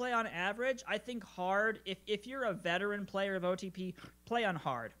to play on average. I think hard, if you're a veteran player of OTP, play on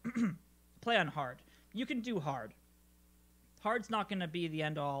hard. Play on hard. You can do hard. Hard's not going to be the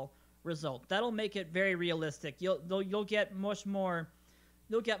end-all result. That'll make it very realistic. You'll get much more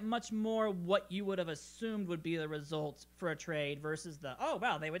what you would have assumed would be the result for a trade versus the, oh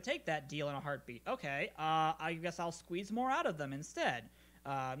wow, they would take that deal in a heartbeat. Okay, I guess I'll squeeze more out of them instead.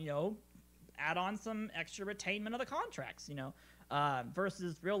 Add on some extra retainment of the contracts,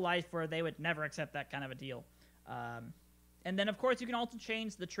 versus real life where they would never accept that kind of a deal. And then, of course, you can also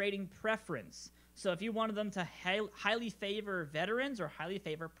change the trading preference. So if you wanted them to highly favor veterans or highly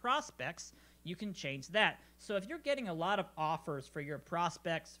favor prospects, you can change that. So if you're getting a lot of offers for your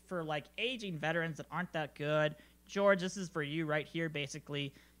prospects for, like, aging veterans that aren't that good, George, this is for you right here,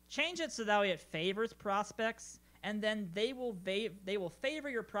 basically. Change it so that way it favors prospects, and then they will favor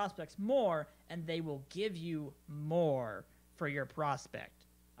your prospects more, and they will give you more for your prospect.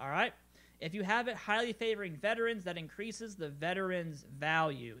 All right? If you have it highly favoring veterans, that increases the veterans'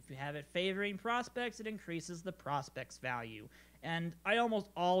 value. If you have it favoring prospects, it increases the prospects' value. And I almost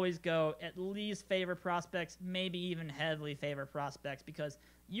always go at least favor prospects, maybe even heavily favor prospects, because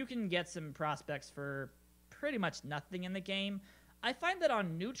you can get some prospects for pretty much nothing in the game. I find that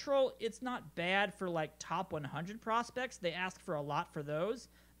on neutral, it's not bad for like top 100 prospects. They ask for a lot for those,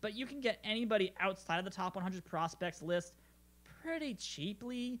 but you can get anybody outside of the top 100 prospects list pretty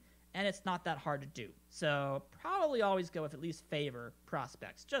cheaply, and it's not that hard to do. So probably always go with at least favor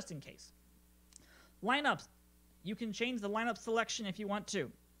prospects, just in case. Lineups. You can change the lineup selection if you want to.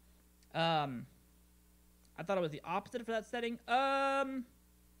 I thought it was the opposite for that setting.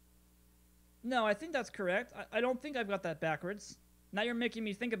 No, I think that's correct. I don't think I've got that backwards. Now you're making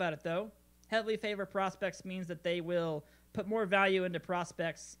me think about it, though. Heavily favor prospects means that they will put more value into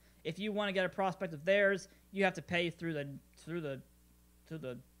prospects. If you want to get a prospect of theirs, you have to pay through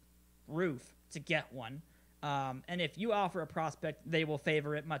the roof to get one. And if you offer a prospect, they will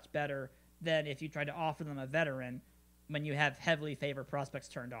favor it much better than if you try to offer them a veteran when you have heavily favored prospects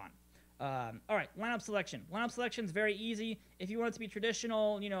turned on. All right, lineup selection. Lineup selection is very easy. If you want it to be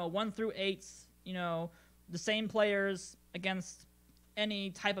traditional, 1 through 8s, the same players against any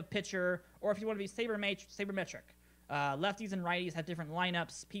type of pitcher, or if you want to be sabermetric. Lefties and righties have different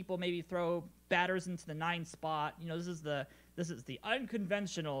lineups. People maybe throw batters into the 9 spot. This is the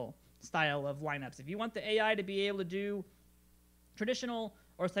unconventional style of lineups. If you want the AI to be able to do traditional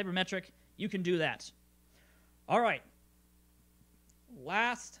or sabermetric, you can do that. All right.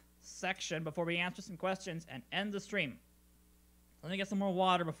 Last section before we answer some questions and end the stream. Let me get some more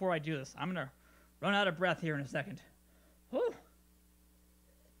water before I do this. I'm going to run out of breath here in a second. Whew.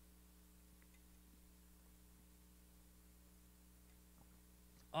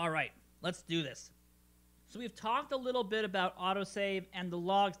 All right, let's do this. So we've talked a little bit about autosave and the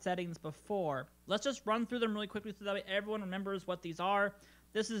log settings before. Let's just run through them really quickly so that way everyone remembers what these are.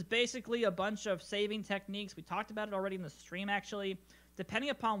 This is basically a bunch of saving techniques. We talked about it already in the stream, actually. Depending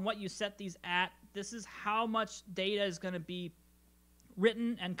upon what you set these at, this is how much data is going to be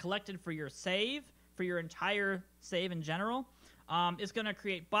written and collected for your save, for your entire save in general. It's going to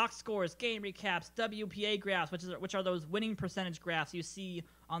create box scores, game recaps, WPA graphs, which are those winning percentage graphs you see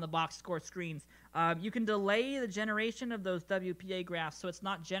on the box score screens. You can delay the generation of those WPA graphs, so it's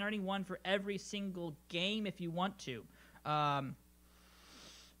not generating one for every single game if you want to.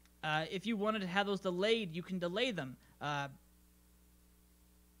 If you wanted to have those delayed, you can delay them.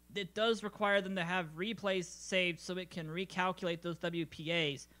 It does require them to have replays saved so it can recalculate those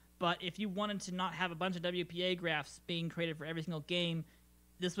WPAs. But if you wanted to not have a bunch of WPA graphs being created for every single game,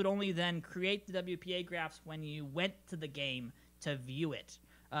 this would only then create the WPA graphs when you went to the game to view it.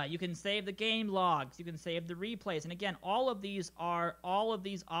 You can save the game logs. You can save the replays. And again, all of these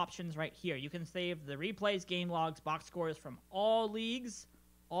options right here. You can save the replays, game logs, box scores from all leagues,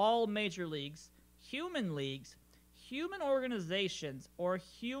 all major leagues, human organizations, or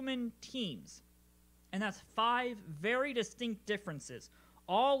human teams. And that's 5 very distinct differences.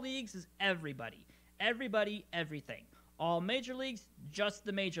 All leagues is everybody. Everybody, everything. All major leagues, just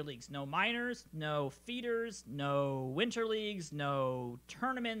the major leagues. No minors, no feeders, no winter leagues, no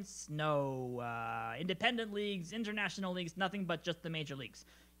tournaments, no independent leagues, international leagues, nothing but just the major leagues.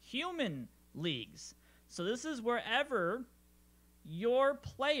 Human leagues. So this is wherever your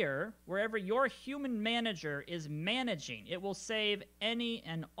player, wherever your human manager is managing. It will save any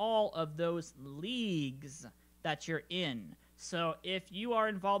and all of those leagues that you're in. So if you are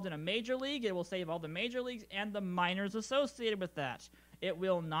involved in a major league, it will save all the major leagues and the minors associated with that. It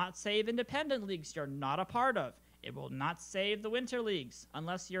will not save independent leagues you're not a part of. It will not save the winter leagues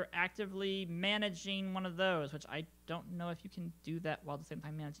unless you're actively managing one of those, which I don't know if you can do that while at the same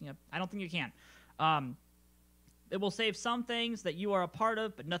time managing a... I don't think you can. It will save some things that you are a part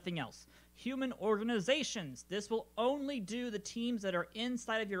of, but nothing else. Human organizations. This will only do the teams that are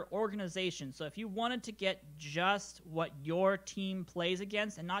inside of your organization. So if you wanted to get just what your team plays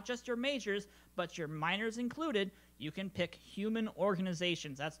against, and not just your majors, but your minors included, you can pick human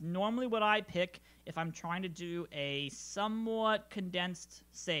organizations. That's normally what I pick if I'm trying to do a somewhat condensed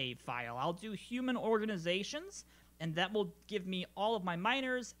save file. I'll do human organizations, and that will give me all of my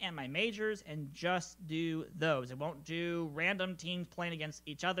minors and my majors and just do those. It won't do random teams playing against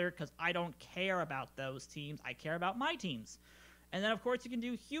each other because I don't care about those teams. I care about my teams. And then, of course, you can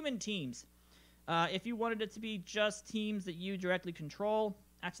do human teams. If you wanted it to be just teams that you directly control.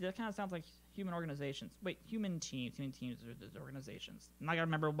 Actually, that kind of sounds like human organizations. Wait, human teams. Human teams are organizations. I'm not going to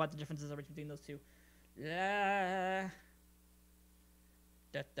remember what the differences are between those two. Gotta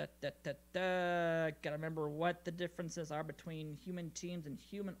remember what the differences are between human teams and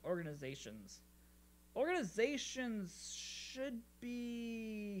human organizations. Organizations should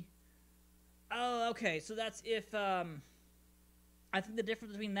be... Oh, okay, so that's if, I think the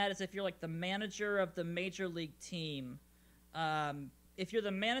difference between that is if you're like the manager of the major league team. If you're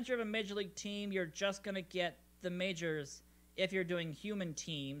the manager of a major league team, you're just gonna get the majors if you're doing human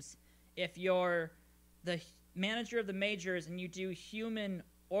teams. If you're the manager of the majors and you do human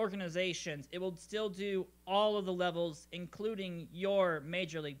organizations, it will still do all of the levels, including your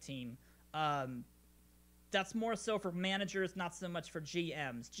major league team. That's more so for managers, not so much for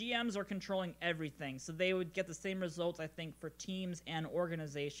GMs. GMs are controlling everything, so they would get the same results, I think, for teams and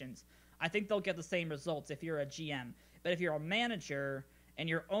organizations. I think they'll get the same results if you're a GM. But if you're a manager and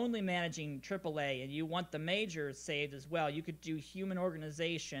you're only managing AAA and you want the majors saved as well, you could do human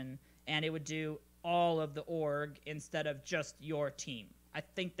organization and it would do all of the org instead of just your team. I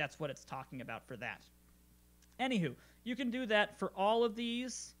think that's what it's talking about for that. Anywho, you can do that for all of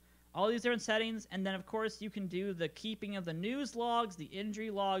these. all these different settings, and then of course you can do the keeping of the news logs, the injury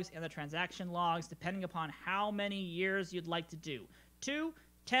logs, and the transaction logs, depending upon how many years you'd like to do. 2,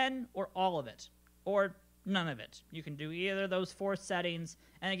 10, or all of it, or none of it. You can do either of those 4 settings,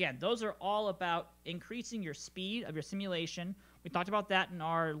 and again, those are all about increasing your speed of your simulation. We talked about that in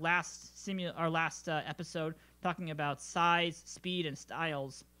our last episode, talking about size, speed, and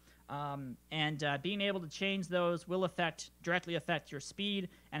styles. Being able to change those will directly affect your speed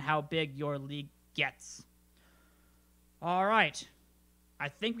and how big your league gets. All right. I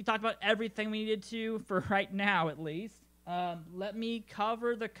think we talked about everything we needed to for right now, at least. Let me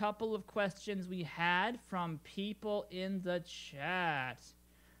cover the couple of questions we had from people in the chat.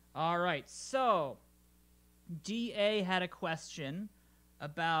 All right. So, DA had a question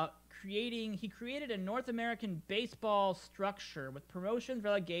about he created a North American baseball structure with promotions,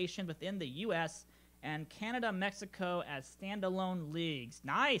 relegation within the U.S., and Canada, Mexico as standalone leagues.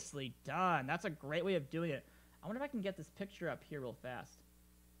 Nicely done. That's a great way of doing it. I wonder if I can get this picture up here real fast.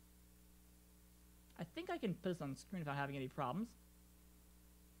 I think I can put this on the screen without having any problems.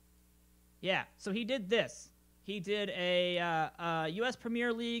 Yeah, so he did this. He did a U.S.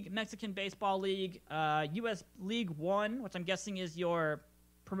 Premier League, Mexican Baseball League, U.S. League One, which I'm guessing is your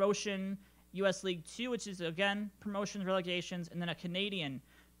promotion, U.S. League 2, which is, again, promotions, relegations, and then a Canadian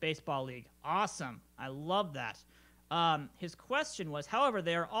Baseball League. Awesome. I love that. His question was, however,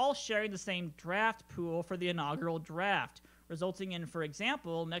 they are all sharing the same draft pool for the inaugural draft, resulting in, for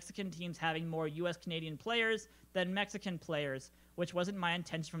example, Mexican teams having more U.S. Canadian players than Mexican players, which wasn't my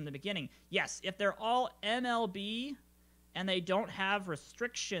intention from the beginning. Yes, if they're all MLB and they don't have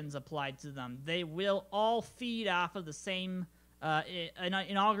restrictions applied to them, they will all feed off of the same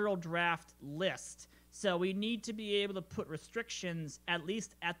inaugural draft list. So we need to be able to put restrictions at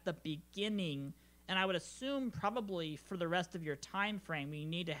least at the beginning, and I would assume probably for the rest of your time frame we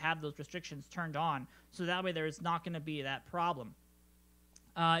need to have those restrictions turned on, so that way there is not going to be that problem.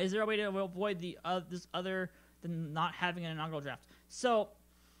 Is there a way to avoid this other than not having an inaugural draft? So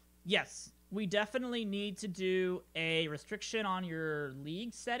yes, we definitely need to do a restriction on your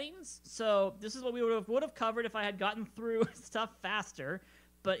league settings. So this is what we would have covered if I had gotten through stuff faster.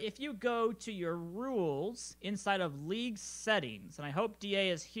 But if you go to your rules inside of league settings, and I hope DA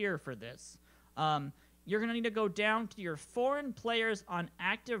is here for this, you're going to need to go down to your foreign players on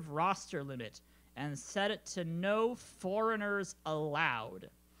active roster limit and set it to no foreigners allowed.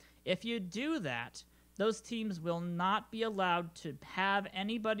 If you do that, those teams will not be allowed to have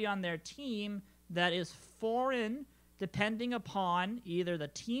anybody on their team that is foreign, depending upon either the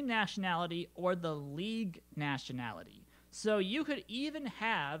team nationality or the league nationality. So you could even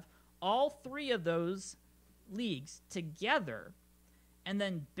have all 3 of those leagues together and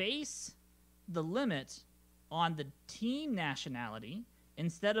then base the limit on the team nationality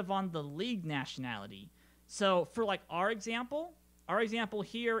instead of on the league nationality. So for like our example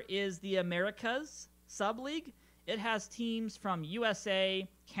here is the Americas Sub-League. It has teams from USA,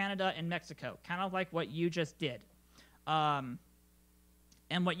 Canada, and Mexico, kind of like what you just did. And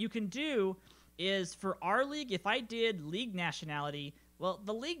what you can do is for our league, if I did league nationality, well,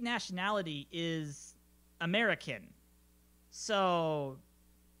 the league nationality is American. So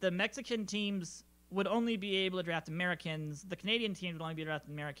the Mexican teams would only be able to draft Americans. The Canadian teams would only be able to draft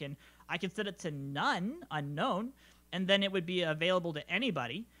American. I could set it to none, unknown, and then it would be available to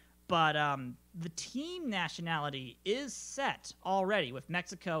anybody. But the team nationality is set already with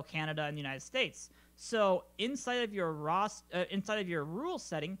Mexico, Canada, and the United States. So inside of your rule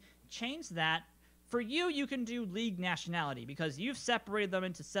setting, change that. For you, you can do league nationality because you've separated them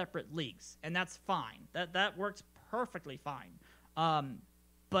into separate leagues, and that's fine. That works perfectly fine.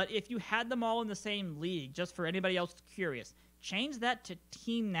 But if you had them all in the same league, just for anybody else curious, change that to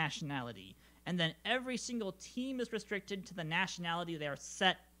team nationality, and then every single team is restricted to the nationality they are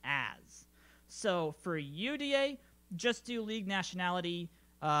set as. So for UDA, just do league nationality.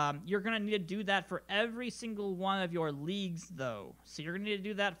 You're going to need to do that for every single one of your leagues, though. So you're going to need to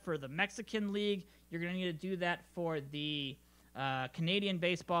do that for the Mexican League. You're going to need to do that for the Canadian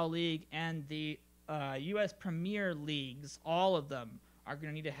Baseball League and the U.S. Premier Leagues. All of them are going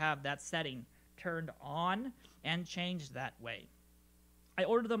to need to have that setting turned on and changed that way. I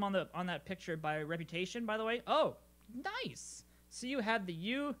ordered them on that picture by reputation, by the way. Oh, nice. So you have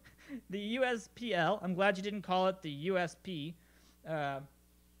the USPL. I'm glad you didn't call it the USP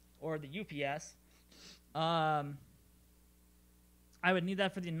or the UPS. I would need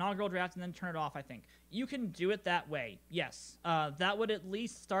that for the inaugural draft and then turn it off, I think. You can do it that way, yes. That would at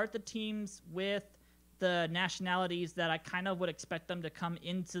least start the teams with the nationalities that I kind of would expect them to come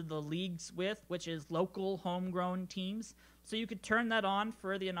into the leagues with, which is local homegrown teams. So you could turn that on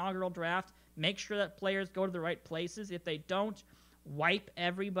for the inaugural draft. Make sure that players go to the right places. If they don't, wipe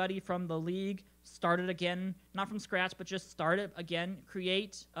everybody from the league. Start it again, not from scratch, but just start it again.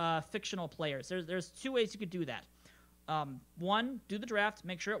 Create fictional players. There's 2 ways you could do that. 1, do the draft,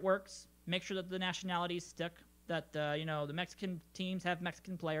 make sure it works, make sure that the nationalities stick, that the Mexican teams have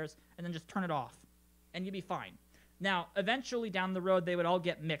Mexican players, and then just turn it off, and you'd be fine. Now, eventually down the road, they would all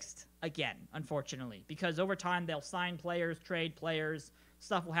get mixed again, unfortunately, because over time they'll sign players, trade players,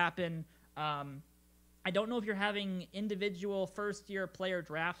 stuff will happen. I don't know if you're having individual first-year player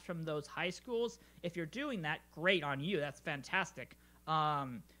drafts from those high schools. If you're doing that, great on you. That's fantastic.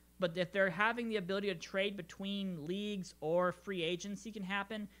 But if they're having the ability to trade between leagues or free agency can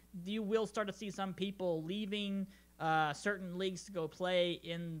happen, you will start to see some people leaving certain leagues to go play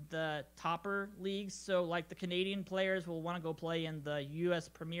in the topper leagues. So, like, the Canadian players will want to go play in the U.S.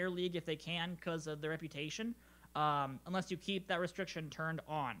 Premier League if they can because of their reputation, unless you keep that restriction turned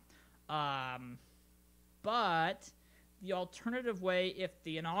on. But the alternative way, if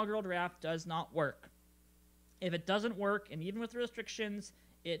the inaugural draft does not work, if it doesn't work, and even with the restrictions,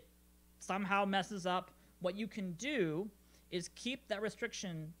 it somehow messes up, what you can do is keep that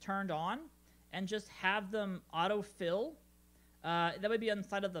restriction turned on and just have them autofill. That would be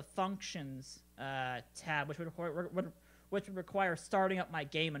inside of the functions tab, which would require starting up my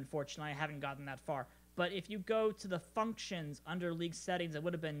game, unfortunately. I haven't gotten that far. But if you go to the functions under league settings, it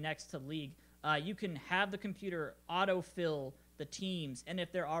would have been next to league. You can have the computer autofill the teams, and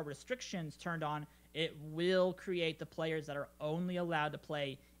if there are restrictions turned on, it will create the players that are only allowed to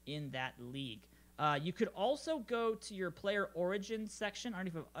play in that league. You could also go to your player origins section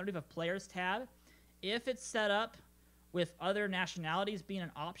underneath of players tab. If it's set up with other nationalities being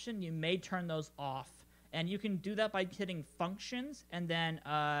an option, you may turn those off. And you can do that by hitting functions and then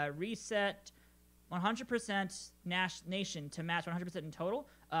reset 100% nation to match 100% in total.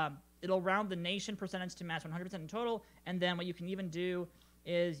 It'll round the nation percentage to match 100% in total, and then what you can even do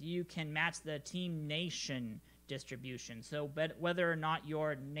is you can match the team nation distribution. So whether or not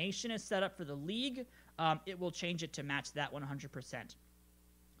your nation is set up for the league, it will change it to match that 100%.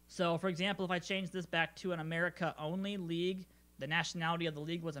 So, for example, if I change this back to an America-only league, the nationality of the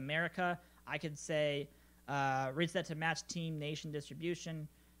league was America, I could say reset to match team nation distribution.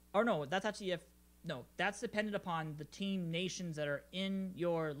 Or no, that's actually that's dependent upon the team nations that are in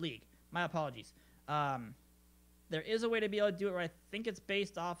your league. My apologies. There is a way to be able to do it where I think it's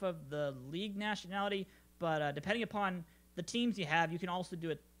based off of the league nationality, but depending upon the teams you have, you can also do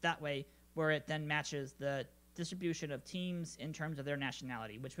it that way where it then matches the distribution of teams in terms of their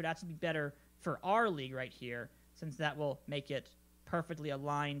nationality, which would actually be better for our league right here, since that will make it perfectly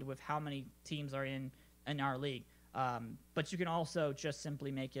aligned with how many teams are in our league. But you can also just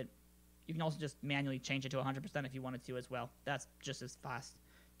simply make it, you can also just manually change it to 100% if you wanted to as well. That's just as fast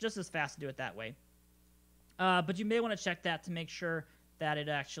to do it that way. But you may want to check that to make sure that it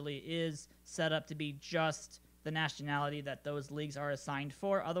actually is set up to be just the nationality that those leagues are assigned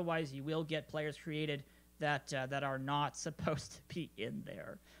for. Otherwise, you will get players created that are not supposed to be in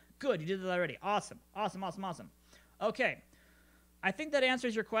there. Good, you did that already. Awesome. Okay, I think that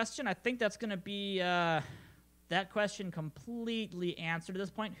answers your question. I think that's going to be that question completely answered at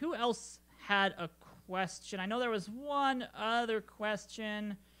this point. Who else had a question? I know there was one other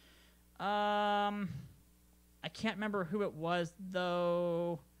question. I can't remember who it was,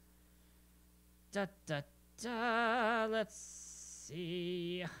 though. Let's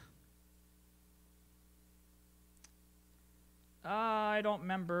see. I don't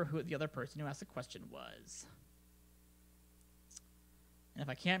remember who the other person who asked the question was. And if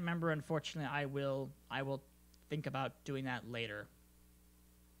I can't remember, unfortunately, I will think about doing that later.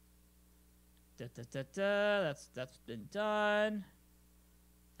 That's been done.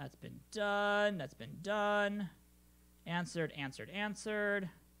 That's been done. That's been done. Answered.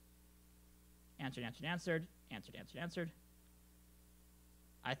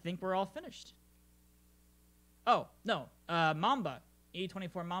 I think we're all finished. Oh, no. Mamba.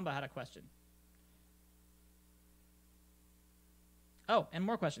 E24 Mamba had a question. Oh, and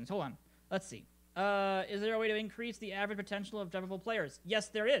more questions. Hold on. Let's see. Is there a way to increase the average potential of drivable players? Yes,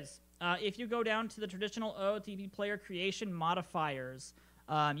 there is. If you go down to the traditional OOTP player creation modifiers,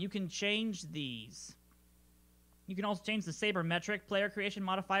 you can change these. You can also change the sabermetric player creation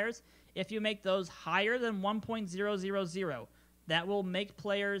modifiers. If you make those higher than 1.000, that will make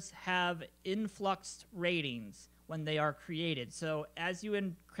players have influxed ratings when they are created. So as you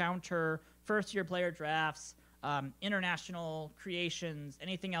encounter first-year player drafts, international creations,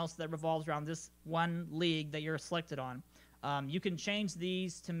 anything else that revolves around this one league that you're selected on, you can change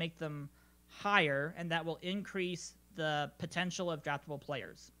these to make them higher, and that will increase the potential of draftable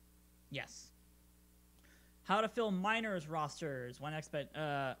players. Yes. How to fill minors rosters.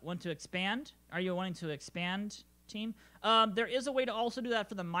 Want to expand? Are you wanting to expand, team? There is a way to also do that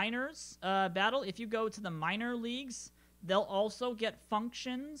for the minors battle. If you go to the minor leagues, they'll also get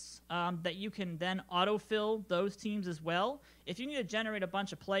functions that you can then autofill those teams as well. If you need to generate a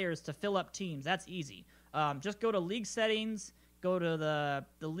bunch of players to fill up teams, that's easy. Just go to league settings, go to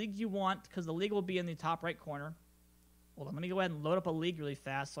the league you want, because the league will be in the top right corner. Hold on, let me go ahead and load up a league really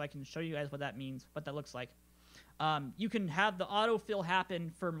fast so I can show you guys what that means, what that looks like. You can have the autofill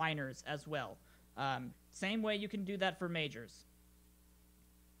happen for minors as well. Same way you can do that for majors.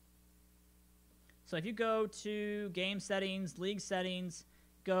 So if you go to game settings, league settings,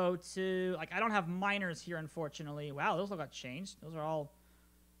 go to, like, I don't have minors here, unfortunately. Wow, those all got changed. Those are all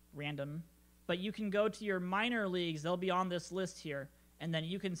random. But you can go to your minor leagues. They'll be on this list here. And then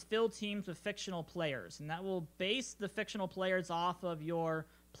you can fill teams with fictional players. And that will base the fictional players off of your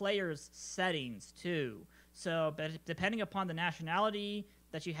players' settings, too. So depending upon the nationality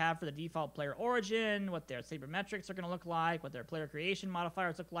that you have for the default player origin, what their sabermetrics are going to look like, what their player creation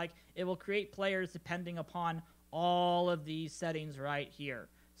modifiers look like, it will create players depending upon all of these settings right here.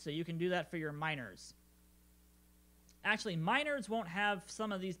 So you can do that for your minors. Actually, minors won't have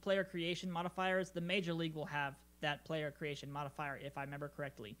some of these player creation modifiers. The major league will have that player creation modifier, if I remember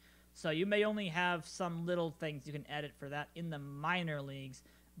correctly. So you may only have some little things you can edit for that in the minor leagues,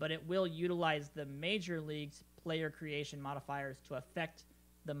 but it will utilize the major leagues' player creation modifiers to affect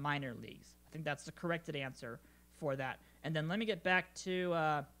the minor leagues. I think that's the corrected answer for that. And then let me get back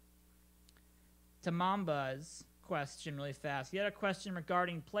to Mamba's question really fast. He had a question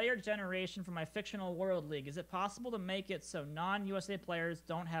regarding player generation for my fictional world league. Is it possible to make it so non-USA players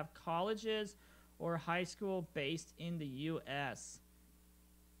don't have colleges or high school based in the U.S.?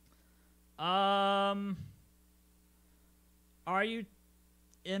 Are you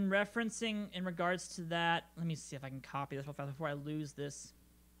in regards to that? Let me see if I can copy this real fast before I lose this.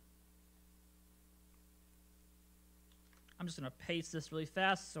 I'm just going to paste this really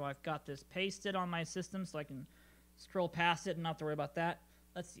fast, so I've got this pasted on my system so I can scroll past it and not have to worry about that.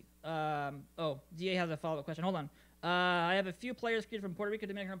 Let's see. DA has a follow-up question. Hold on. I have a few players created from Puerto Rico,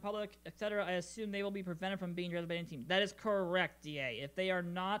 Dominican Republic, etc. I assume they will be prevented from being drafted by any team. That is correct, DA. If they are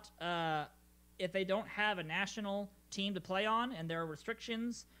not, if they don't have a national team to play on, and there are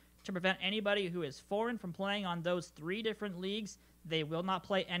restrictions to prevent anybody who is foreign from playing on those 3 different leagues, they will not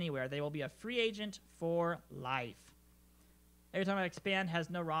play anywhere. They will be a free agent for life. Every time I expand has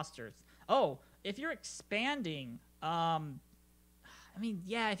no rosters. Oh, if you're expanding, if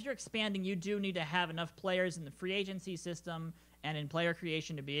you're expanding, you do need to have enough players in the free agency system and in player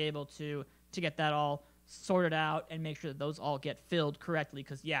creation to be able to get that all sorted out and make sure that those all get filled correctly.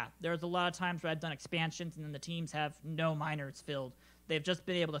 Because, yeah, there's a lot of times where I've done expansions and then the teams have no minors filled. They've just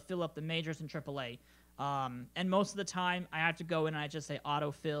been able to fill up the majors in AAA. And most of the time, I have to go in and I just say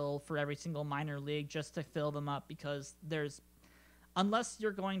autofill for every single minor league just to fill them up, because unless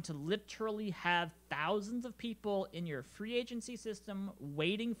you're going to literally have thousands of people in your free agency system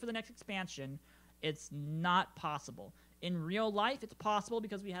waiting for the next expansion, it's not possible. In real life, it's possible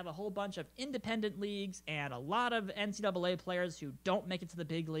because we have a whole bunch of independent leagues and a lot of NCAA players who don't make it to the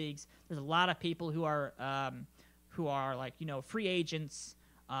big leagues. There's a lot of people who are like, free agents,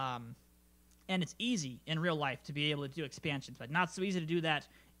 and it's easy in real life to be able to do expansions, but not so easy to do that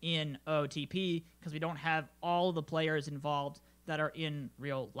in OOTP because we don't have all the players involved that are in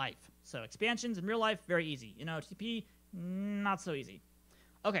real life. So expansions in real life, very easy. In OOTP, not so easy.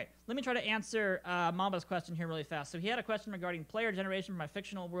 Okay, let me try to answer Mamba's question here really fast. So he had a question regarding player generation for my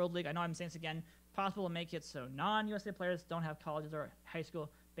fictional world league. I know I'm saying this again. Possible to make it so non-USA players don't have colleges or high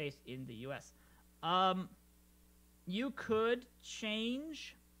school based in the U.S. You could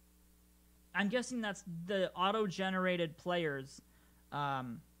change. I'm guessing that's the auto-generated players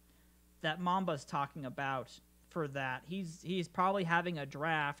that Mamba's talking about for that. He's probably having a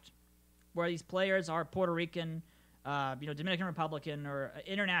draft where these players are Puerto Rican, Dominican Republican, or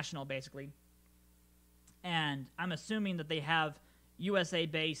international, basically. And I'm assuming that they have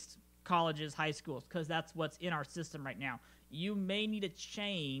USA-based colleges, high schools, because that's what's in our system right now. You may need a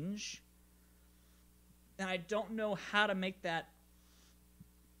change, and I don't know how to make that.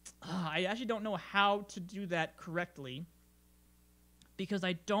 I actually don't know how to do that correctly, because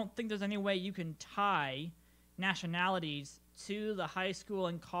I don't think there's any way you can tie nationalities to the high school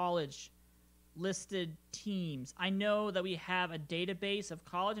and college listed teams. I know that we have a database of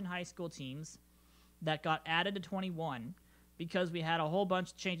college and high school teams that got added to 21 because we had a whole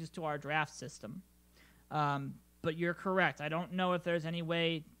bunch of changes to our draft system. But you're correct. I don't know if there's any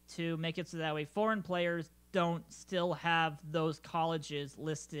way to make it so that way foreign players don't still have those colleges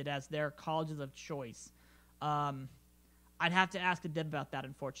listed as their colleges of choice. I'd have to ask a dev about that,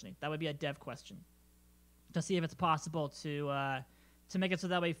 unfortunately. That would be a dev question to see if it's possible to make it so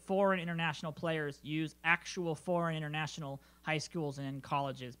that way foreign international players use actual foreign international high schools and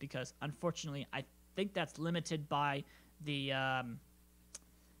colleges, because unfortunately I think that's limited by the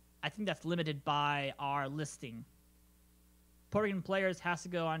our listing. Puerto Rican players has to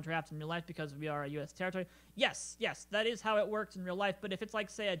go on drafts in real life because we are a U.S. territory. Yes, that is how it works in real life. But if it's like,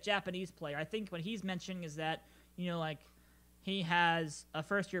 say, a Japanese player, I think what he's mentioning is that, like, he has a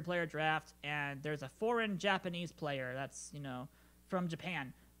first-year player draft, and there's a foreign Japanese player that's, from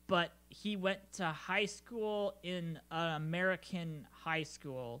Japan. But he went to high school in an American high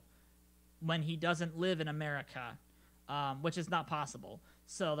school when he doesn't live in America, which is not possible.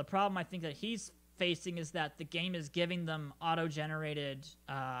 So the problem I think that he's facing is that the game is giving them auto-generated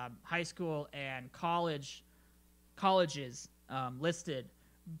high school and colleges listed,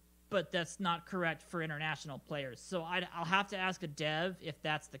 but that's not correct for international players. So I'll have to ask a dev if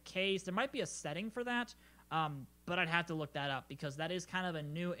that's the case. There might be a setting for that, but I'd have to look that up, because that is kind of a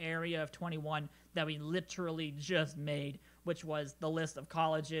new area of 21 that we literally just made, which was the list of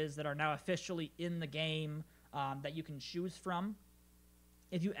colleges that are now officially in the game that you can choose from.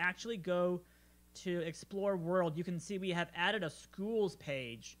 If you actually go to Explore World, you can see we have added a schools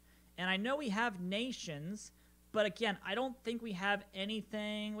page. And I know we have nations, but again, I don't think we have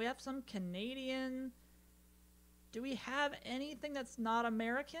anything. We have some Canadian. Do we have anything that's not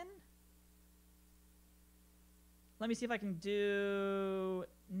American? Let me see if I can do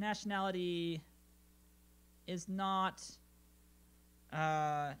nationality is not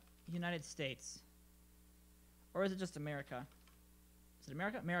United States. Or is it just America? Is it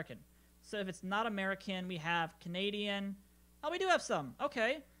America? American. So if it's not American, we have Canadian. Oh, we do have some.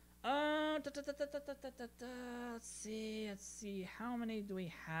 Okay. Let's see. How many do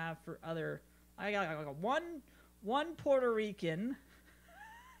we have for other? I got one Puerto Rican.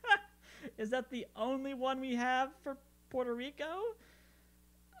 Is that the only one we have for Puerto Rico?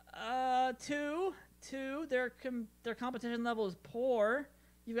 Two. Their competition level is poor.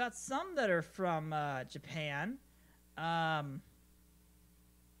 You've got some that are from Japan. A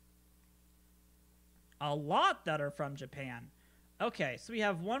lot that are from Japan. Okay, so we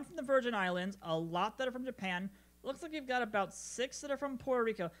have one from the Virgin Islands, a lot that are from Japan. Looks like we've got about 6 that are from Puerto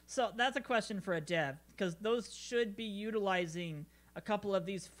Rico. So that's a question for a dev, because those should be utilizing a couple of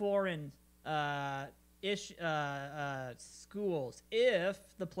these foreign schools if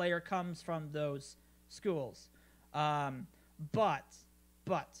the player comes from those schools. But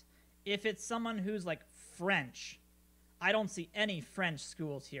if it's someone who's like French, I don't see any French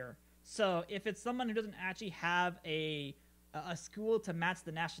schools here. So if it's someone who doesn't actually have a school to match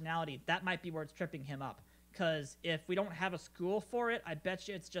the nationality, that might be where it's tripping him up. Because if we don't have a school for it, I bet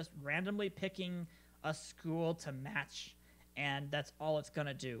you it's just randomly picking a school to match, and that's all it's going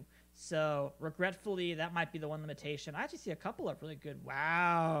to do. So regretfully, that might be the one limitation. I actually see a couple of really good.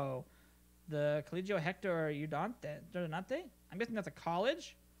 Wow. The Colegio Hector Udonate? I'm guessing that's a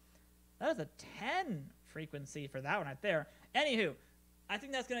college? That is a 10 frequency for that one right there. Anywho, I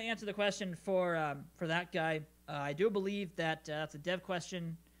think that's going to answer the question for that guy. I do believe that that's a dev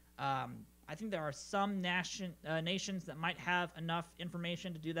question. I think there are some nations that might have enough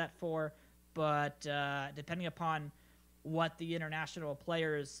information to do that for, but depending upon what the international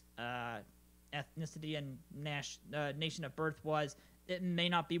player's ethnicity and nation of birth was, it may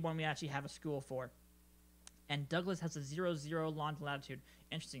not be one we actually have a school for. And Douglas has a 0-0 longitude latitude.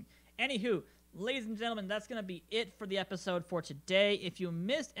 Interesting. Anywho, ladies and gentlemen, that's going to be it for the episode for today. If you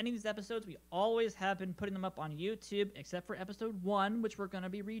missed any of these episodes, we always have been putting them up on YouTube, except for episode 1, which we're going to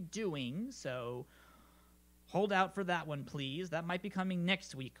be redoing. So hold out for that one, please. That might be coming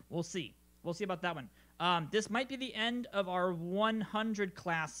next week. We'll see. We'll see about that one. This might be the end of our 100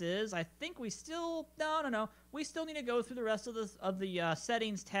 classes. I think we still... No. We still need to go through the rest of the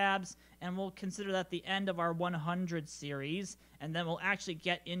settings tabs, and we'll consider that the end of our 100 series. And then we'll actually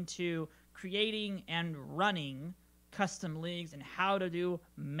get into creating and running custom leagues and how to do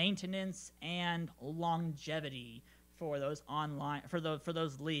maintenance and longevity for those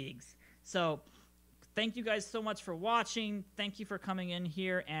those leagues. So thank you guys so much for watching. Thank you for coming in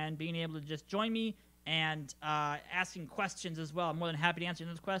here and being able to just join me and asking questions as well. I'm more than happy to answer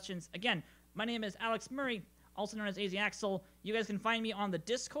those questions. Again, my name is Alex Murray, also known as AZ Axel. You guys can find me on the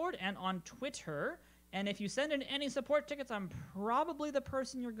Discord and on Twitter. And if you send in any support tickets, I'm probably the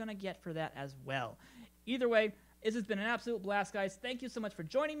person you're going to get for that as well. Either way, this has been an absolute blast, guys. Thank you so much for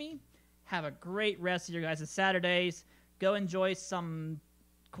joining me. Have a great rest of your guys' Saturdays. Go enjoy some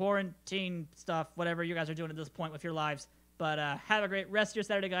quarantine stuff, whatever you guys are doing at this point with your lives. But have a great rest of your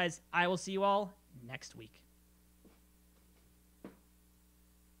Saturday, guys. I will see you all next week.